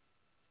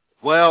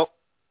 Well,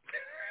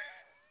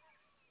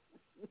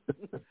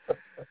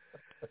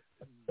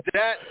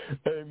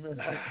 Amen.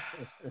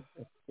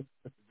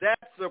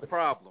 That's a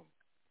problem.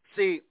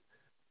 See,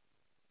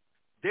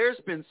 there's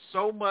been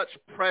so much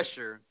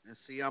pressure, and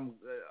see, I'm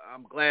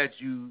glad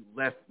you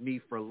left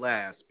me for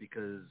last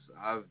because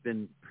I've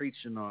been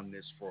preaching on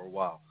this for a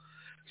while.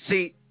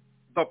 See,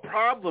 the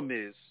problem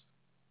is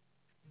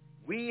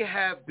we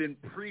have been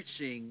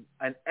preaching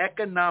an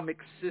economic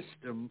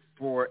system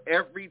for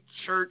every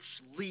church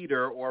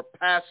leader or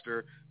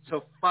pastor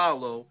to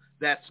follow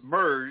that's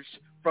merged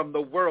from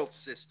the world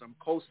system,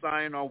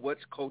 co-sign on what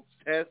Coach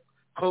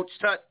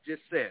Tut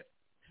just said.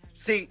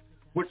 See,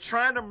 we're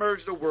trying to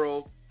merge the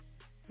world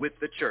with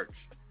the church.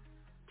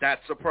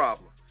 That's a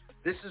problem.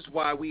 This is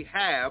why we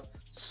have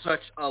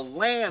such a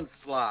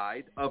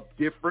landslide of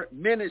different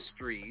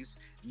ministries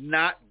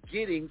not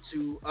getting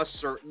to a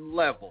certain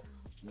level.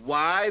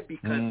 Why?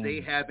 Because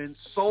they haven't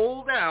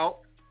sold out.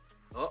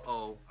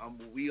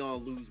 We gonna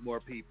lose more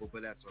people,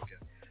 but that's okay.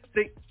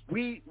 See,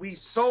 we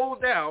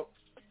sold out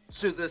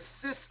to the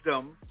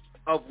system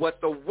of what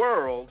the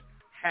world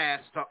has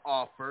to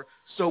offer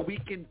so we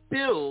can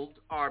build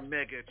our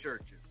mega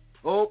churches.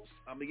 Oops,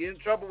 I'm going to get in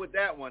trouble with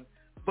that one,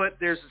 but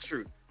there's the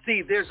truth.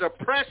 See, there's a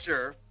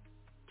pressure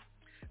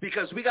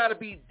because we got to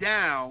be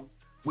down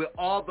with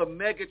all the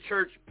mega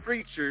church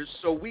preachers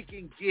so we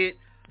can get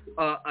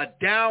a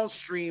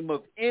downstream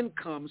of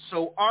income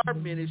so our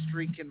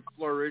ministry can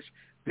flourish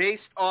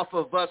based off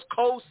of us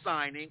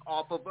co-signing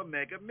off of a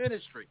mega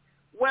ministry.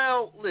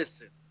 Well,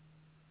 listen.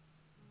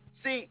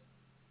 See,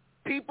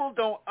 people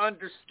don't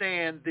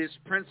understand this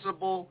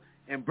principle,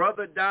 and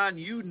Brother Don,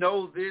 you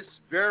know this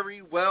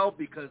very well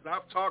because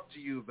I've talked to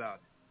you about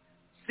it.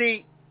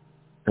 See,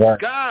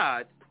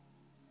 God,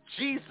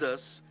 Jesus,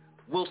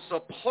 will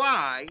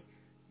supply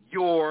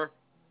your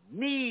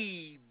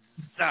needs.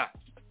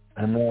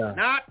 Amen.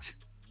 Not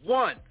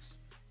once.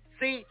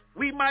 See,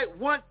 we might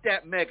want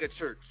that mega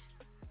church.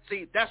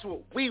 See, that's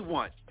what we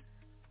want.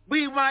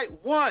 We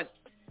might want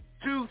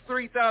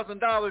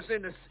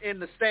 $2,000-$3,000 in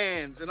the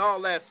stands and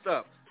all that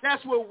stuff.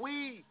 That's what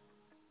we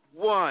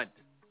want.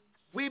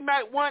 We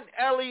might want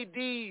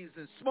LEDs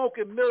and smoke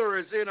and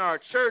mirrors in our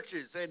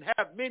churches and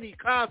have mini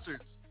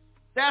concerts.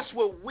 That's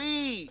what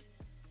we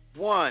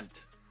want.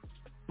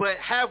 But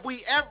have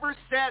we ever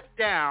sat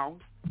down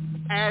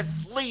as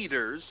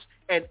leaders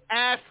and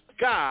asked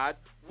God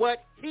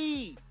what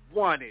he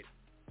wanted?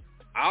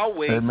 I'll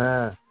wait.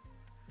 Amen.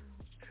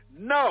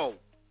 No,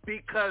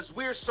 because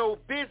we're so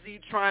busy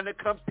trying to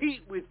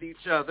compete with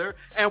each other,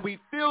 and we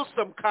feel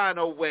some kind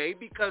of way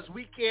because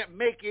we can't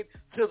make it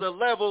to the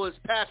level as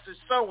Pastor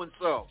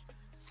so-and-so.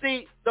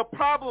 See, the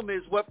problem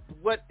is what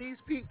these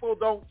people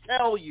don't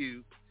tell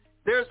you,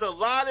 there's a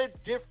lot of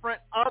different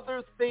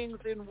other things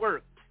in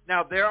work.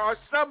 Now, there are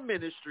some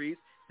ministries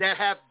that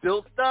have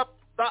built up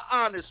the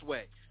honest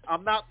way.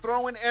 I'm not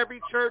throwing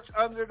every church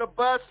under the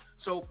bus,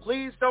 so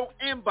please don't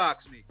inbox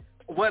me.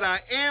 What I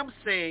am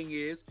saying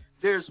is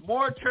there's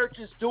more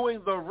churches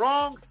doing the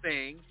wrong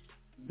thing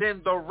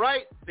than the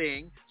right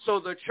thing, so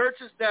the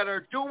churches that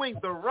are doing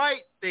the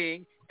right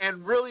thing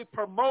and really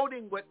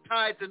promoting what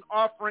tithes and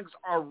offerings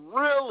are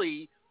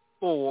really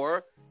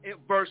for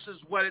versus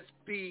what it's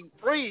being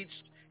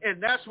preached,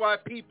 and that's why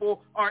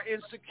people are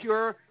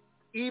insecure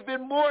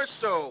even more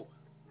so,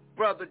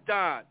 Brother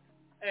Don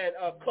and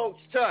Coach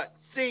Tut.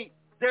 See,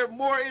 they're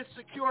more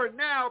insecure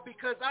now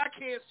because I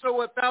can't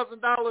sow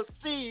 $1,000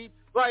 seed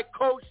like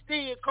Coach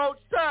D and Coach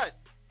Tut.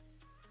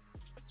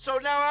 So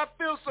now I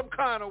feel some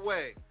kind of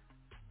way.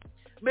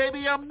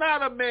 Maybe I'm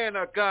not a man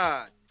of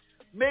God.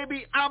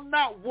 Maybe I'm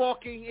not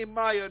walking in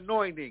my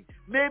anointing.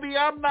 Maybe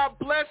I'm not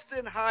blessed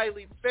and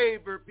highly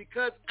favored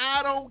because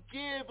I don't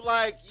give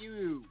like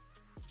you.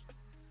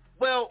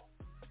 Well,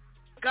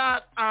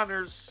 God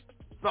honors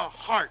the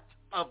heart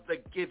of the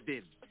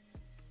giving,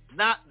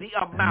 not the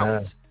amount.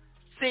 Amen.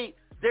 See,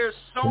 there's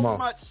so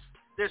much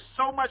There's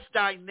so much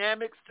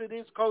dynamics to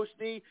this, Coach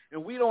D,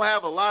 and we don't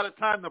have a lot of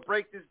time to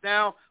break this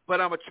down, but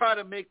I'm going to try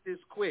to make this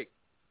quick.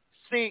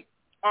 See,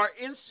 our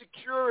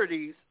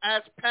insecurities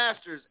as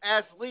pastors,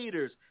 as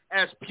leaders,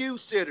 as pew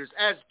sitters,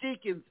 as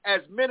deacons,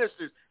 as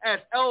ministers, as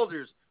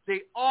elders,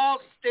 they all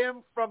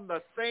stem from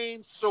the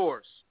same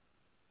source.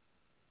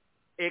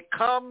 It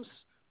comes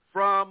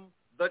from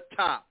the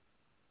top.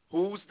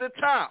 Who's the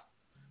top?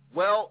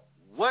 Well,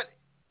 what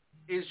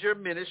is your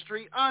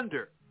ministry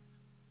under?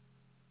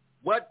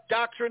 What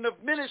doctrine of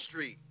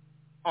ministry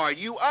are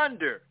you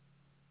under?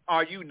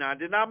 Are you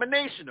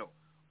non-denominational?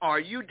 Are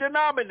you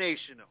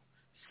denominational?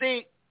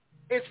 See,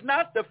 it's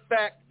not the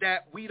fact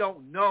that we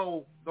don't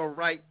know the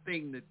right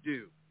thing to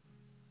do.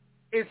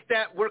 It's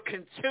that we're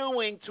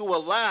continuing to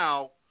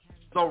allow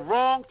the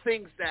wrong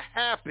things to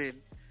happen,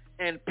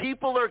 and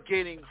people are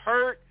getting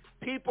hurt.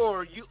 People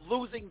are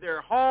losing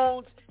their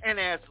homes, and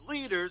as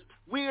leaders,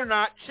 we are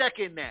not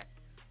checking that.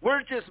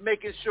 We're just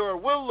making sure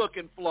we're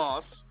looking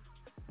floss,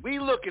 we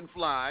looking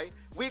fly,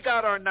 we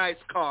got our nice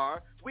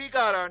car, we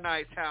got our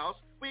nice house,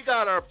 we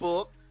got our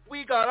book,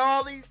 we got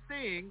all these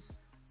things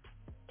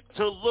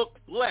to look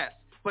blessed.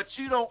 But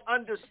you don't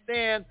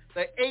understand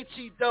the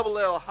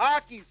H-E-double-L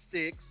hockey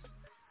sticks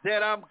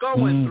that I'm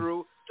going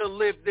through to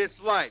live this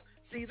life.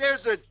 See,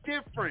 there's a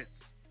difference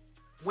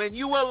when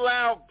you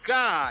allow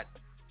God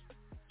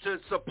to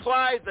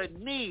supply the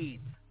need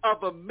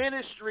of a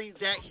ministry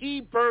that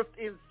he birthed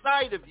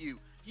inside of you.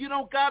 You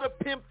don't got to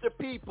pimp the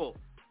people.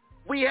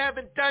 We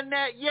haven't done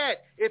that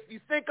yet. If you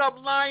think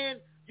I'm lying,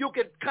 you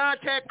can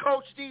contact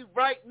Coach D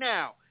right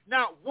now.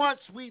 Not once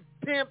we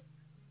pimped,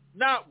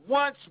 not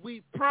once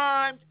we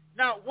primed,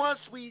 not once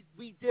we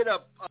did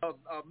a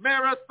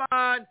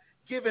marathon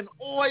giving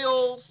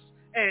oils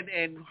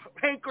and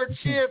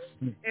handkerchiefs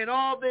and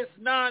all this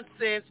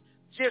nonsense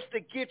just to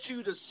get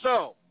you to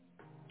sow.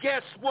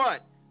 Guess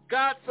what?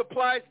 God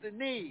supplies the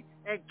need.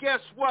 And guess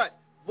what?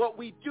 What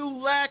we do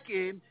lack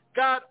in,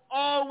 God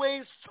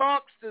always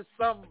talks to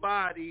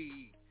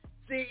somebody.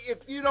 See, if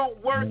you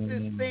don't work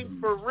this thing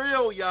for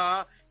real,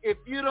 y'all, if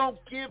you don't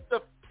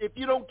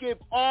give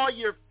all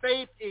your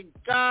faith in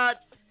God,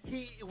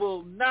 he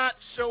will not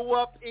show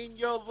up in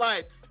your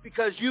life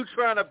because you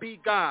trying to be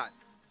God.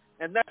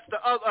 And that's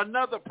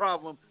another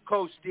problem,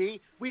 Coach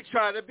D. We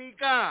try to be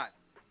God.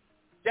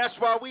 That's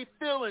why we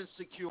feel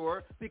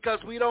insecure,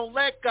 because we don't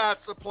let God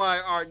supply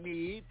our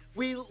need.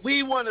 We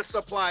want to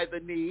supply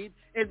the need,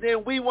 and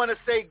then we want to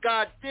say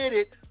God did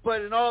it,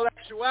 but in all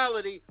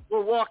actuality,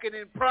 we're walking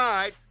in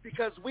pride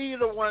because we are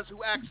the ones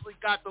who actually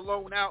got the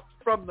loan out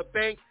from the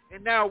bank,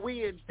 and now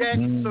we in debt.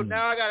 So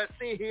now I got to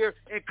sit here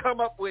and come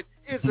up with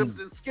isms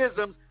and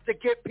schisms to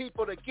get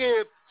people to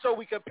give so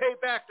we can pay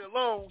back the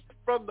loan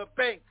from the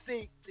bank.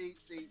 See,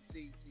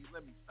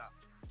 let me stop.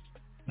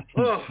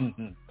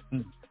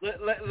 Let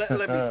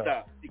me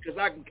stop because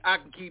I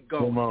can keep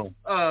going. Come on.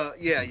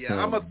 Yeah.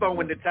 I'm gonna throw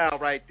in the towel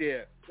right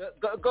there.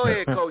 Go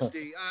ahead, Coach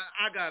D.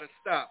 I gotta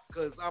stop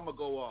because I'm gonna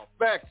go off.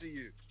 Back to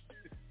you.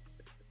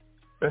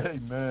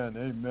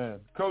 Amen.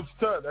 Coach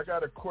Tut, I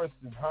got a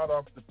question hot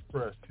off the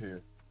press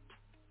here.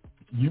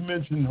 You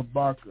mentioned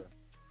Habakkuk.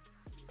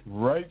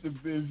 Write the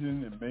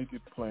vision and make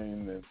it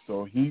plain, and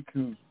so he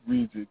who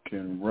reads it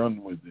can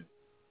run with it.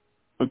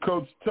 But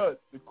Coach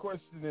Tut, the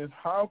question is,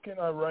 how can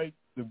I write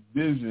the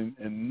vision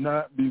and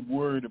not be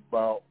worried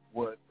about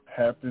what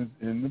happens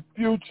in the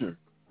future?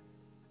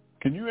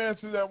 Can you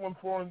answer that one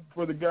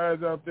for the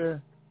guys out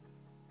there?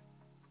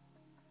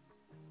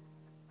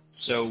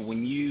 So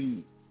when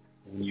you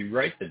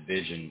write the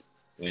vision,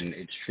 when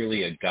it's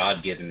truly a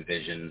God-given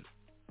vision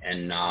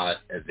and not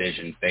a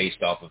vision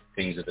based off of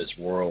things of this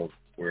world,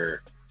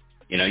 where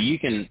you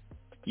can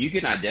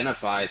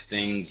identify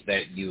things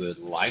that you would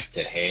like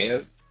to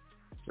have,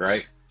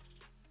 right?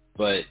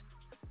 But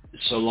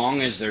so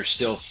long as they're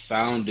still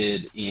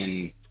founded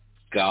in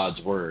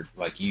God's word,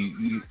 like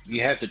you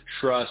have to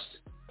trust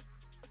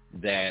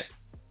that,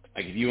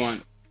 like if you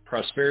want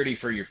prosperity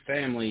for your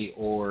family,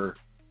 or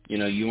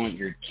you want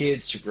your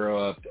kids to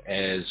grow up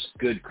as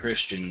good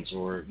Christians,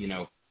 or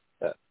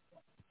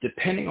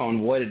depending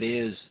on what it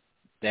is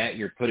that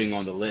you're putting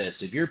on the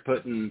list. If you're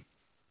putting,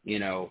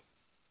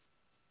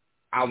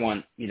 I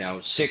want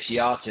 6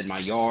 yachts in my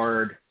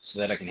yard so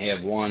that I can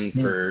have one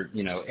for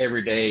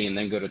every day and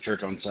then go to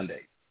church on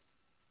Sunday.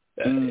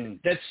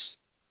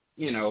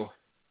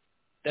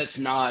 That's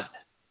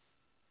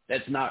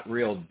not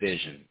real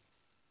vision,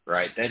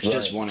 right? That's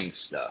just wanting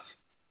stuff.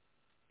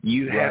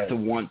 You have to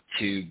want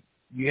to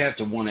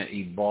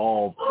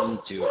evolve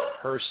into a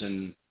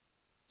person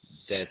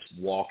that's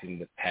walking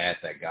the path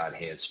that God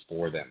has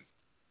for them.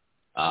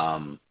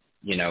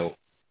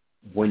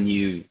 When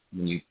you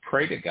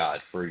pray to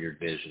God for your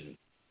vision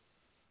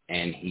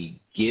and he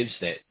gives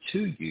that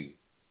to you,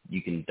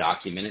 you can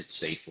document it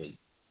safely.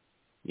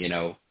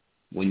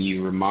 When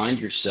you remind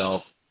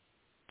yourself,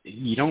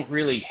 you don't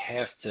really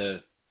have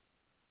to,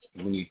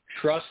 when you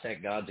trust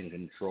that God's in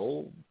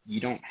control, you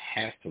don't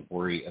have to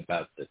worry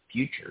about the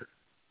future.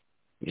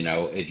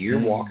 If you're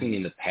walking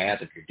in the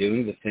path, if you're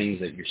doing the things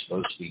that you're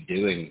supposed to be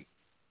doing,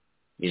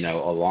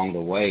 along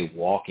the way,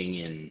 walking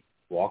in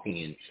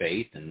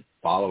faith and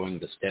following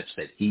the steps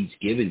that he's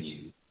given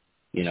you.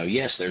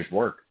 Yes, there's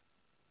work.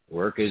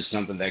 Work is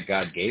something that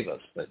God gave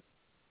us, but,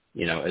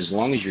 as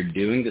long as you're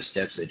doing the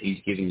steps that he's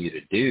given you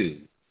to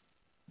do,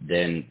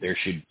 then there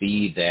should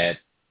be that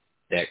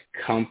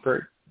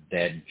comfort,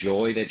 that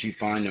joy that you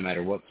find no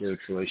matter what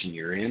situation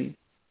you're in,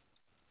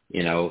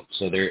 so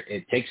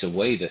it takes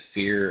away the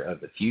fear of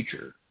the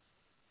future.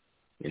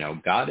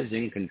 God is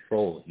in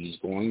control. He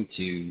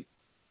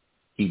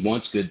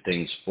wants good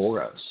things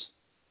for us.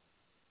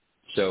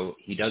 So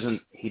he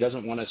doesn't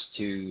want us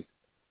to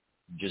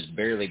just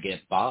barely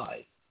get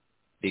by,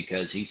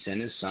 because he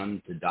sent his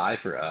son to die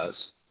for us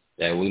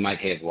that we might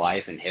have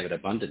life and have it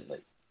abundantly.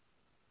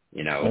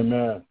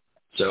 Amen.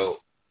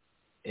 So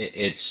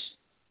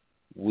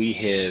we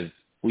have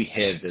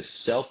this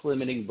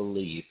self-limiting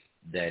belief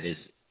that is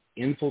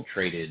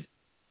infiltrated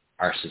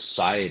our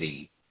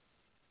society,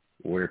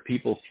 where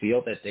people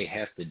feel that they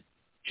have to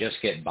just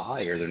get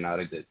by or they're not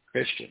a good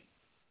Christian.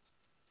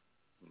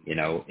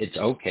 It's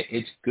okay.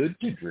 It's good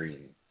to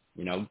dream.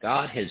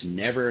 God has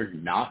never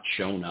not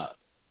shown up.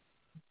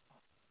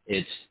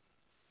 It's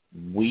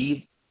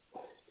we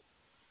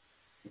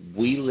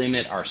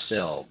limit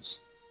ourselves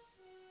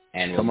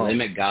and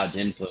limit God's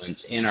influence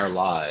in our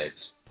lives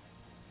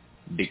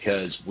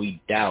because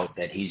we doubt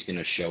that he's going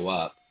to show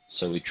up.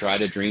 So we try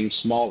to dream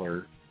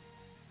smaller,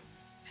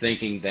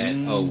 thinking that,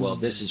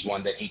 this is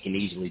one that he can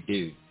easily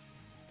do.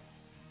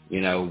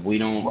 We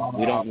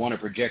don't want to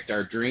project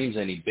our dreams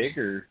any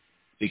bigger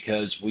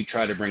because we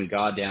try to bring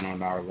God down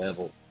on our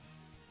level.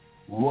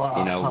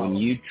 Wow. When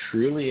you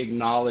truly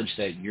acknowledge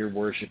that you're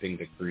worshiping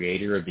the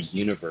creator of the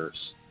universe,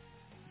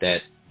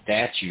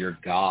 that's your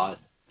God,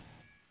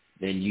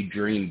 then you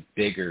dream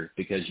bigger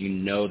because you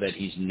know that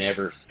he's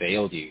never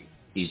failed you.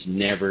 He's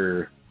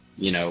never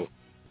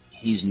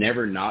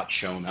not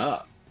shown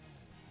up.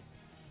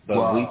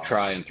 But we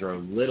try and throw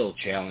little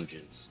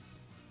challenges.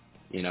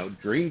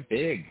 Dream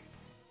big.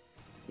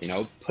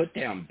 Put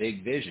down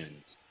big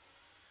visions.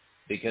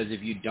 Because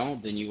if you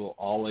don't, then you will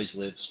always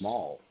live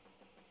small.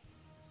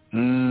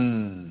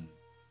 And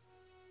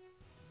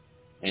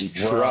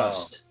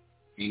trust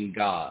in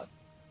God,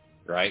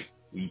 right?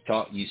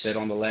 You said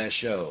on the last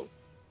show,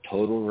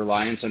 total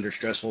reliance under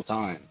stressful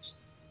times.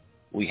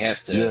 We have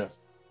to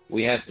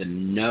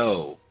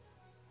know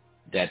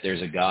that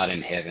there's a God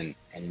in heaven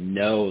and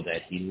know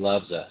that he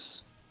loves us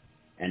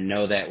and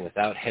know that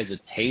without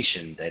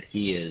hesitation that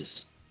he has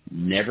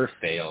never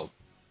failed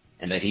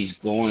and that he's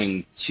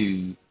going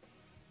to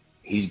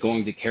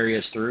carry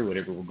us through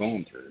whatever we're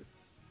going through.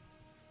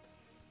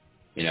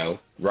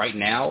 Right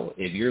now,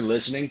 if you're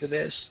listening to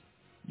this,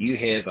 you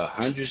have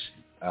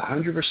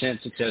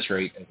 100% success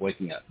rate of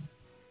waking up.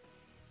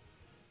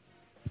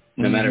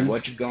 No matter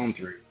what you've gone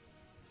through,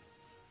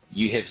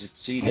 you have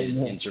succeeded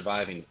in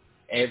surviving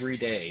every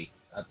day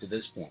up to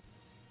this point.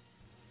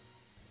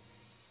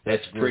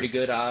 That's pretty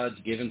good odds,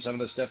 given some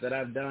of the stuff that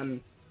I've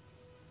done.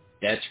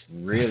 That's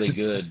really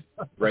good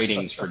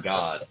ratings for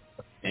God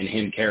and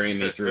him carrying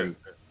me through.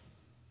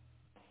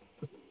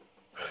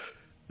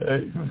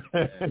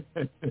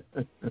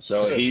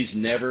 So he's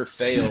never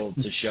failed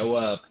to show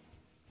up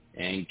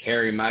and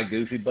carry my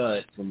goofy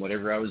butt from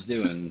whatever I was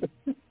doing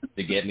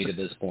to get me to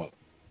this point.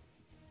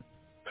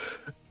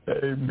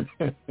 Amen.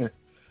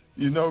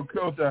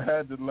 Coach, I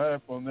had to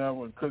laugh on that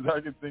one because I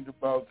could think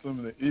about some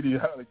of the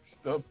idiotic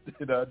stuff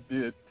that I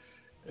did,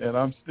 and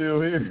I'm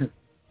still here.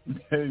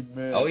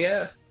 Amen. Oh,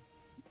 yeah.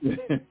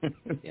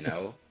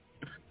 It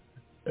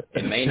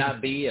may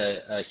not be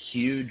a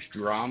huge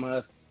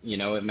drama.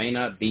 It may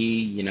not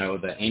be,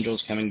 the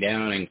angels coming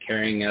down and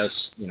carrying us,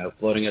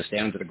 floating us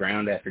down to the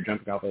ground after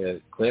jumping off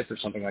a cliff or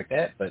something like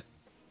that. But,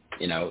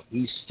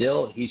 he's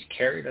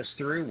carried us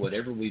through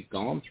whatever we've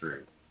gone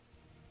through.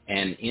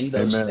 And in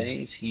those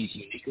things, he's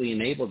uniquely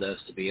enabled us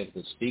to be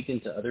able to speak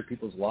into other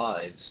people's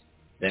lives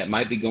that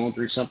might be going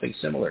through something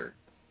similar.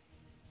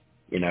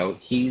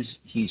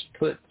 He's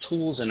put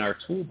tools in our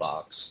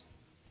toolbox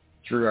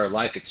through our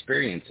life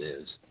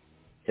experiences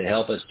to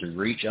help us to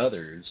reach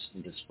others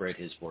and to spread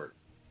his word.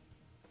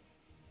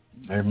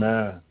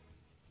 Amen.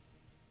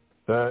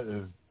 That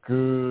is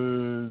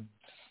good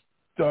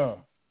stuff.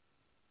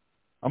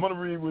 I'm going to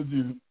read with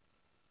you,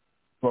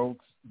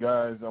 folks.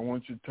 Guys, I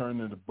want you to turn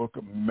to the book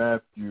of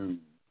Matthew,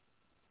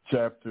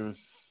 chapter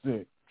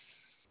 6,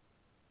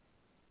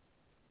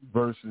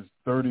 verses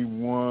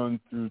 31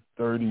 through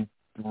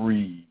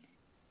 33.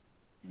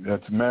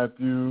 That's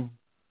Matthew,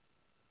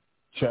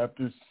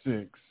 chapter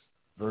 6,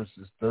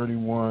 verses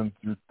 31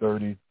 through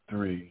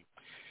 33.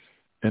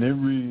 And it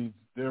reads,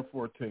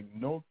 "Therefore take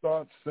no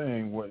thought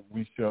saying what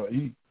we shall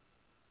eat,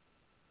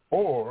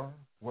 or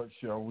what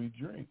shall we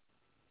drink,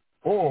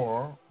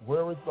 or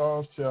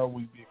wherewithal shall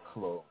we be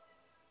clothed.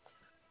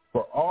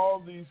 For all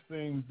these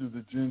things do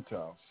the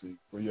Gentiles seek.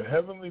 For your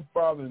heavenly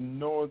Father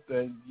knoweth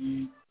that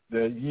ye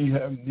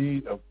have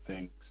need of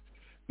things."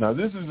 Now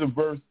this is a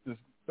verse, this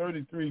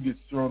 33 gets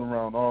thrown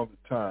around all the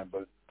time,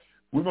 but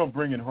we're going to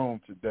bring it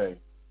home today.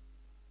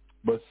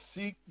 But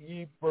seek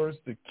ye first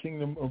the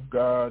kingdom of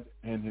God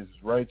and his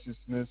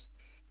righteousness,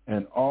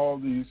 and all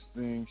these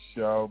things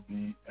shall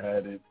be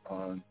added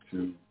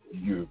unto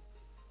you.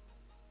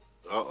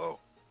 Uh-oh.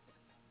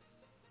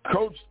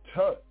 Coach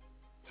Tut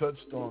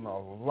touched on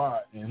a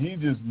lot, and he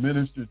just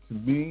ministered to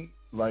me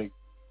like,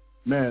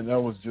 man, that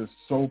was just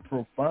so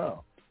profound.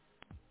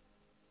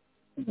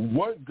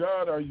 What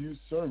God are you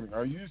serving?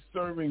 Are you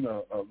serving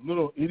a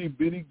little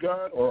itty-bitty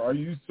God, or are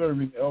you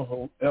serving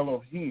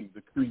Elohim,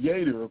 the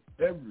creator of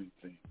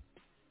everything?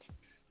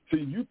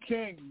 See, you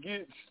can't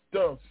get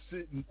stuff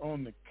sitting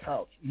on the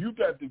couch. You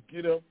got to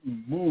get up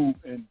and move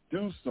and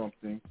do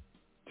something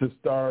to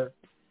start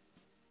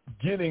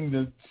getting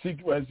as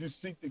you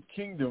seek the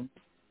kingdom,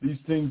 these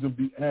things will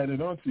be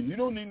added onto you. You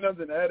don't need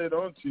nothing added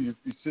onto you if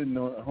you're sitting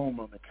at home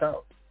on the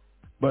couch.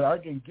 But I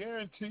can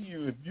guarantee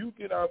you, if you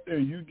get out there,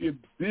 you get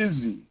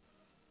busy,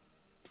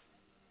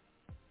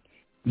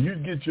 you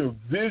get your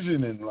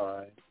vision in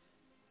line,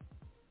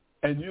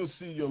 and you'll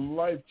see your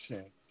life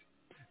change.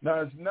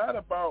 Now, it's not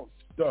about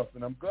stuff,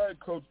 and I'm glad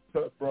Coach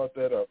Tut brought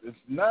that up. It's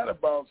not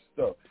about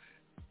stuff.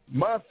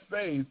 My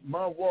faith,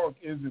 my walk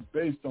isn't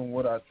based on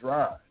what I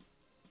drive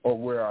or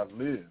where I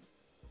live.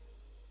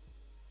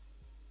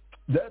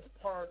 That's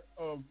part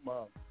of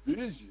my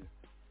vision.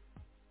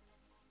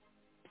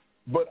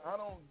 But I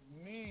don't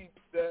need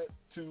that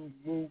to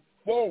move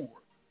forward.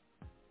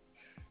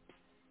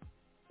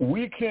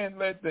 We can't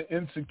let the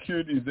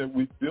insecurities that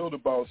we build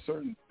about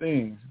certain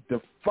things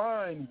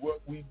define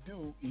what we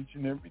do each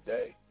and every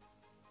day.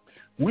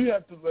 We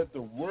have to let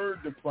the word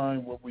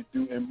define what we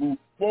do and move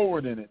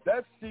forward in it.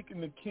 That's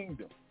seeking the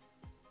kingdom.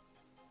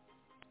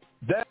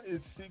 That is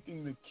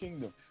seeking the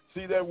kingdom.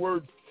 See, that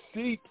word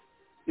seek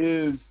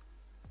is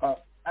an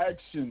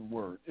action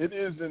word. It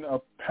isn't a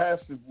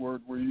passive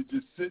word where you're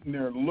just sitting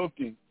there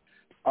looking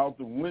out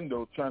the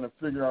window trying to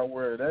figure out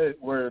where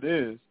it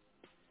is.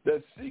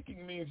 That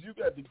seeking means you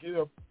got to get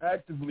up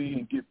actively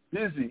and get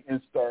busy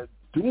and start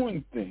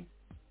doing things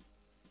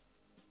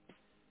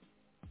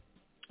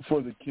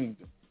for the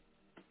kingdom.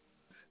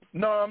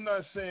 No, I'm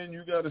not saying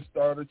you got to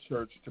start a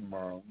church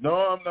tomorrow. No,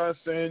 I'm not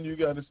saying you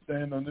got to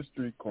stand on the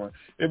street corner.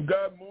 If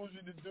God moves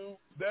you to do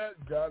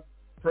that, God,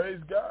 praise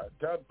God.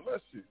 God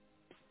bless you.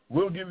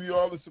 We'll give you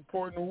all the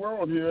support in the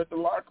world here at the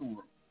locker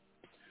room.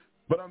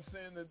 But I'm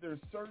saying that there's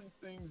certain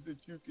things that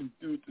you can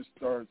do to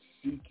start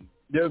seeking.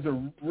 There's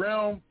a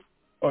realm,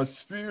 a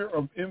sphere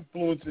of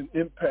influence and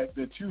impact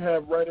that you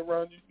have right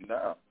around you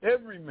now.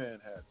 Every man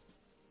has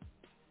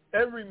it.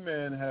 Every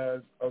man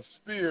has a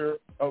sphere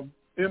of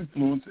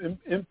influence and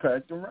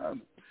impact around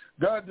him.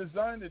 God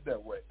designed it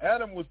that way.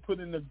 Adam was put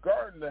in the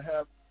garden to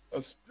have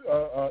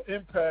a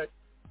impact,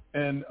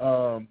 and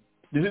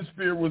his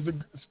sphere was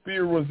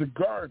a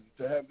garden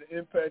to have the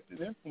impact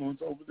and influence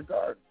over the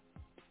garden.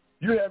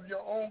 You have your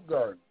own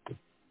garden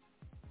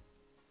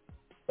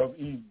of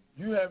Eden.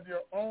 You have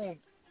your own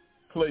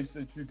place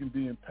that you can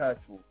be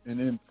impactful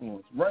and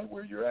influence right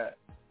where you're at.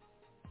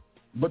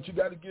 But you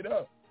got to get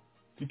up.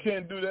 You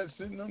can't do that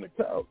sitting on the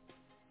couch.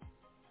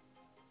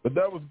 But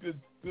that was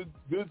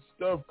good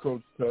stuff,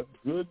 Coach Tut.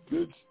 Good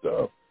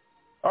stuff.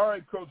 All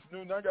right, Coach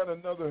Newton, I got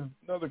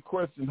another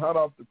question hot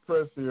off the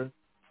press here,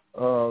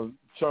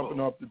 chomping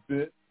off the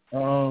bit.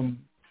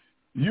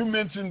 You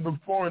mentioned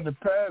before in the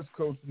past,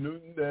 Coach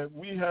Newton, that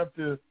we have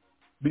to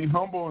be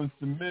humble and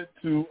submit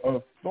to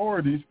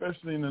authority,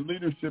 especially in the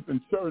leadership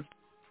in church.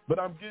 But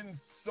I'm getting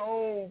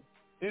so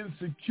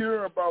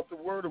insecure about the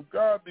Word of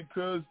God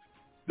because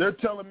they're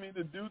telling me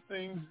to do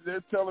things.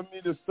 They're telling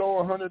me to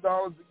sow $100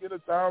 to get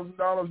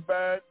 $1,000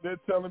 back. They're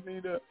telling me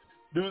to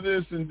do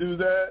this and do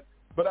that,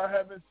 but I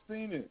haven't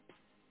seen it.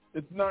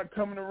 It's not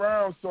coming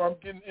around, so I'm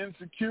getting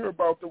insecure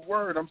about the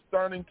Word. I'm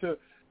starting to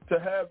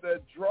have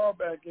that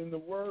drawback in the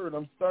Word.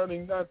 I'm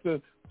starting not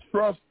to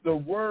trust the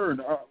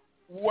Word.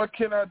 What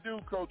can I do,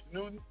 Coach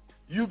Newton?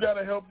 You got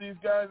to help these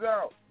guys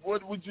out.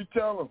 What would you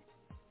tell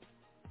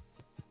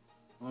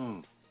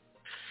them?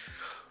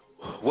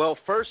 Well,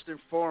 first and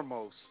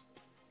foremost,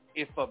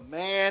 if a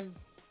man,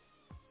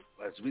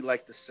 as we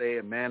like to say,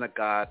 a man of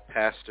God,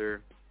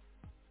 pastor,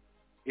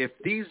 if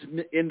these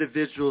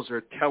individuals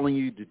are telling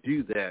you to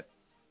do that,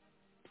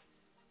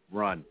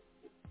 run.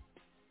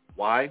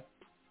 Why?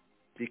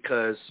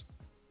 Because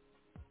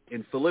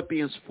in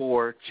Philippians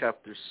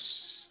chapter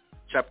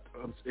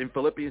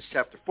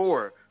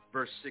 4,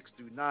 verse 6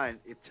 through 9,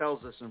 it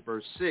tells us in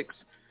verse 6,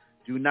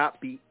 do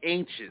not be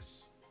anxious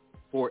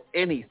for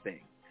anything,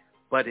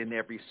 but in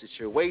every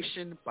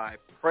situation, by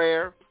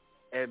prayer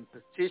and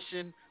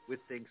petition with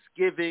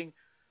thanksgiving,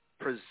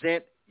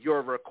 present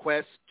your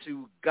request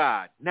to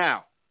God.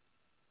 Now,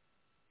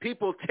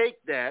 people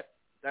take that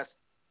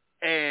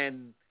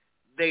and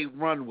they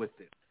run with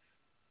it.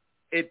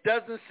 It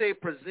doesn't say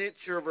present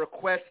your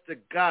request to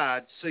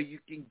God so you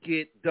can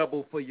get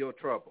double for your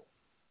trouble.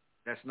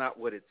 That's not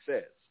what it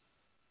says.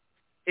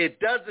 It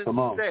doesn't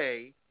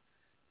say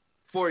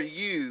for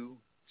you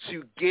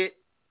to get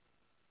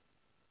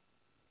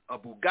a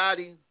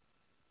Bugatti,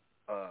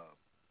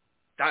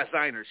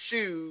 designer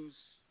shoes,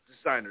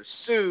 designer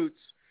suits,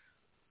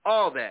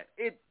 all that.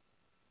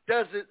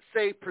 doesn't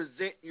say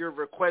present your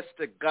request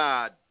to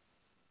God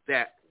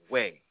that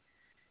way.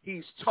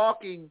 He's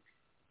talking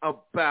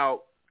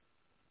about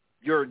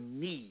your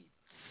needs.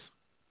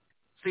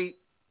 See,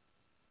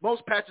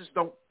 most pastors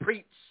don't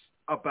preach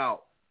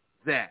about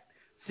that.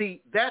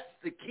 See, that's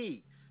the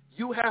key.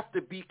 You have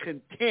to be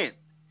content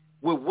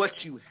with what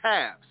you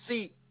have.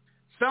 See,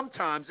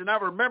 sometimes, and I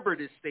remember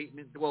this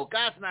statement, well,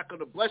 God's not going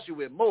to bless you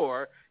with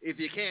more if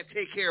you can't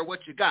take care of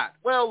what you got.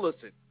 Well,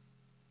 listen,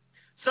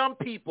 some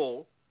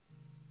people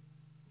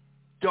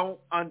don't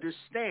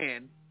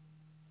understand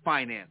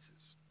finances.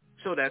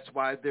 So that's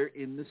why they're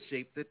in the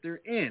shape that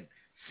they're in.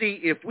 See,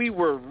 if we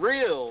were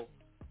real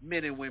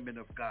men and women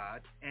of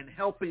God and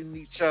helping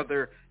each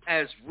other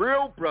as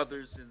real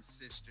brothers and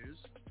sisters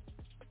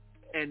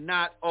and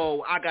not,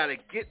 oh, I got to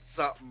get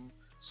something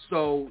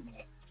so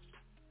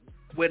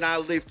when I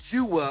lift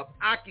you up,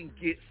 I can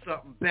get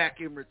something back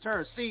in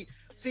return. See,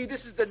 this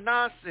is the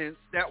nonsense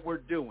that we're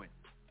doing.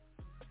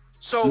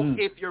 So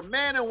if your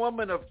man and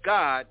woman of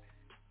God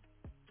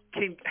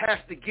has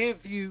to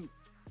gives you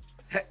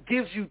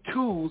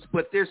tools,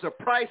 but there's a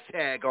price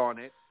tag on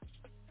it,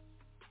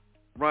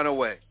 run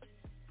away.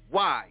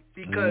 Why?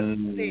 Because,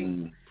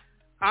 see,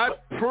 I've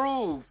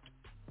proved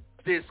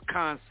this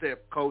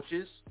concept,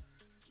 coaches,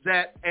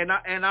 that,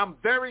 and I'm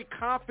very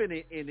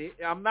confident in it.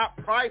 I'm not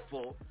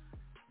prideful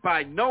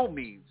by no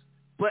means,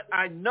 but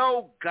I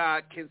know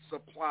God can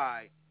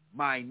supply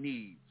my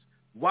needs.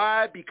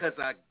 Why? Because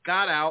I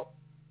got out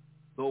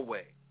the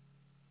way.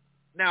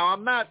 Now,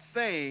 I'm not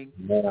saying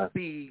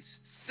be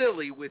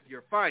silly with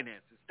your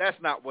finances. That's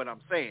not what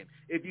I'm saying.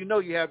 If you know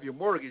you have your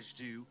mortgage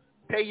due,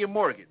 pay your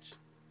mortgage.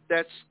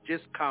 That's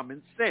just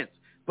common sense.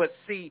 But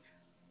see,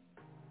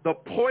 the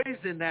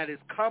poison that has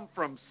come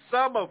from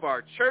some of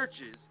our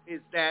churches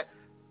is that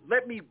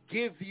let me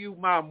give you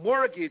my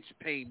mortgage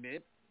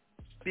payment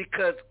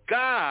because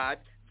God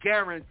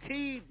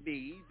guaranteed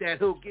me that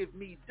he'll give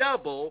me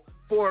double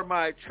for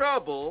my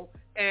trouble.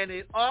 And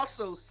it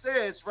also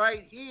says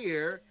right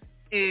here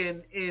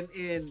in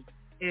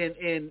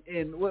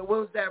what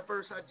was that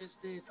verse I just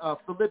did?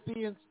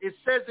 Philippians. It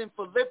says in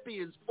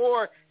Philippians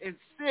 4 and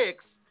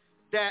 6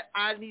 that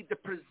I need to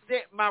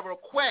present my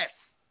request.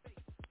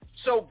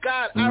 So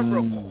God, I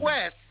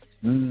request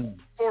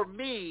for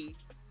me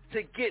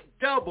to get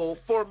double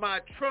for my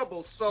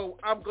trouble. So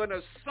I'm going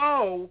to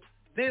sow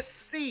this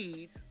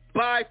seed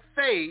by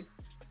faith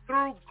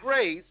through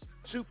grace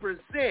to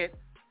present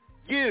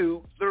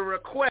you the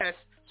request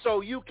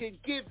so you can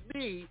give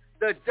me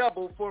the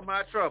double for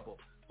my trouble.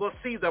 Well,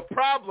 see, the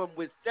problem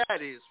with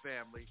that is,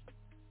 family,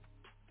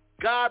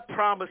 God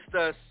promised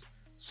us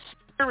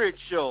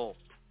spiritual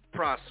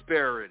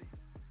prosperity.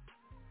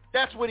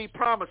 That's what he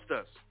promised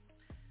us.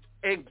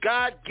 And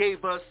God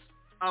gave us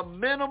a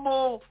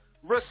minimal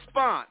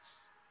response.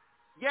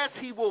 Yes,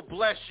 he will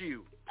bless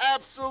you.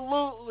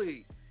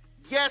 Absolutely.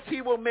 Yes,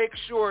 he will make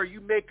sure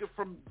you make it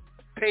from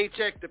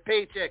paycheck to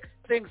paycheck,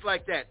 things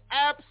like that.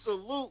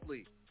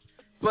 Absolutely.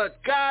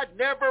 But God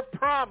never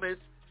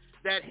promised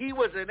that he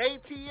was an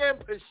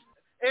ATM,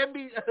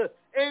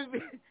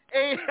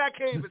 I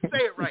can't even say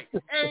it right,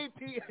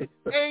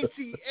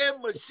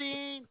 ATM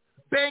machine,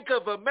 Bank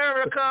of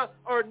America,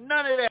 or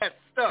none of that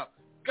stuff.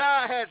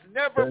 God has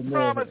never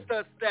promised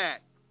us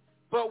that.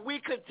 But we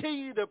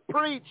continue to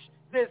preach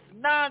this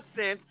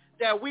nonsense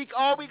that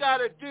all we got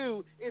to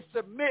do is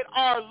submit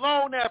our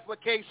loan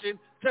application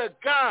to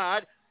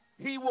God.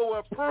 He will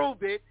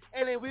approve it,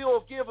 and then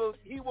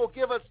he will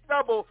give us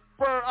double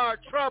for our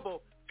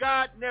trouble.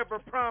 God never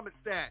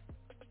promised that.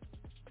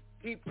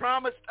 He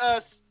promised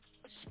us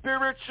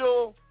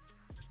spiritual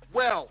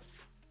wealth.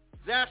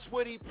 That's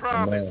what he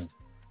promised. Amen.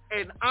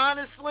 And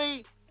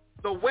honestly,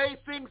 the way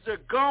things are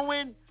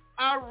going,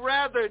 I'd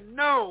rather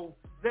know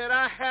that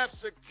I have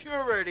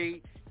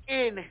security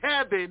in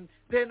heaven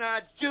than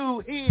I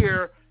do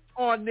here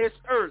on this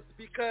earth,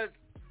 because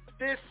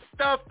this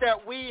stuff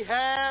that we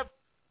have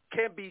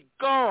can be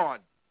gone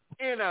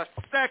in a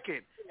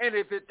second. And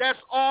if that's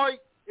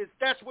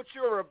what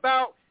you're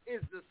about,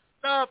 is the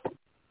stuff,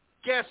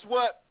 guess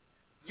what?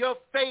 Your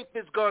faith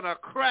is going to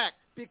crack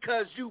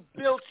because you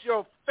built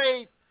your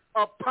faith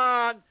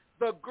upon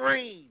the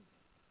green.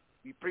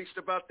 We preached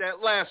about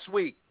that last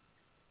week.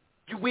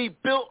 We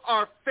built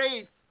our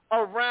faith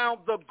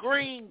around the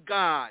green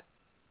God,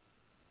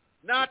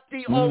 not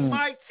the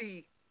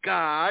almighty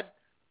God,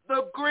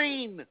 the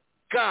green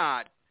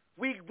God.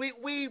 We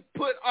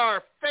put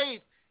our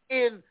faith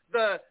in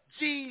the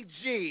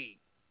GG,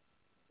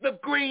 the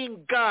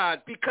green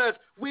God, because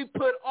we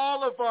put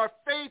all of our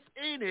faith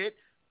in it.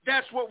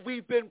 That's what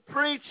we've been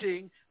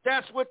preaching.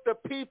 That's what the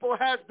people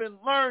has been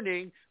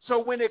learning. So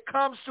when it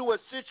comes to a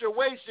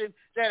situation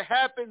that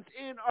happens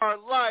in our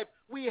life,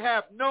 we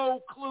have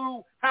no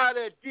clue how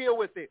to deal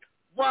with it.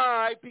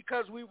 Why?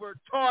 Because we were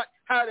taught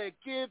how to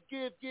give,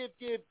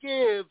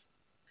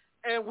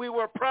 and we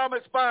were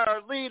promised by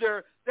our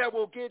leader that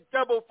we'll get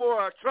double for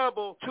our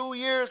trouble. 2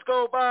 years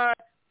go by,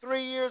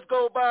 3 years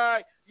go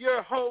by,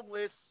 you're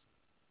homeless,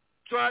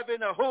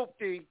 driving a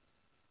hoopty,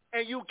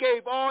 and you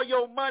gave all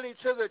your money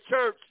to the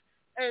church,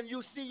 and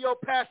you see your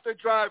pastor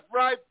drive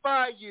right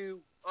by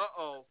you,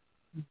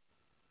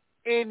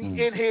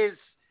 in his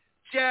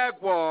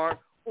Jaguar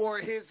or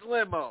his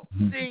limo.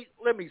 See,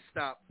 let me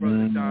stop,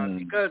 Brother Don,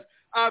 because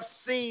I've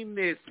seen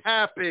this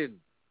happen.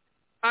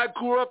 I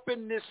grew up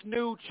in this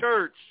new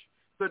church,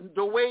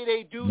 the way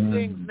they do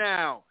things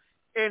now,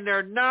 and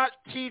they're not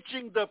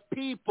teaching the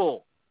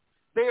people.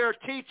 They are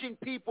teaching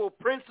people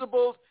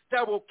principles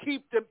that will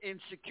keep them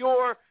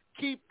insecure,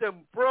 keep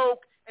them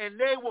broke, and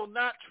they will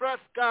not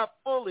trust God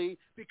fully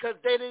because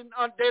they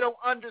don't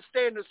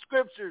understand the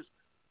scriptures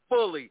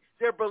fully.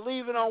 They're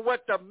believing on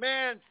what the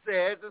man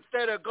says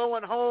instead of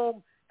going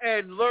home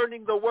and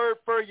learning the word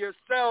for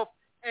yourself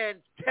and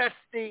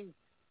testing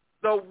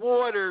the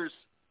waters,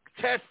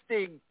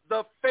 testing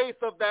the faith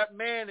of that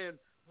man and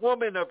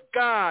woman of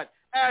God,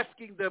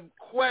 asking them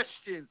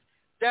questions.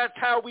 That's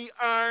how we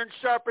iron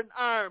sharpen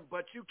iron,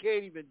 but you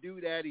can't even do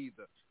that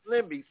either.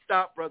 Let me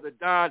stop, Brother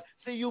Don.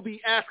 See, you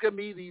be asking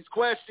me these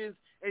questions,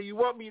 and you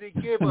want me to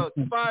give a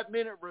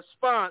 5-minute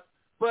response,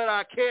 but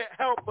I can't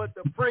help but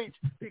to preach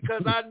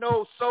because I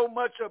know so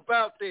much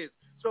about this.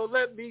 So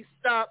let me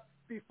stop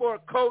before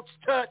Coach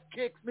Tut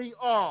kicks me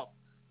off.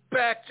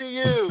 Back to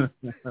you.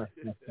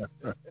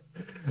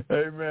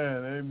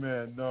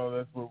 Amen. No,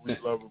 that's what we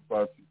love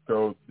about you,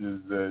 Coach, is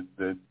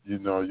that you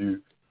know,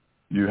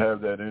 you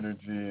have that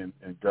energy,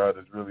 and God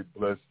has really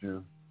blessed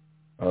you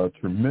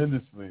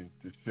tremendously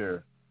to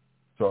share.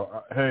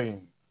 So, hey,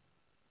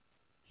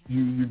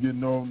 you get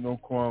no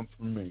qualms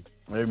from me.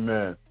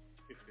 Amen.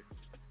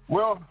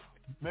 Well,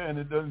 man,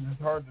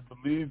 it's hard to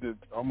believe that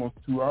almost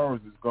 2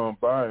 hours has gone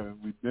by and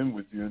we've been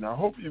with you. And I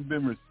hope you've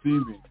been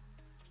receiving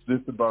this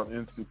about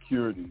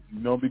insecurities, you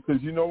know,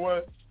 because you know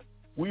what?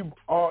 We've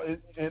all,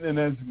 and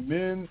as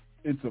men,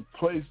 it's a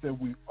place that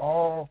we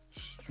all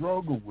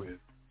struggle with.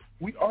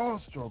 We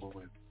all struggle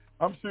with.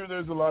 I'm sure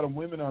there's a lot of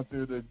women out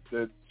there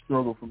that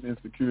struggle from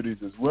insecurities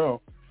as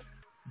well.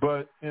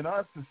 But in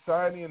our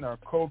society and our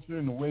culture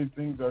and the way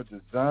things are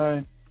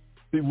designed,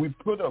 see, we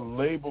put a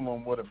label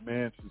on what a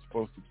man is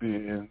supposed to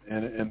be.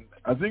 And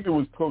I think it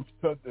was Coach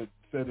Tut that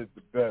said it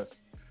the best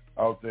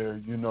out there.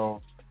 You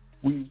know,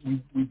 we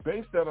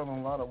base that on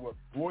a lot of what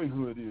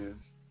boyhood is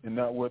and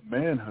not what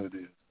manhood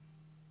is.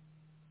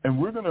 And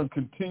we're going to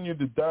continue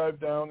to dive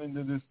down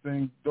into this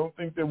thing. Don't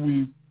think that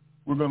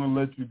we're going to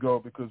let you go,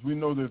 because we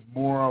know there's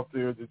more out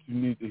there that you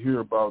need to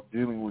hear about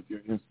dealing with your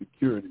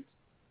insecurities.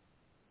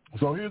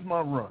 So here's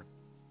my run.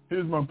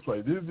 Here's my play.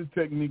 This is the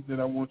technique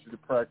that I want you to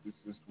practice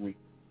this week.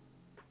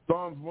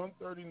 Psalms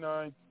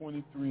 139,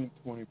 23, and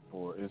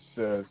 24. It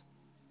says,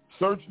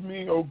 "Search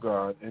me, O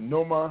God, and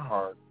know my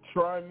heart.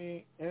 Try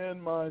me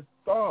and my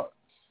thoughts,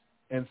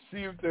 and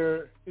see if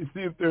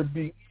there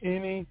be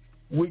any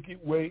wicked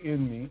way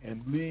in me,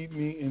 and lead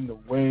me in the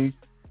way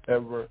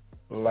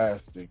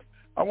everlasting."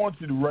 I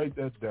want you to write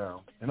that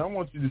down, and I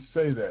want you to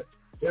say that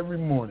every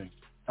morning.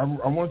 I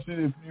want you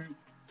to, if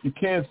you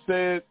can't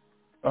say it,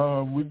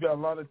 we've got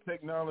a lot of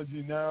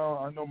technology now.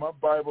 I know my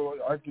Bible,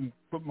 I can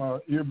put my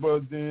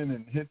earbuds in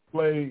and hit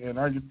play, and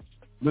I can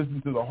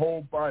listen to the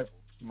whole Bible.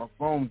 My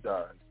phone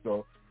dies.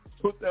 So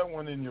put that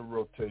one in your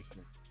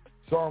rotation.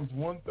 Psalms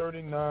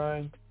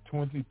 139,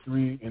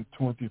 23, and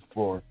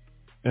 24.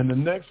 And the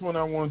next one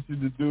I want you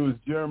to do is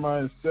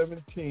Jeremiah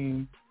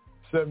 17,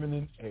 7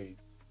 and 8.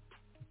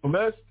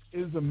 "Blessed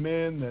is a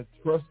man that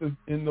trusteth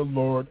in the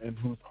Lord, and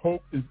whose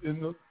hope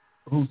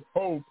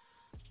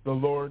the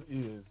Lord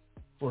is.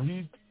 For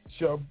he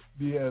shall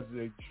be as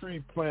a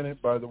tree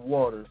planted by the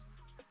waters,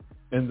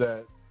 and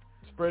that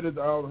spreadeth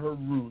out her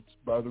roots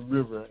by the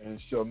river, and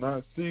shall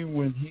not see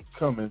when heat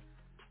cometh,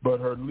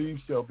 but her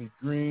leaves shall be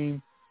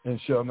green, and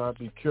shall not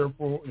be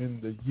careful in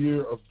the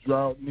year of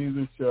drought,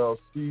 neither shall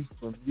cease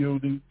from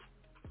yielding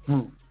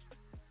fruit."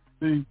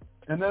 See,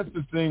 and that's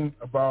the thing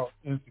about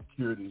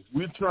insecurities.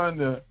 We're trying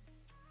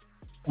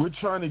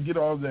to get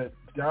all that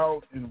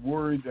doubt and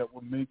worry that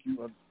will make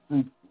you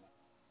unfruitful,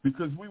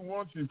 because we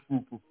want you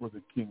fruitful for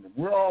the kingdom.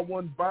 We're all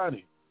one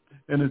body,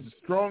 and as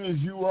strong as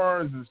you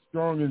are is as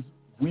strong as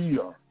we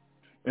are.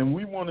 And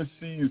we want to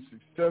see you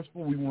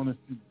successful. We want to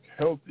see you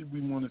healthy.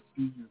 We want to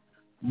see you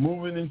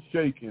moving and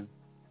shaking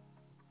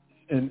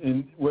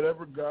in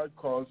whatever God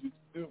calls you to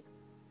do.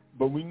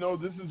 But we know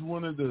this is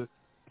one of the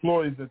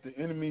ploys that the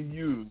enemy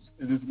used,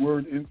 this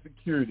word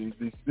insecurity,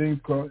 these things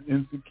called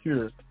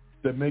insecure,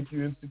 that make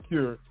you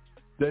insecure,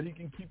 that he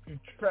can keep you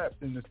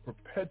trapped in this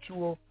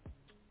perpetual,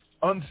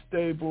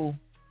 unstable,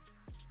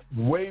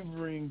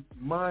 wavering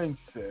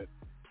mindset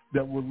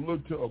that will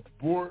look to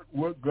abort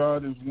what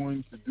God is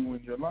wanting to do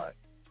in your life.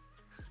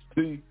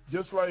 See,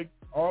 just like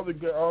all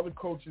the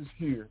coaches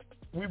here,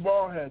 we've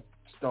all had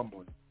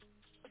stumbling.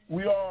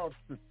 We all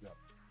tripped up.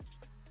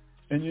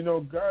 And, you know,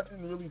 God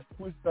didn't really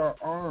twist our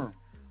arm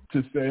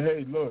to say,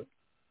 hey, look,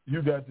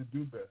 you got to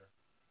do better.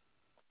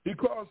 He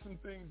caused some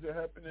things that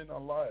happened in our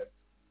lives.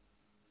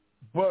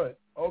 But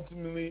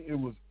ultimately, it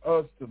was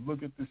us to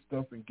look at this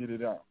stuff and get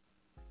it out.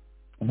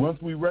 Once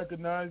we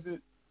recognize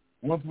it,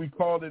 once we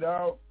called it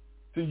out,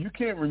 see, you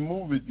can't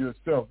remove it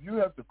yourself. You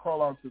have to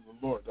call out to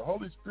the Lord. The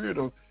Holy Spirit,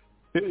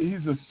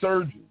 he's a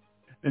surgeon.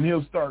 and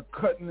he'll start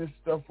cutting this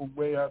stuff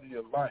away out of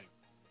your life.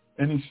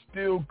 And he's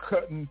still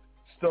cutting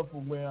stuff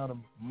away out of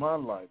my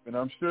life. And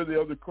I'm sure the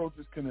other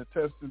coaches can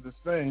attest to the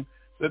same,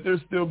 that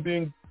they're still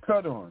being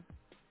cut on,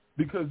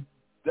 because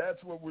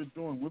that's what we're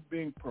doing. We're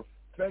being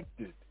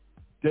perfected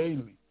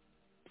daily.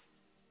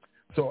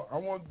 So I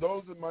want,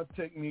 those are my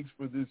techniques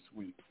for this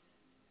week.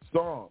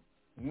 Psalm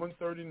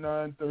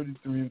 139,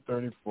 33, and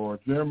 34,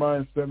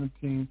 Jeremiah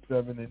 17,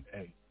 7, and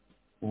 8.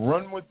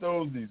 Run with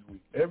those this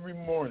week. Every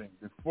morning,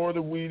 before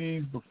the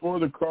Wheaties, before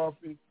the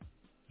coffee,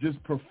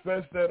 just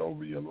profess that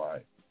over your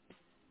life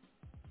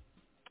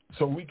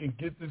so we can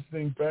get this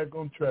thing back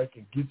on track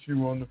and get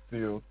you on the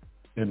field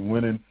in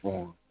winning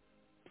form.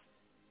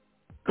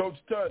 Coach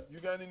Tut,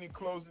 you got any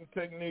closing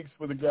techniques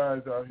for the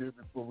guys out here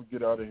before we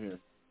get out of here?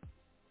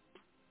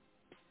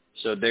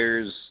 So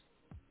there's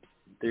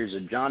a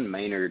John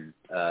Maynard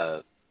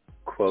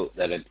quote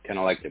that I'd kind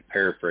of like to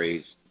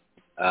paraphrase,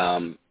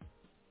 and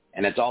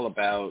it's all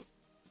about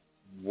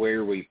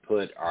where we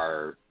put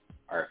our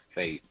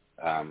faith.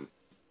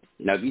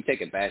 If you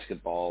take a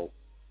basketball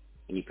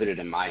and you put it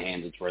in my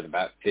hands, it's worth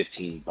about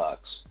 $15,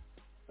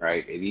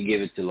 right? If you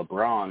give it to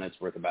LeBron, it's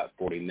worth about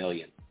 $40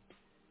 million.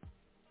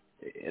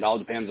 It all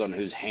depends on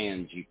whose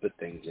hands you put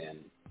things in.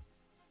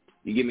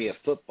 You give me a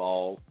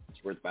football,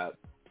 it's worth about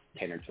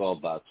 $10 or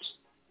 $12.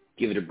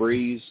 Give it a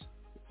Breeze,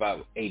 it's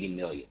about $80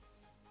 million.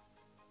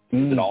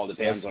 It all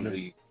depends on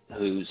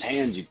whose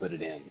hands you put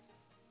it in.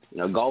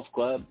 Golf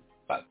club,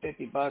 about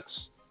 $50.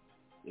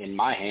 In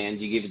my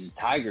hands, you give it to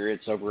Tiger,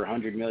 it's over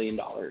 $100 million.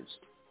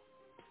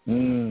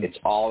 It's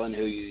all in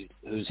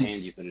whose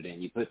hands you put it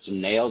in. You put some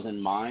nails in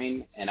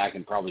mine, and I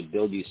can probably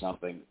build you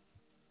something.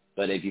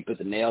 But if you put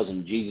the nails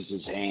in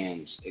Jesus'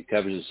 hands, it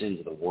covers the sins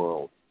of the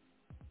world.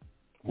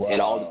 Wow. It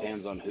all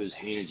depends on whose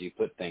hands you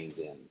put things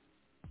in.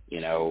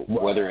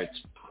 Whether it's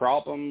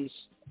problems,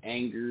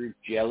 anger,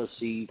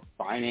 jealousy,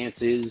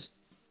 finances,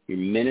 your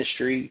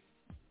ministry.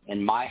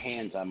 In my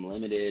hands, I'm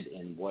limited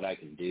in what I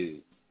can do.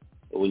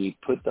 But when you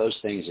put those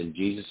things in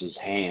Jesus'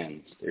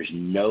 hands, there's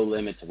no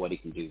limit to what he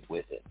can do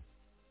with it,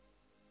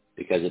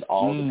 because it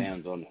all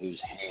depends on whose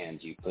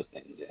hands you put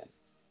things in.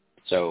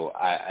 So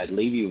I'd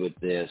leave you with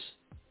this.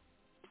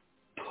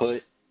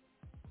 Put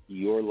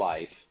your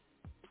life,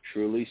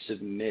 truly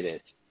submit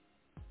it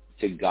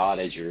to God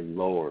as your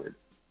Lord.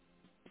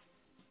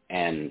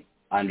 And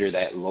under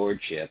that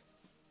lordship,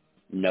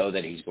 know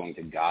that he's going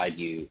to guide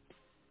you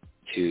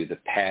to the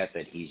path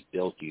that he's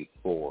built you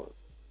for,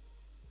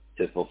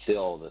 to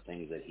fulfill the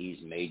things that he's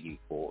made you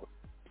for.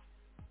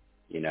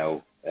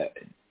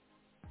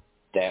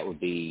 That would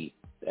be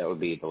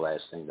the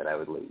last thing that I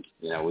would leave.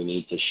 We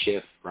need to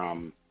shift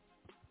from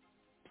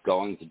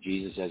going to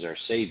Jesus as our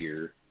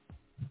Savior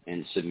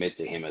and submit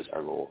to him as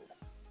our Lord.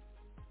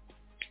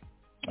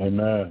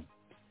 Amen.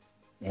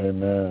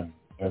 Amen.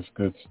 That's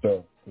good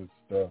stuff. Good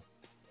stuff.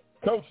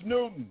 Coach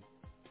Newton,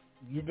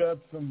 you got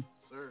some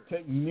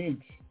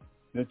techniques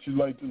that you'd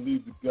like to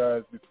leave the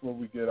guys before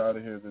we get out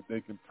of here that they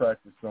can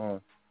practice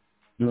on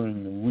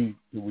during the week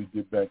till we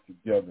get back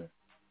together.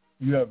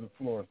 You have the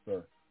floor,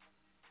 sir.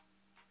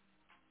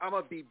 I'm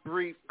going to be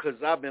brief because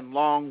I've been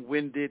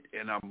long-winded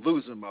and I'm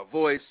losing my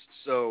voice,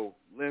 so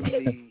let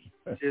me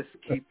just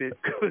keep it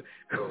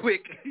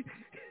quick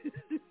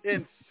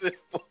and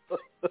simple.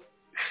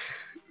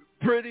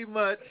 Pretty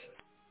much,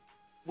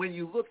 when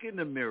you look in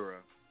the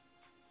mirror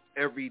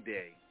every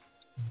day,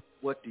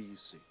 what do you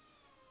see?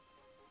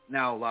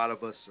 Now, a lot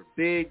of us are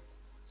big,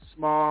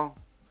 small,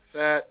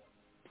 fat,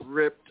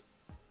 ripped,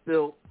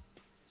 built,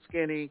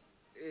 skinny.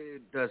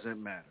 It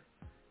doesn't matter.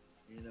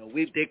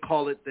 They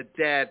call it the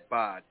dad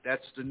bod.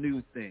 That's the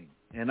new thing,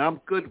 and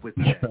I'm good with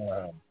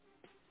that.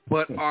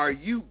 But are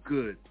you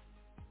good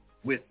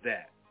with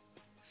that?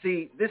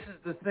 See, this is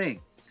the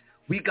thing.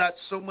 We got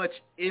so much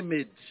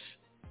image,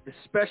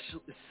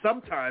 especially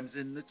sometimes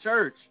in the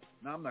church.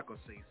 Now, I'm not going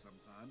to say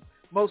sometimes.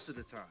 Most of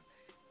the time.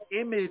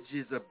 Image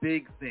is a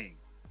big thing.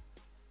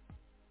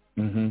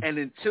 Mm-hmm. And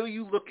until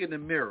you look in the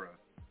mirror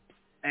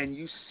and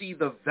you see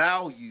the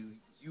value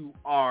you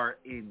are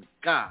in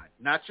God,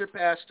 not your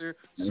pastor,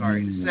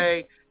 sorry to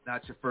say,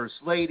 not your first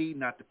lady,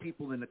 not the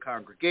people in the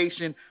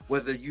congregation,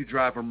 whether you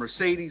drive a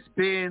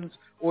Mercedes-Benz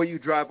or you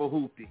drive a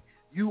hoopty,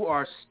 you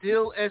are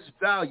still as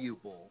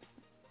valuable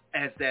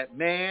as that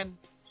man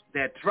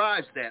that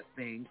drives that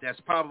thing that's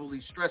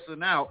probably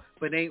stressing out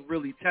but ain't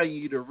really telling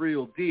you the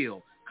real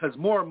deal, because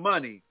more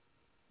money,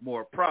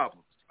 more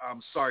problems.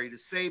 I'm sorry to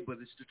say, but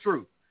it's the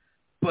truth.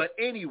 But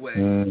anyway,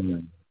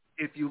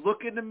 if you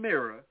look in the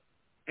mirror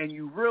and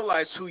you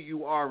realize who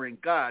you are in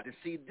God, and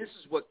see, this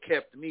is what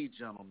kept me,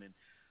 gentlemen.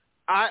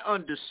 I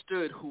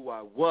understood who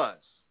I was.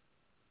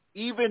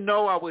 Even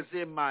though I was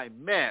in my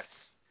mess,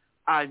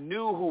 I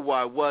knew who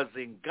I was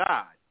in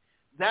God.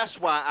 That's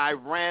why I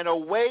ran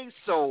away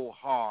so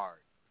hard,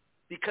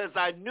 because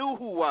I knew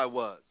who I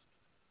was.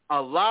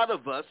 A lot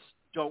of us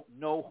don't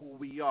know who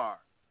we are.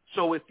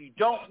 So if you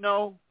don't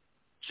know,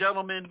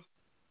 gentlemen,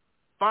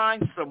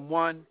 find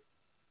someone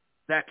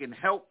that can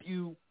help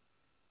you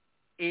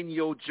in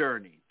your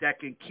journey, that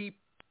can keep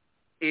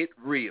it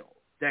real,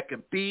 that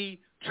can be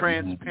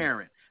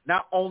transparent,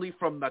 not only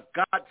from the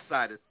God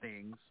side of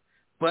things,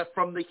 but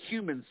from the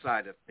human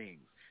side of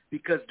things,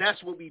 because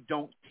that's what we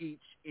don't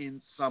teach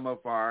in some of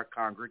our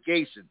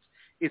congregations.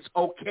 It's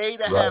okay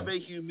to have a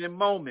human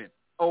moment,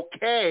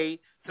 okay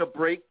to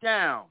break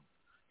down.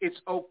 It's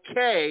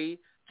okay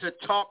to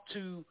talk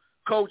to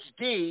Coach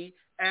D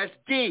as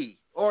D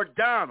or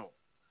Donald.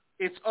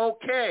 It's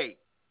okay.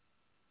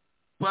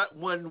 But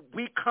when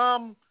we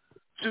come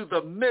to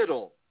the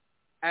middle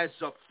as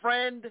a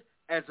friend,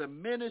 as a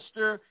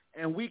minister,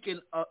 and we can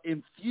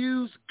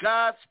infuse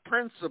God's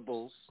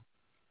principles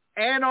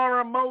and our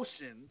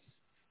emotions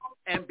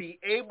and be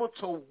able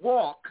to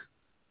walk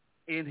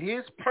in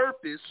his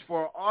purpose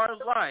for our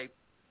life,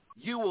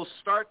 you will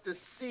start to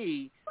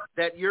see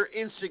that your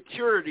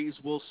insecurities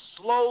will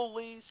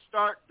slowly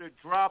start to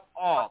drop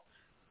off.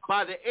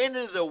 By the end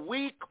of the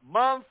week,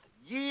 month,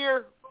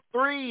 year,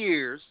 3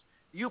 years,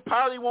 you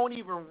probably won't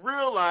even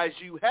realize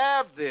you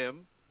have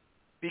them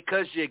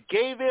because you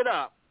gave it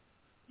up.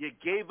 You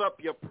gave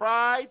up your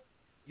pride,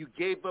 you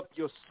gave up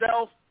your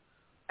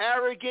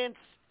self-arrogance,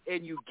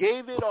 and you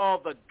gave it all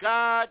to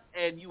God,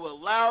 and you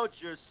allowed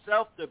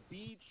yourself to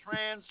be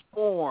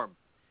transformed.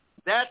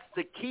 That's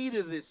the key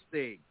to this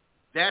thing.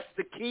 That's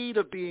the key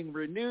to being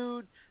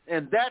renewed,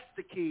 and that's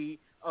the key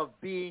of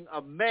being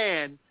a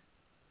man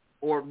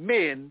or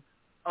men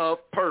of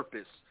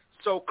purpose.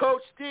 So,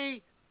 Coach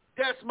D,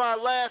 that's my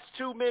last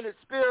 2-minute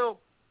spill,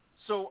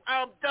 so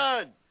I'm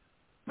done.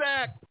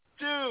 Back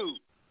to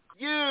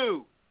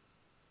you.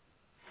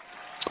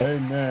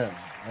 Amen.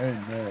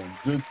 Amen.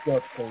 Good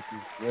stuff, coaches.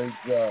 Great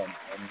job.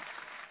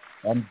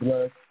 I'm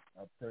blessed.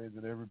 I pray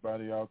that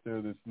everybody out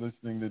there that's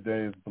listening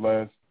today is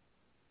blessed.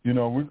 You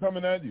know, we're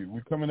coming at you.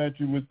 We're coming at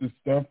you with this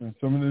stuff, and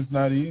some of it's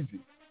not easy.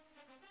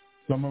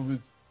 Some of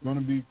it's going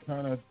to be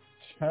kind of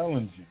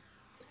challenging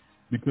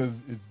because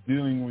it's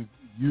dealing with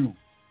you.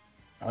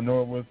 I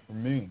know it was for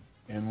me.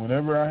 And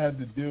whenever I had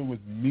to deal with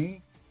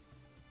me,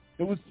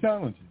 it was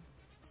challenging.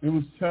 It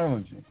was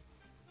challenging.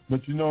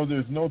 But, you know,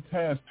 there's no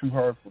task too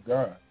hard for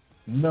God.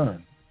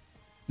 None.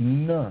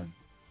 None.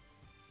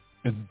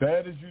 As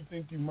bad as you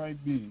think you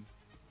might be,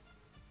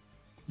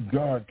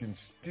 God can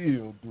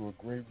still do a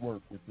great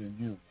work within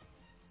you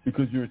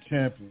because you're a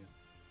champion.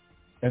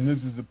 And this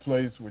is a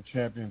place where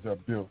champions are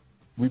built.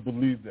 We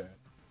believe that.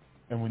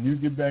 And when you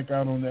get back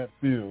out on that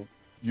field,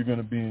 you're going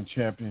to be in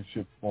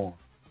championship form.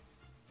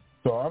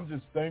 So I'm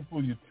just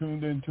thankful you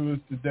tuned into us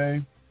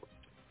today.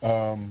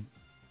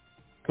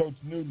 Coach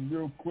Newton,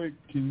 real quick,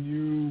 can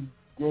you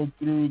go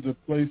through the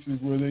places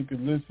where they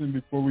can listen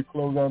before we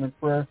close out in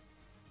prayer?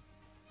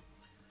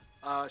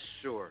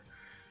 Sure.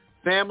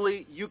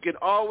 Family, you can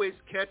always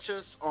catch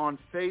us on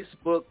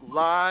Facebook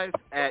Live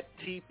at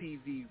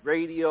TPV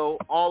Radio.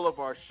 All of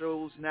our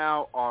shows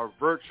now are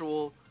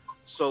virtual,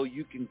 so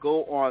you can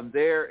go on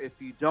there. If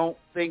you don't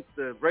think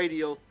the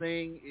radio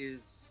thing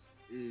is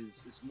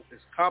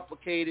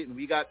complicated and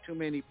we got too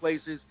many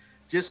places,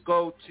 just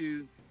go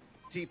to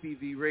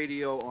TPV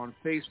Radio on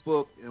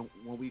Facebook, and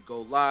when we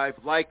go live,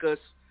 like us,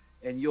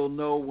 and you'll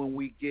know when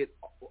we get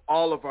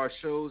all of our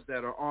shows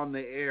that are on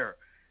the air.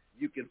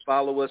 You can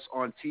follow us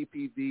on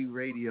TPV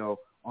Radio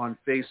on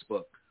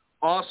Facebook.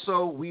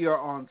 Also, we are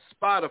on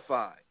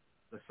Spotify,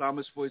 the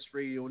Psalmist Voice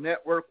Radio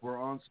Network. We're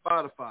on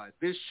Spotify.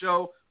 This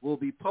show will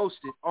be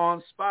posted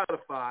on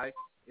Spotify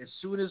as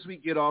soon as we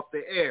get off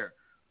the air.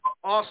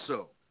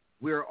 Also,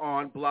 we're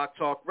on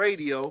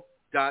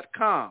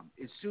blogtalkradio.com.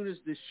 As soon as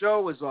this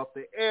show is off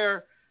the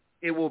air,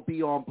 it will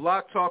be on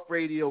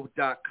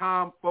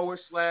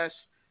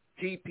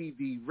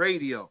blogtalkradio.com/TPV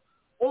Radio.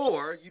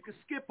 Or you can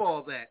skip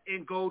all that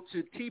and go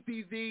to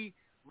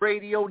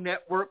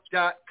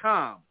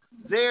tpvradionetwork.com.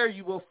 There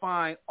you will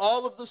find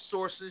all of the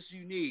sources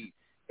you need.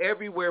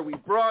 Everywhere we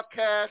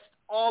broadcast,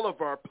 all of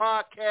our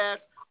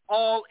podcasts,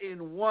 all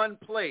in one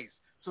place.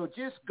 So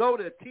just go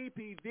to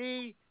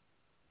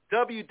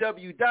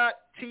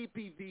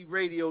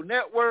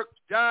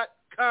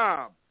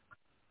www.tpvradionetwork.com.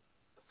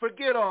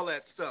 Forget all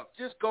that stuff.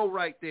 Just go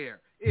right there.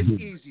 It's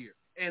easier.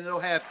 And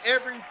it'll have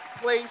every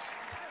place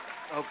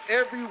of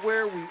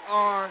everywhere we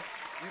are.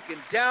 You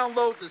can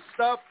download the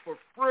stuff for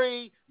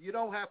free. You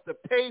don't have to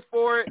pay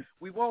for it.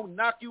 We won't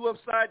knock you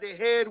upside the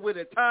head with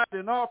a tithe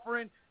and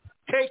offering.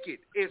 Take it.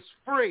 It's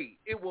free.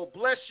 It will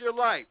bless your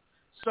life.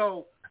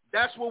 So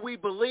that's what we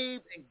believe,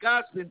 and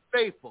God's been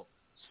faithful.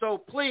 So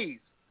please,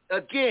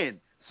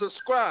 again,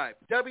 subscribe,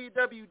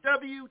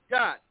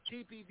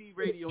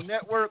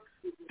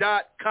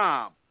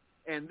 www.tpvradionetwork.com.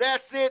 And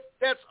that's it.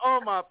 That's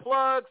all my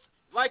plugs.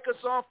 Like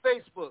us on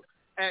Facebook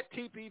at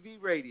TPV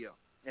Radio.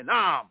 And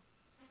I'm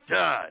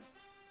done.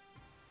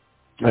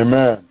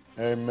 Amen.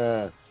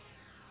 Amen.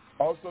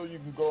 Also, you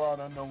can go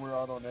out. I know we're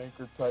out on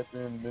Anchor. Type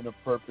in Men of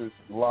Purpose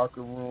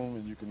Locker Room,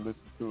 and you can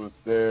listen to us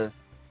there.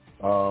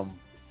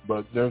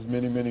 But there's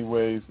many, many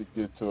ways to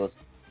get to us.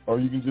 Or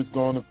you can just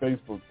go on the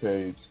Facebook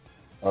page,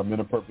 Men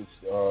of Purpose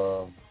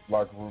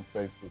Locker Room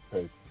Facebook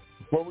page.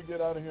 Before we get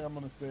out of here, I'm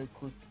going to say a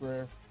quick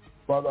prayer.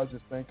 Father, I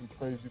just thank and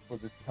praise you for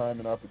this time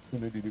and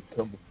opportunity to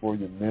come before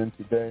your men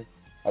today.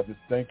 I just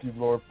thank you,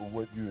 Lord, for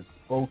what you have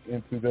spoke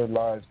into their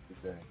lives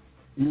today.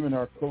 Even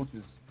our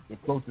coaches, the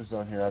coaches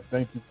on here, I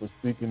thank you for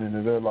speaking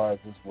into their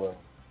lives as well.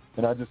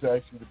 And I just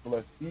ask you to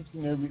bless each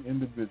and every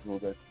individual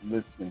that's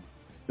listening,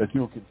 that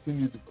you'll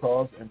continue to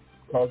cause them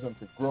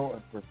to grow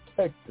and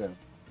protect them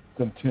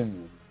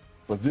continually.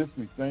 For this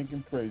we thank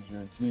and praise you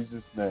in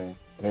Jesus' name.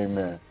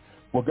 Amen.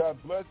 Well, God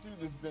bless you.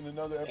 This has been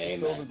another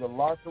episode of The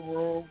Locker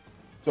Room.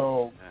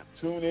 So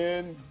tune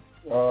in,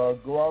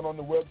 go out on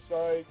the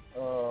website,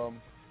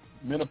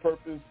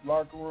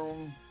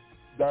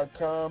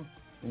 menofpurposelockerroom.com,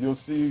 and you'll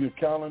see the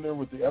calendar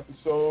with the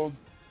episodes,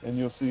 and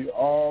you'll see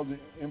all the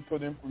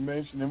input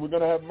information. And we're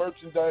going to have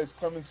merchandise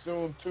coming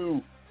soon,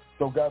 too.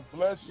 So God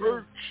bless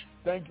you.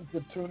 Thank you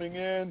for tuning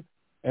in,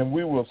 and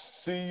we will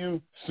see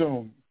you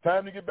soon.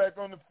 Time to get back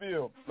on the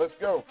field. Let's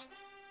go.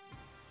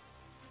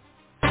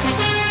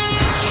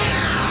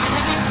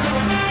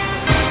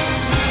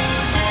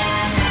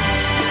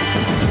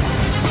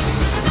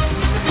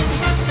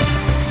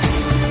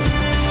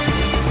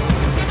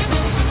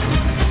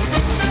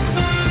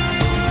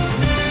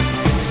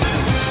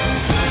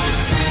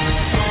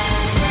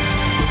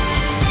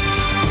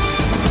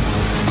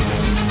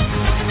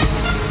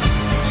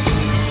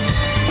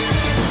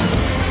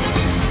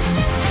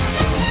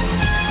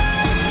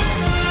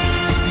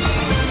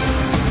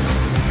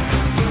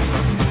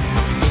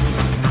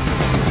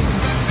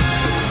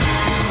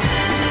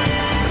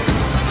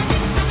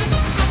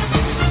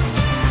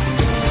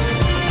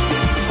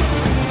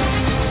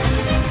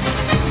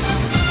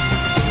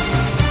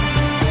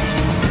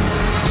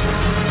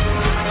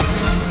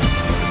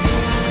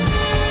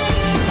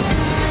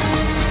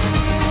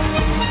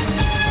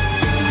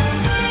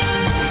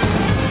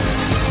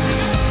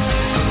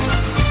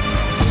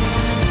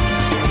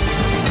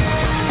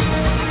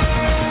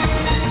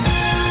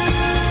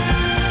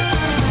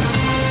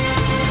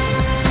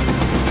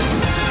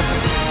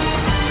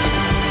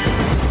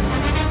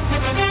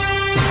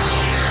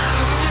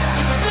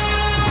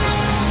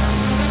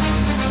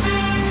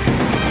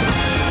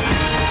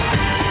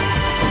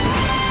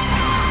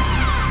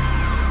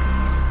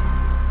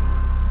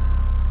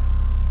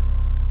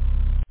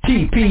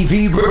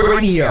 TPV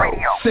Radio,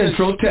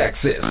 Central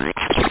Texas.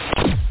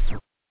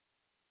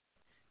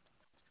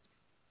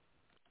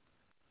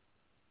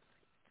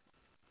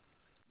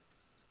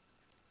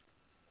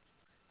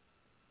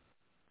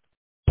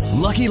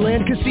 Lucky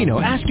Land Casino,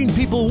 asking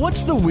people,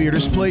 what's the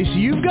weirdest place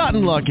you've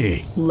gotten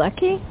lucky?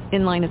 Lucky?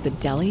 In line at the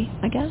deli,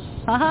 I guess?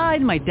 Aha,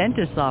 in my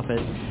dentist's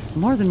office.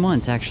 More than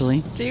once,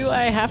 actually. Do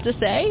I have to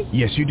say?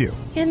 Yes, you do.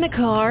 In the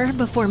car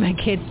before my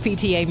kids'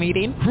 PTA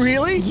meeting.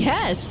 Really?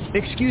 Yes.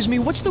 Excuse me,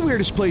 what's the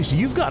weirdest place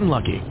you've gotten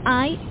lucky?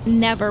 I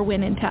never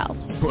win and tell.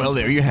 Well,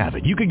 there you have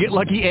it. You can get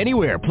lucky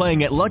anywhere,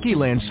 playing at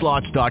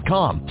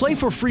LuckyLandSlots.com. Play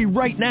for free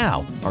right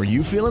now. Are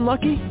you feeling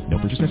lucky? No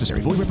purchase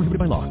necessary. Void where prohibited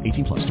by law.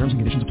 18+. Terms and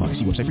conditions apply.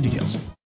 See website for details.